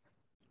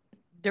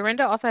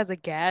 Dorinda also has a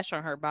gash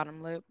on her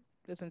bottom lip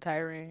this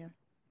entire reunion.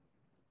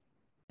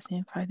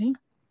 Same fighting?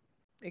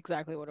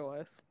 Exactly what it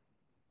was.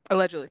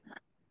 Allegedly.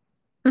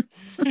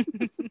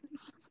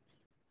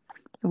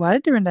 Why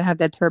did Dorinda have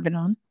that turban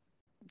on?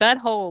 That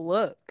whole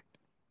look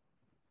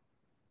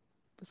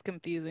was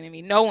confusing to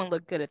me. No one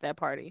looked good at that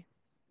party.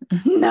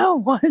 No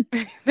one.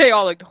 They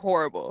all looked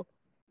horrible.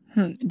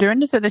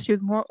 Dorinda said that she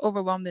was more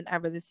overwhelmed than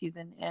ever this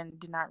season and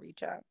did not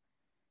reach out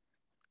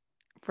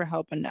for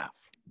help enough.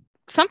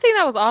 Something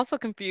that was also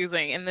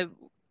confusing and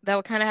that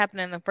would kind of happen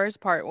in the first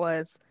part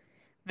was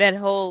that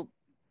whole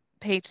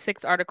page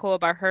 6 article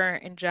about her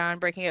and John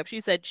breaking up. She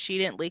said she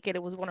didn't leak it.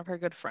 It was one of her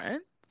good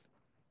friends.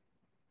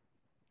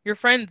 Your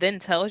friend then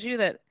tells you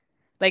that,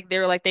 like, they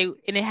were like, and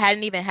it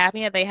hadn't even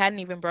happened yet. They hadn't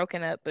even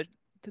broken up, but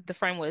the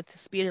friend wanted to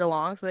speed it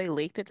along, so they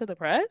leaked it to the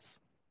press.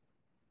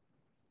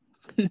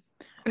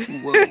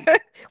 Whoa.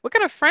 What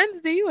kind of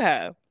friends do you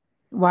have?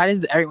 Why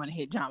does everyone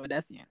hate John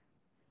Videssian?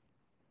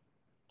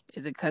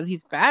 Is it because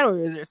he's fat, or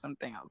is there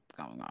something else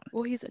going on?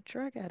 Well, he's a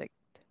drug addict,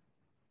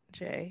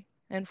 Jay.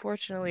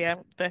 Unfortunately, I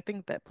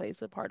think that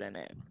plays a part in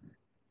it.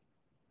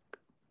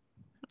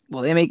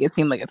 Well, they make it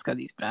seem like it's because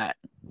he's fat.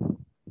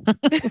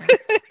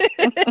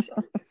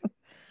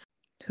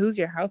 Who's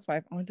your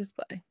housewife on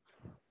display?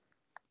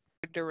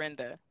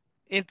 Dorinda.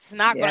 It's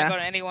not going to go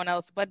to anyone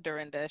else but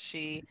Dorinda.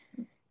 She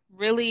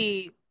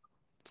really,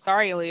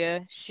 sorry,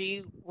 Leah,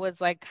 she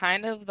was like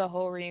kind of the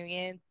whole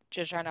reunion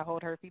just trying to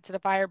hold her feet to the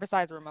fire,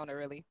 besides Ramona,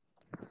 really.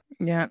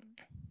 Yeah.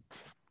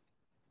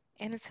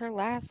 And it's her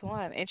last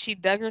one. And she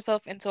dug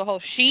herself into a hole.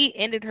 She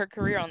ended her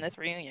career on this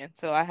reunion,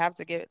 so I have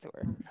to give it to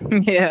her.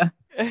 Yeah.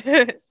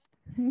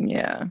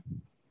 Yeah.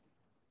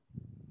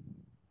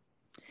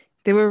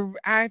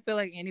 I feel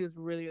like Andy was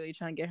really, really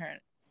trying to get her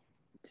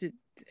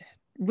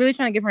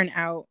give her an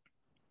out.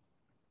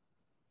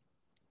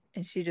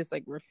 And she just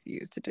like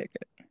refused to take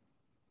it.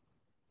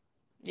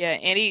 Yeah,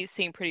 Andy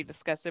seemed pretty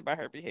disgusted by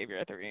her behavior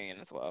at the reunion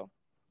as well.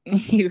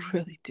 He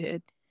really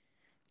did.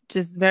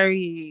 Just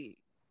very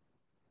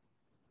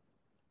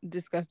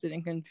disgusted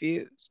and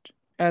confused,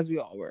 as we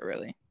all were,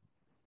 really.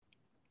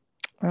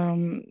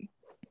 Did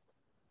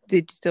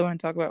you still want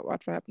to talk about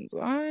Watch What Happens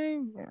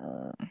Live?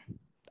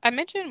 I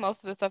mentioned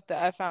most of the stuff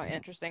that I found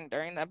interesting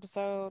during the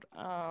episode.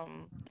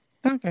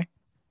 Okay.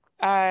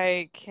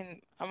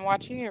 I'm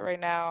watching it right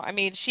now. I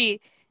mean,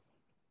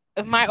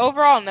 my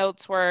overall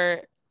notes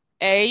were,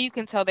 A, you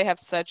can tell they have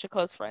such a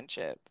close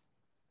friendship,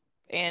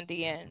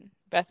 Andy and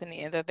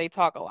Bethany, and that they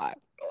talk a lot.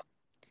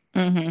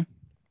 Mm-hmm.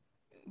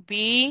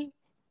 B,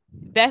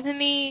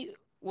 Bethany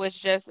was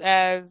just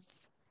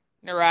as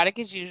neurotic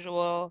as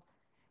usual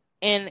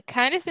and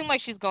kind of seemed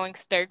like she's going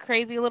stir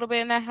crazy a little bit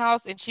in that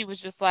house. And she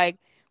was just like,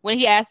 when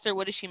he asked her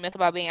what did she miss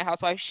about being a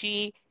housewife,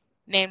 she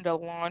named a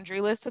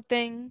laundry list of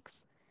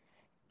things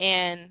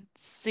and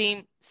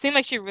seemed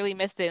like she really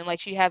missed it, and like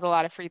she has a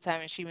lot of free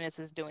time and she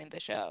misses doing the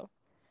show.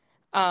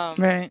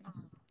 Right.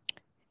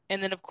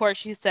 And then of course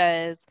she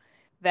says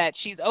that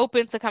she's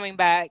open to coming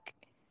back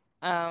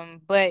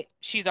But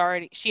she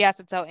has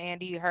to tell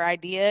Andy her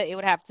idea. It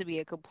would have to be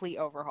a complete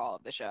overhaul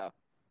of the show.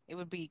 It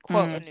would be,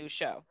 quote, a new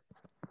show.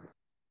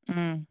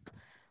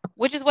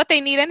 Which is what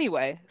they need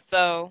anyway.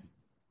 So,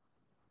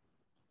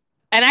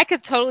 and I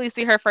could totally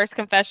see her first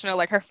confessional,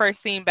 like her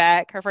first scene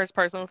back, her first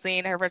personal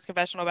scene, her first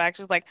confessional back.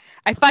 She was like,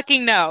 I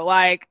fucking know.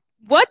 Like,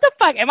 what the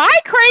fuck? Am I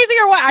crazy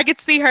or what? I could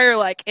see her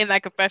like in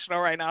that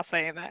confessional right now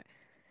saying that.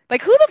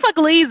 Like, who the fuck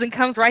leaves and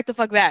comes right the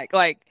fuck back?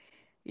 Like,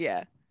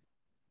 yeah.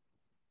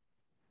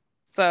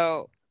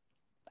 So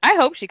I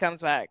hope she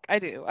comes back. I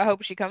do. I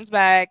hope she comes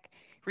back,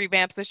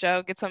 revamps the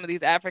show, gets some of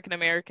these African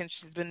Americans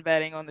she's been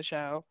vetting on the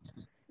show,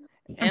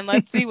 and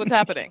let's see what's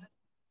happening.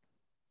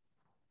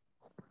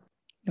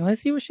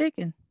 Let's see what's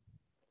shaking.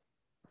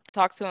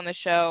 Talks to on the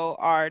show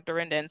are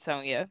Dorinda and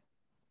Sonia.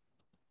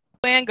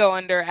 And go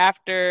under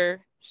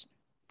after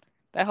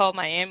that whole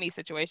Miami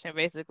situation,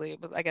 basically,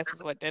 but I guess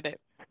is what did it.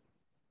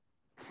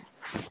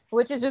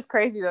 Which is just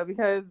crazy though,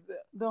 because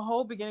the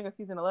whole beginning of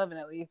season 11,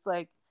 at least,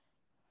 like,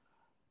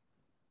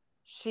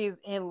 she's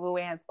in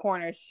Luann's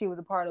corner. She was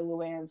a part of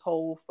Luann's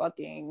whole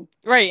fucking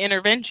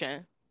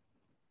intervention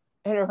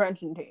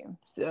team.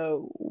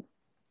 So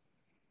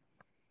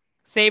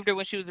saved her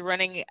when she was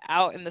running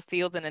out in the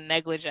fields in a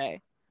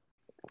negligee.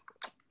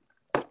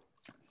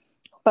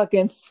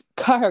 Fucking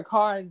cut her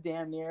cars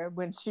damn near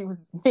when she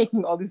was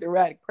making all these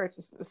erratic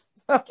purchases.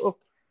 So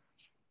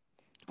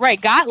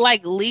got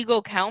like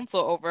legal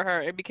counsel over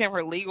her and became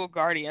her legal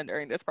guardian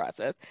during this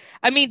process.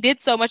 I mean, did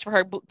so much for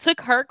her.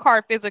 Took her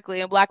car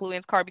physically and Black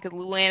Luann's car because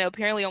Luann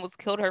apparently almost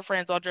killed her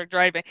friends while drunk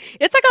driving.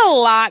 It's like a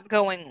lot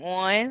going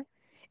on.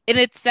 And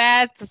it's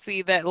sad to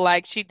see that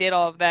like she did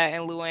all of that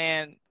and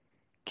Luann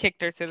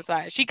kicked her to the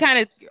side. She kind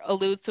of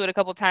alludes to it a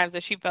couple times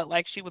that she felt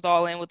like she was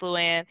all in with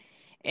Luann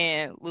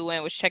and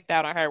Luann was checked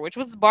out on her, which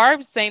was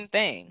Barb's same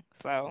thing.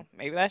 So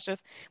maybe that's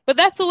just, but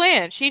that's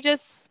Luann. She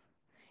just,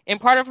 in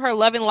part of her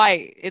love and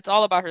light, it's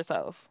all about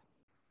herself.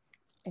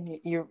 And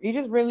you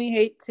just really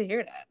hate to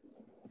hear that.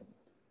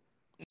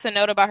 It's a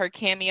note about her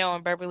cameo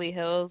on Beverly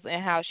Hills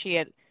and how she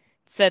had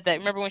said that.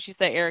 Remember when she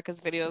said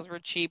Erica's videos were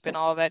cheap and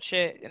all that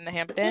shit in the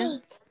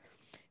Hamptons?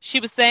 She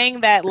was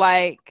saying that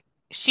like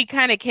she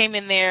kind of came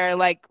in there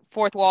like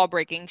fourth wall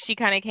breaking. She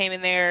kind of came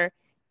in there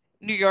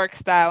New York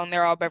style and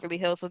they're all Beverly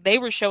Hills. So they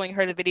were showing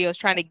her the videos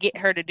trying to get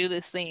her to do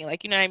this scene.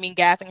 Like, you know what I mean?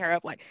 Gassing her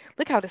up like,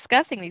 look how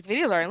disgusting these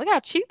videos are and look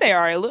how cheap they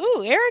are.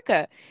 Ooh,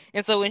 Erica.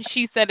 And so when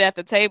she said it at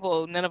the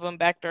table, none of them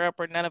backed her up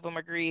or none of them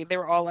agreed. They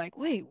were all like,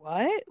 wait,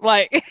 what?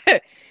 Like,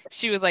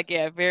 she was like,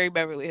 yeah, very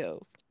Beverly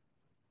Hills.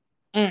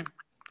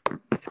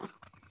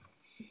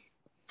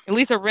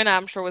 Lisa Rinna,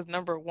 I'm sure, was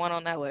number one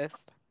on that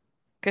list.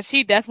 Because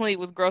she definitely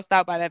was grossed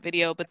out by that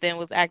video, but then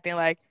was acting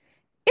like,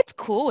 it's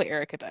cool what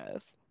Erica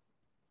does.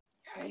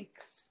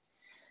 Yikes.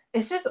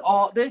 It's just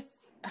all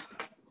there's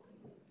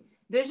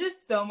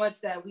just so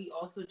much that we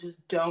also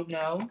just don't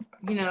know,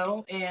 you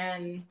know,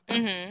 and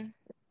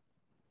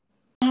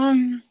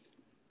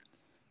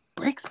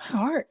breaks my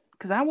heart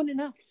because I want to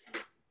know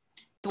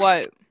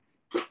what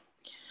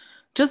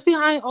just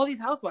behind all these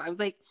housewives,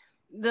 like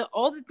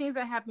all the things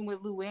that happened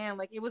with Luann.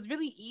 Like, it was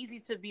really easy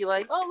to be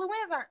like, oh,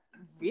 Luann's not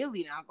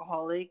really an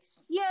alcoholic.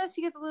 Yeah,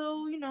 she gets a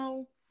little, you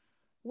know,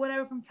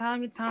 whatever from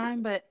time to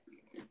time, but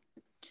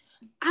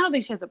I don't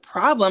think she has a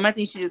problem. I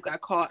think she just got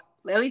caught.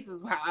 At least this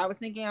is how I was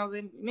thinking. I was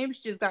like, maybe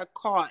she just got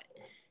caught,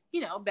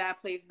 you know, bad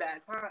place,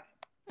 bad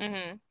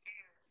time.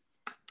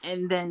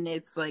 And then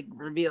it's like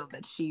revealed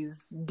that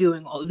she's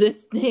doing all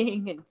this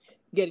thing and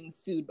getting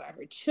sued by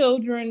her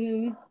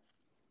children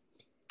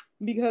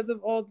because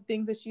of all the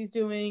things that she's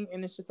doing.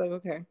 And it's just like,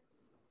 okay.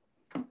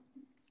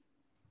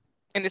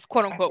 And it's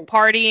quote unquote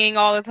partying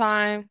all the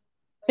time.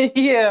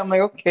 Yeah, I'm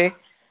like, okay,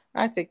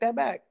 I take that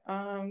back.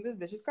 This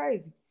bitch is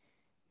crazy.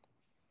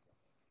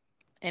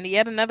 And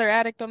yet another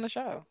addict on the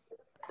show.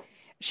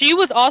 She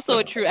was also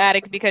a true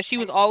addict because she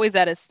was always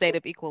at a state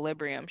of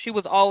equilibrium. She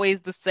was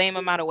always the same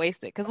amount of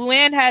wasted. Because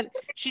Luann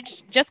she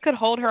just could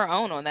hold her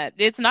own on that.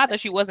 It's not that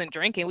she wasn't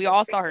drinking. We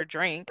all saw her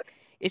drink.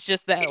 It's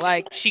just that,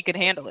 like, she could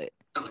handle it.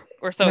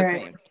 Or so it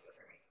seemed.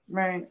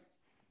 Right.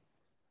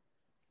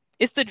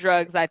 It's the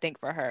drugs, I think,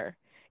 for her.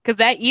 Because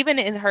that, even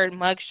in her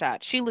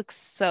mugshot, she looks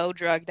so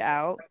drugged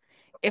out.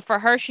 If for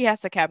her, she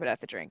has to cap it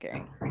at the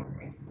drinking.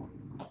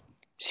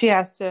 She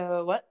has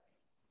to what?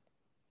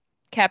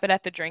 Cap it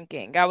at the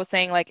drinking. I was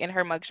saying, like, in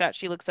her mugshot,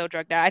 she looks so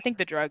drugged out. I think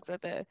the drugs are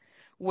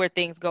where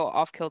things go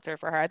off kilter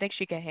for her. I think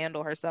she can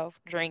handle herself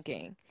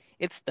drinking.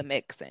 It's the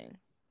mixing.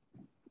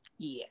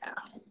 Yeah.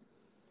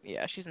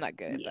 Yeah, she's not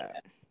good at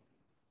that.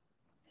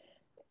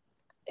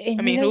 And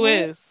I mean, who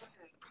is?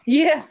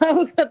 Yeah, I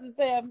was about to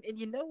say, and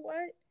you know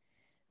what?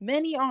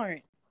 Many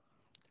aren't.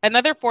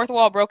 Another fourth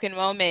wall broken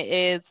moment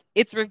is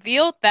it's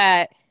revealed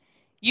that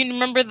you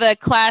remember the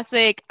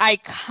classic,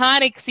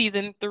 iconic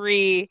season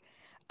 3.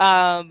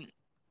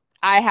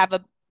 I have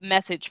a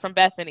message from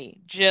Bethany.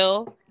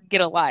 Jill,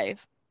 get a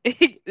life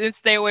and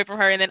stay away from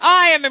her. And then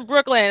I am in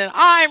Brooklyn and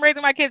I'm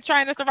raising my kids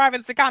trying to survive in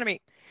this economy.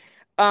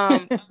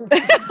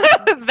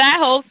 That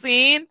whole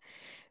scene,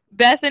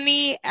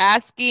 Bethany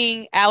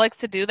asking Alex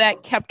to do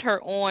that kept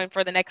her on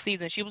for the next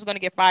season. She was going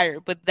to get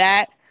fired, but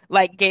that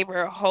like gave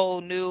her a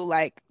whole new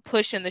like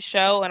push in the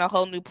show and a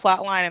whole new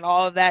plot line and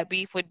all of that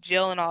beef with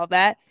Jill and all of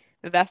that.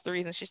 That's the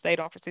reason she stayed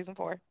on for season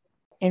 4.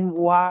 And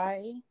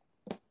why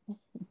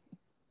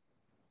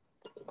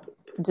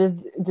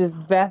does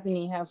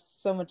Bethany have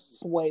so much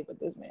sway with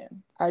this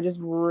man? I just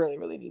really,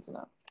 really need to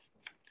know.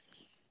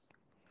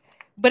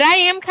 But I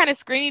am kind of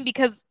screaming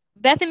because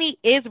Bethany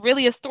is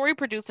really a story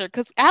producer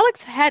because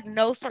Alex had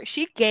no story.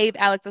 She gave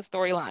Alex a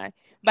storyline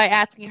by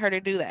asking her to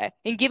do that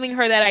and giving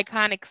her that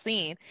iconic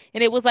scene.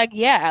 And it was like,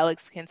 yeah,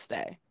 Alex can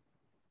stay.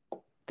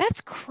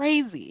 That's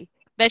crazy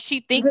that she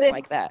thinks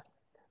like that.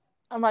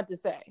 I'm about to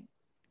say.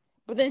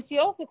 But then she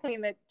also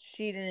claimed that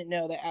she didn't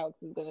know that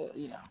Alex was going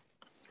to,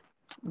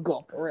 go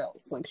off the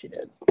rails like she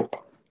did.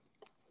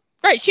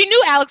 Right. She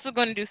knew Alex was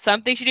going to do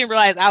something. She didn't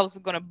realize Alex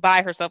was going to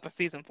buy herself a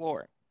season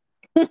 4.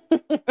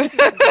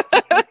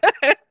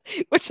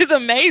 Which is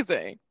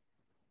amazing.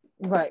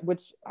 Right.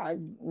 Which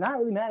I'm not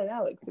really mad at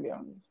Alex, to be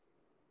honest.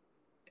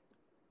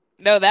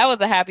 No, that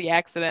was a happy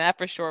accident. That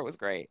for sure was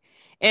great.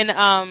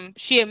 And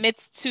she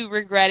admits to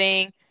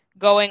regretting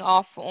going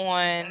off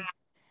on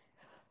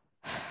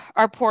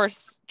our poor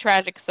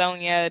tragic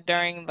Sonia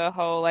during the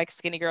whole like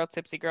skinny girl,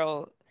 tipsy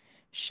girl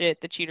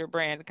shit, the cheater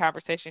brand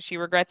conversation. She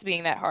regrets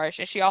being that harsh.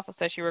 And she also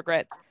says she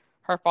regrets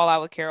her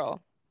fallout with Carol.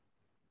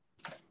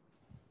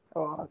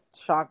 Oh,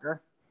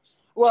 shocker.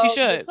 Well, she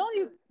should.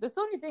 The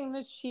Sonya thing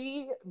that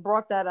she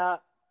brought that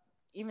up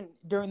even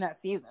during that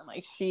season.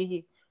 Like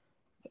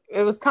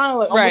it was kind of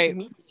like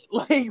almost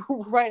right. Like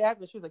right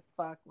after she was like,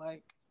 "Fuck!"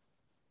 Like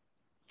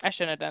I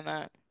shouldn't have done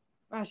that.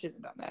 I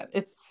shouldn't have done that.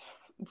 It's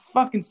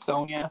fucking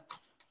Sonya.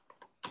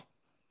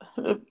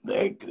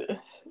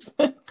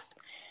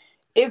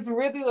 It's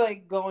really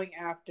like going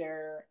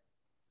after.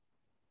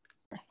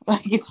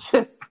 Like it's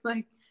just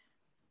like,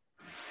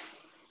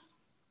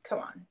 come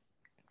on.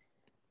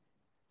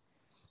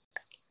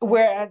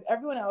 Whereas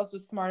everyone else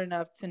was smart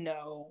enough to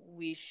know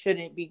we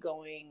shouldn't be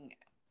going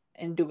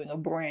and doing a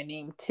brand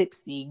name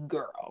Tipsy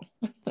Girl.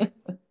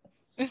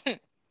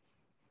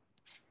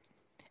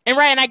 And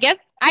right, and I guess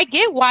I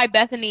get why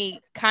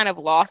Bethany kind of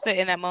lost it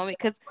in that moment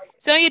because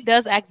Sonya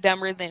does act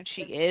dumber than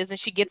she is, and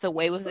she gets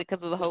away with it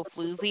because of the whole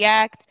floozy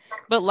act.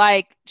 But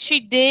like, she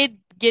did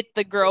get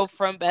the girl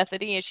from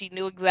Bethany, and she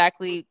knew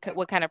exactly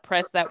what kind of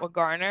press that would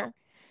garner.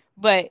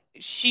 But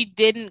she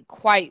didn't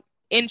quite,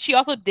 and she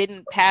also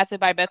didn't pass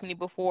it by Bethany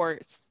before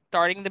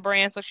starting the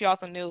brand, so she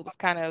also knew it was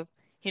kind of,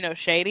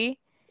 shady.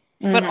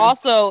 Mm-hmm. But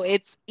also,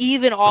 it's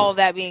even all of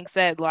that being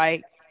said,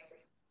 like.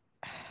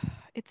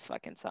 It's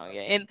fucking Sonya.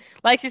 And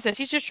like she said,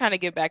 she's just trying to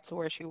get back to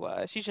where she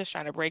was. She's just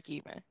trying to break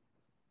even.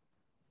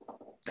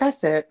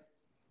 That's it.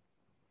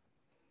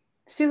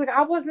 She's like,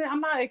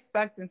 I'm not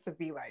expecting to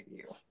be like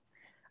you.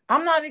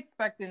 I'm not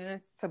expecting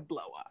this to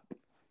blow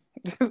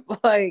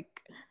up.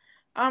 Like,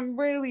 I'm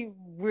really,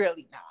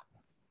 really not.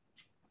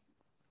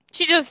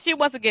 She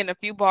wasn't getting a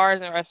few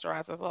bars and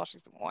restaurants. That's all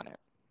she's wanted.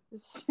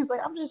 She's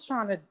like, I'm just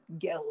trying to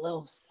get a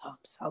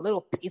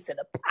little piece of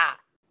the pie.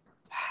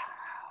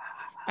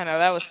 I know,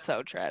 that was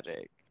so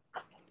tragic.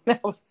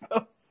 That was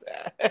so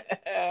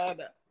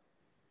sad.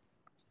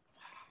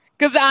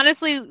 Because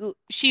honestly,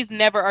 she's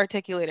never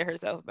articulated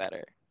herself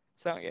better,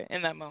 Sonya,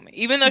 in that moment.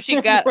 Even though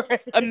she got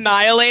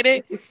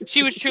annihilated,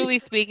 she was truly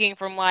speaking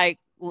from like,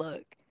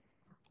 look,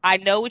 I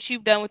know what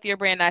you've done with your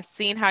brand. I've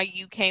seen how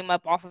you came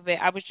up off of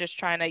it. I was just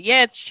trying to,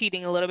 it's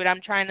cheating a little bit.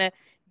 I'm trying to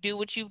do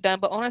what you've done,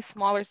 but on a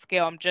smaller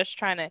scale, I'm just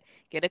trying to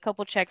get a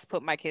couple checks,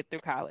 put my kid through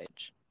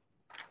college.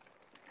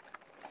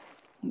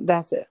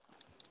 That's it.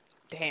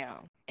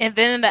 Damn. And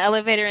then in the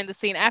elevator in the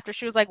scene after,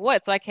 she was like,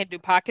 what? So I can't do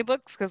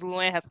pocketbooks because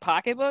Luann has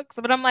pocketbooks?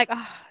 But I'm like,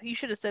 you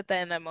should have said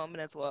that in that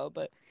moment as well.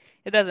 But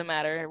it doesn't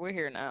matter. We're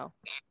here now.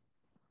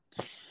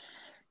 I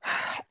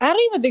don't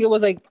even think it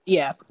was like,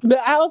 but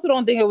I also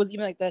don't think it was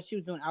even like that she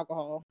was doing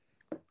alcohol.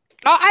 Oh,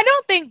 I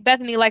don't think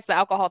Bethany likes the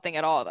alcohol thing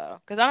at all, though.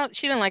 Because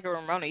she didn't like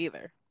Ramona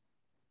either.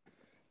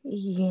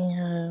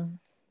 Yeah.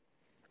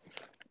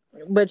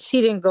 But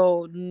she didn't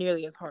go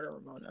nearly as hard on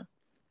Ramona.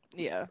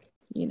 Yeah.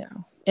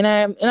 And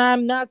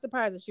I'm not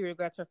surprised that she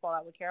regrets her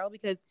fallout with Carol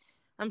because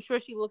I'm sure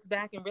she looks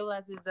back and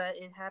realizes that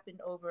it happened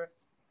over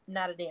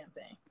not a damn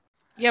thing.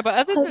 Yeah, but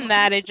other than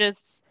that,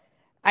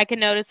 I can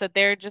notice that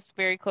they're just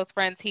very close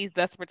friends. He's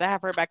desperate to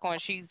have her back on.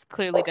 She's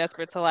clearly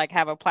desperate to like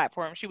have a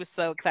platform. She was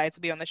so excited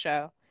to be on the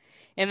show.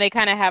 And they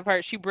kind of have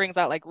her, she brings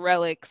out like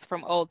relics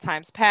from old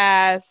times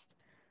past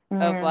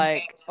of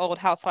like old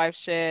housewife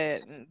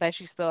shit that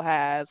she still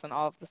has and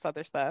all of this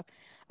other stuff.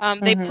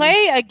 They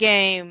play a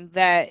game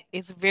that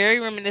is very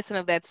reminiscent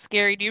of that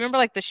scary. Do you remember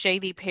like the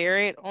shady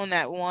parrot on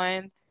that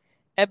one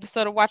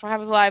episode of Watch What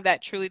Happens Live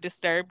that truly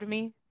disturbed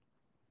me?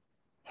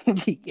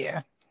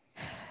 Yeah.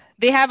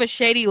 They have a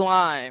shady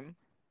lime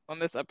on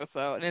this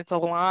episode, and it's a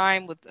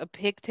lime with a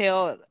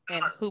pigtail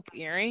and hoop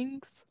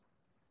earrings.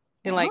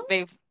 And like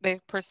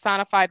they've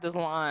personified this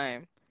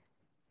lime.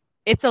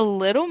 It's a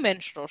little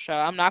minstrel show.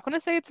 I'm not going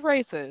to say it's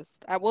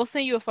racist. I will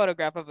send you a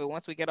photograph of it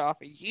once we get off.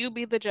 You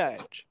be the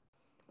judge.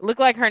 Looked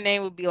like her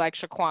name would be like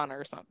Shaquana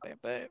or something,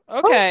 but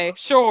okay,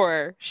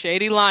 sure.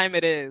 Shady Lime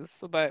it is.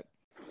 But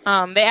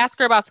they ask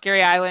her about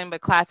Scary Island,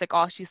 but classic,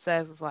 all she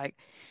says is like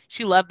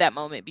she loved that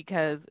moment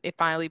because it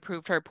finally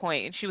proved her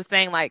point. And she was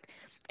saying like,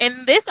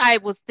 and this I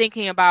was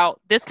thinking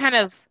about, this kind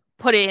of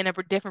put it in a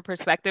different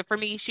perspective for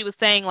me. She was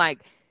saying like,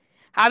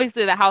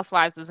 obviously the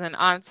Housewives is an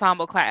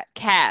ensemble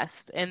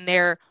cast and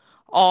they're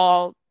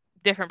all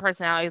different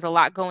personalities, a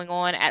lot going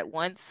on at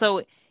once.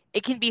 So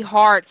it can be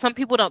hard. Some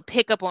people don't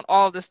pick up on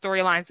all the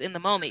storylines in the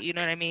moment, you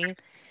know what I mean?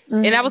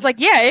 And I was like,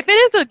 yeah, if it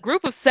is a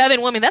group of 7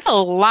 women, that's a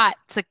lot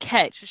to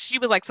catch. She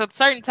was like, so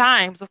certain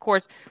times, of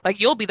course, like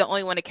you'll be the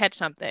only one to catch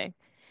something.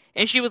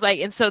 And she was like,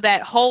 and so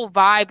that whole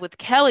vibe with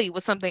Kelly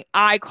was something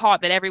I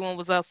caught that everyone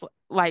was else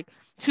like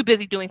too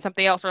busy doing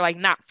something else or like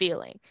not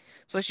feeling.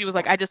 So she was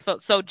like, I just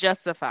felt so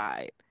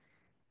justified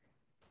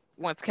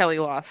once Kelly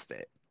lost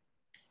it.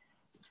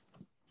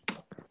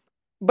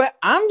 But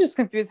I'm just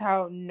confused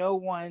how no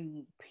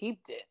one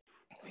peeped it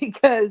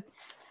because,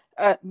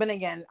 but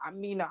again, I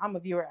mean, I'm a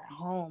viewer at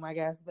home, I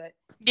guess, but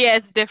yeah,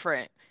 it's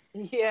different.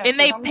 Yeah, and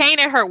they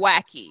painted her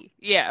wacky.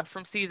 Yeah,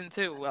 from season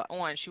 2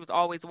 on, she was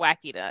always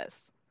wacky to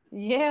us.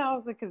 Yeah, I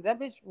was like, because that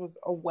bitch was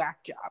a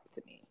whack job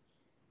to me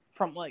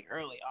from like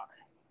early on.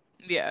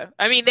 Yeah,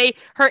 I mean,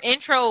 her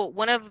intro.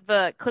 One of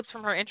the clips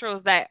from her intro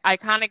is that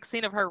iconic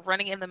scene of her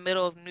running in the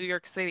middle of New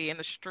York City in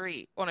the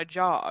street on a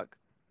jog.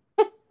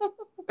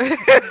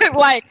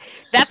 Like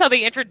that's how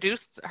they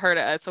introduced her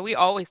to us. So we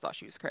always thought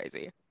she was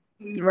crazy.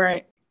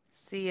 Right.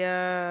 See,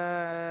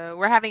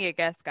 we're having a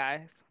guest,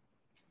 guys.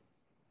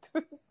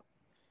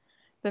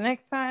 The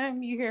next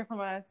time you hear from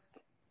us,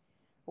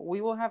 we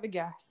will have a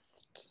guest.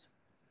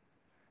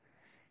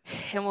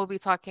 And we'll be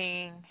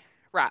talking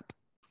rap.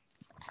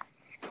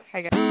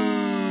 I guess.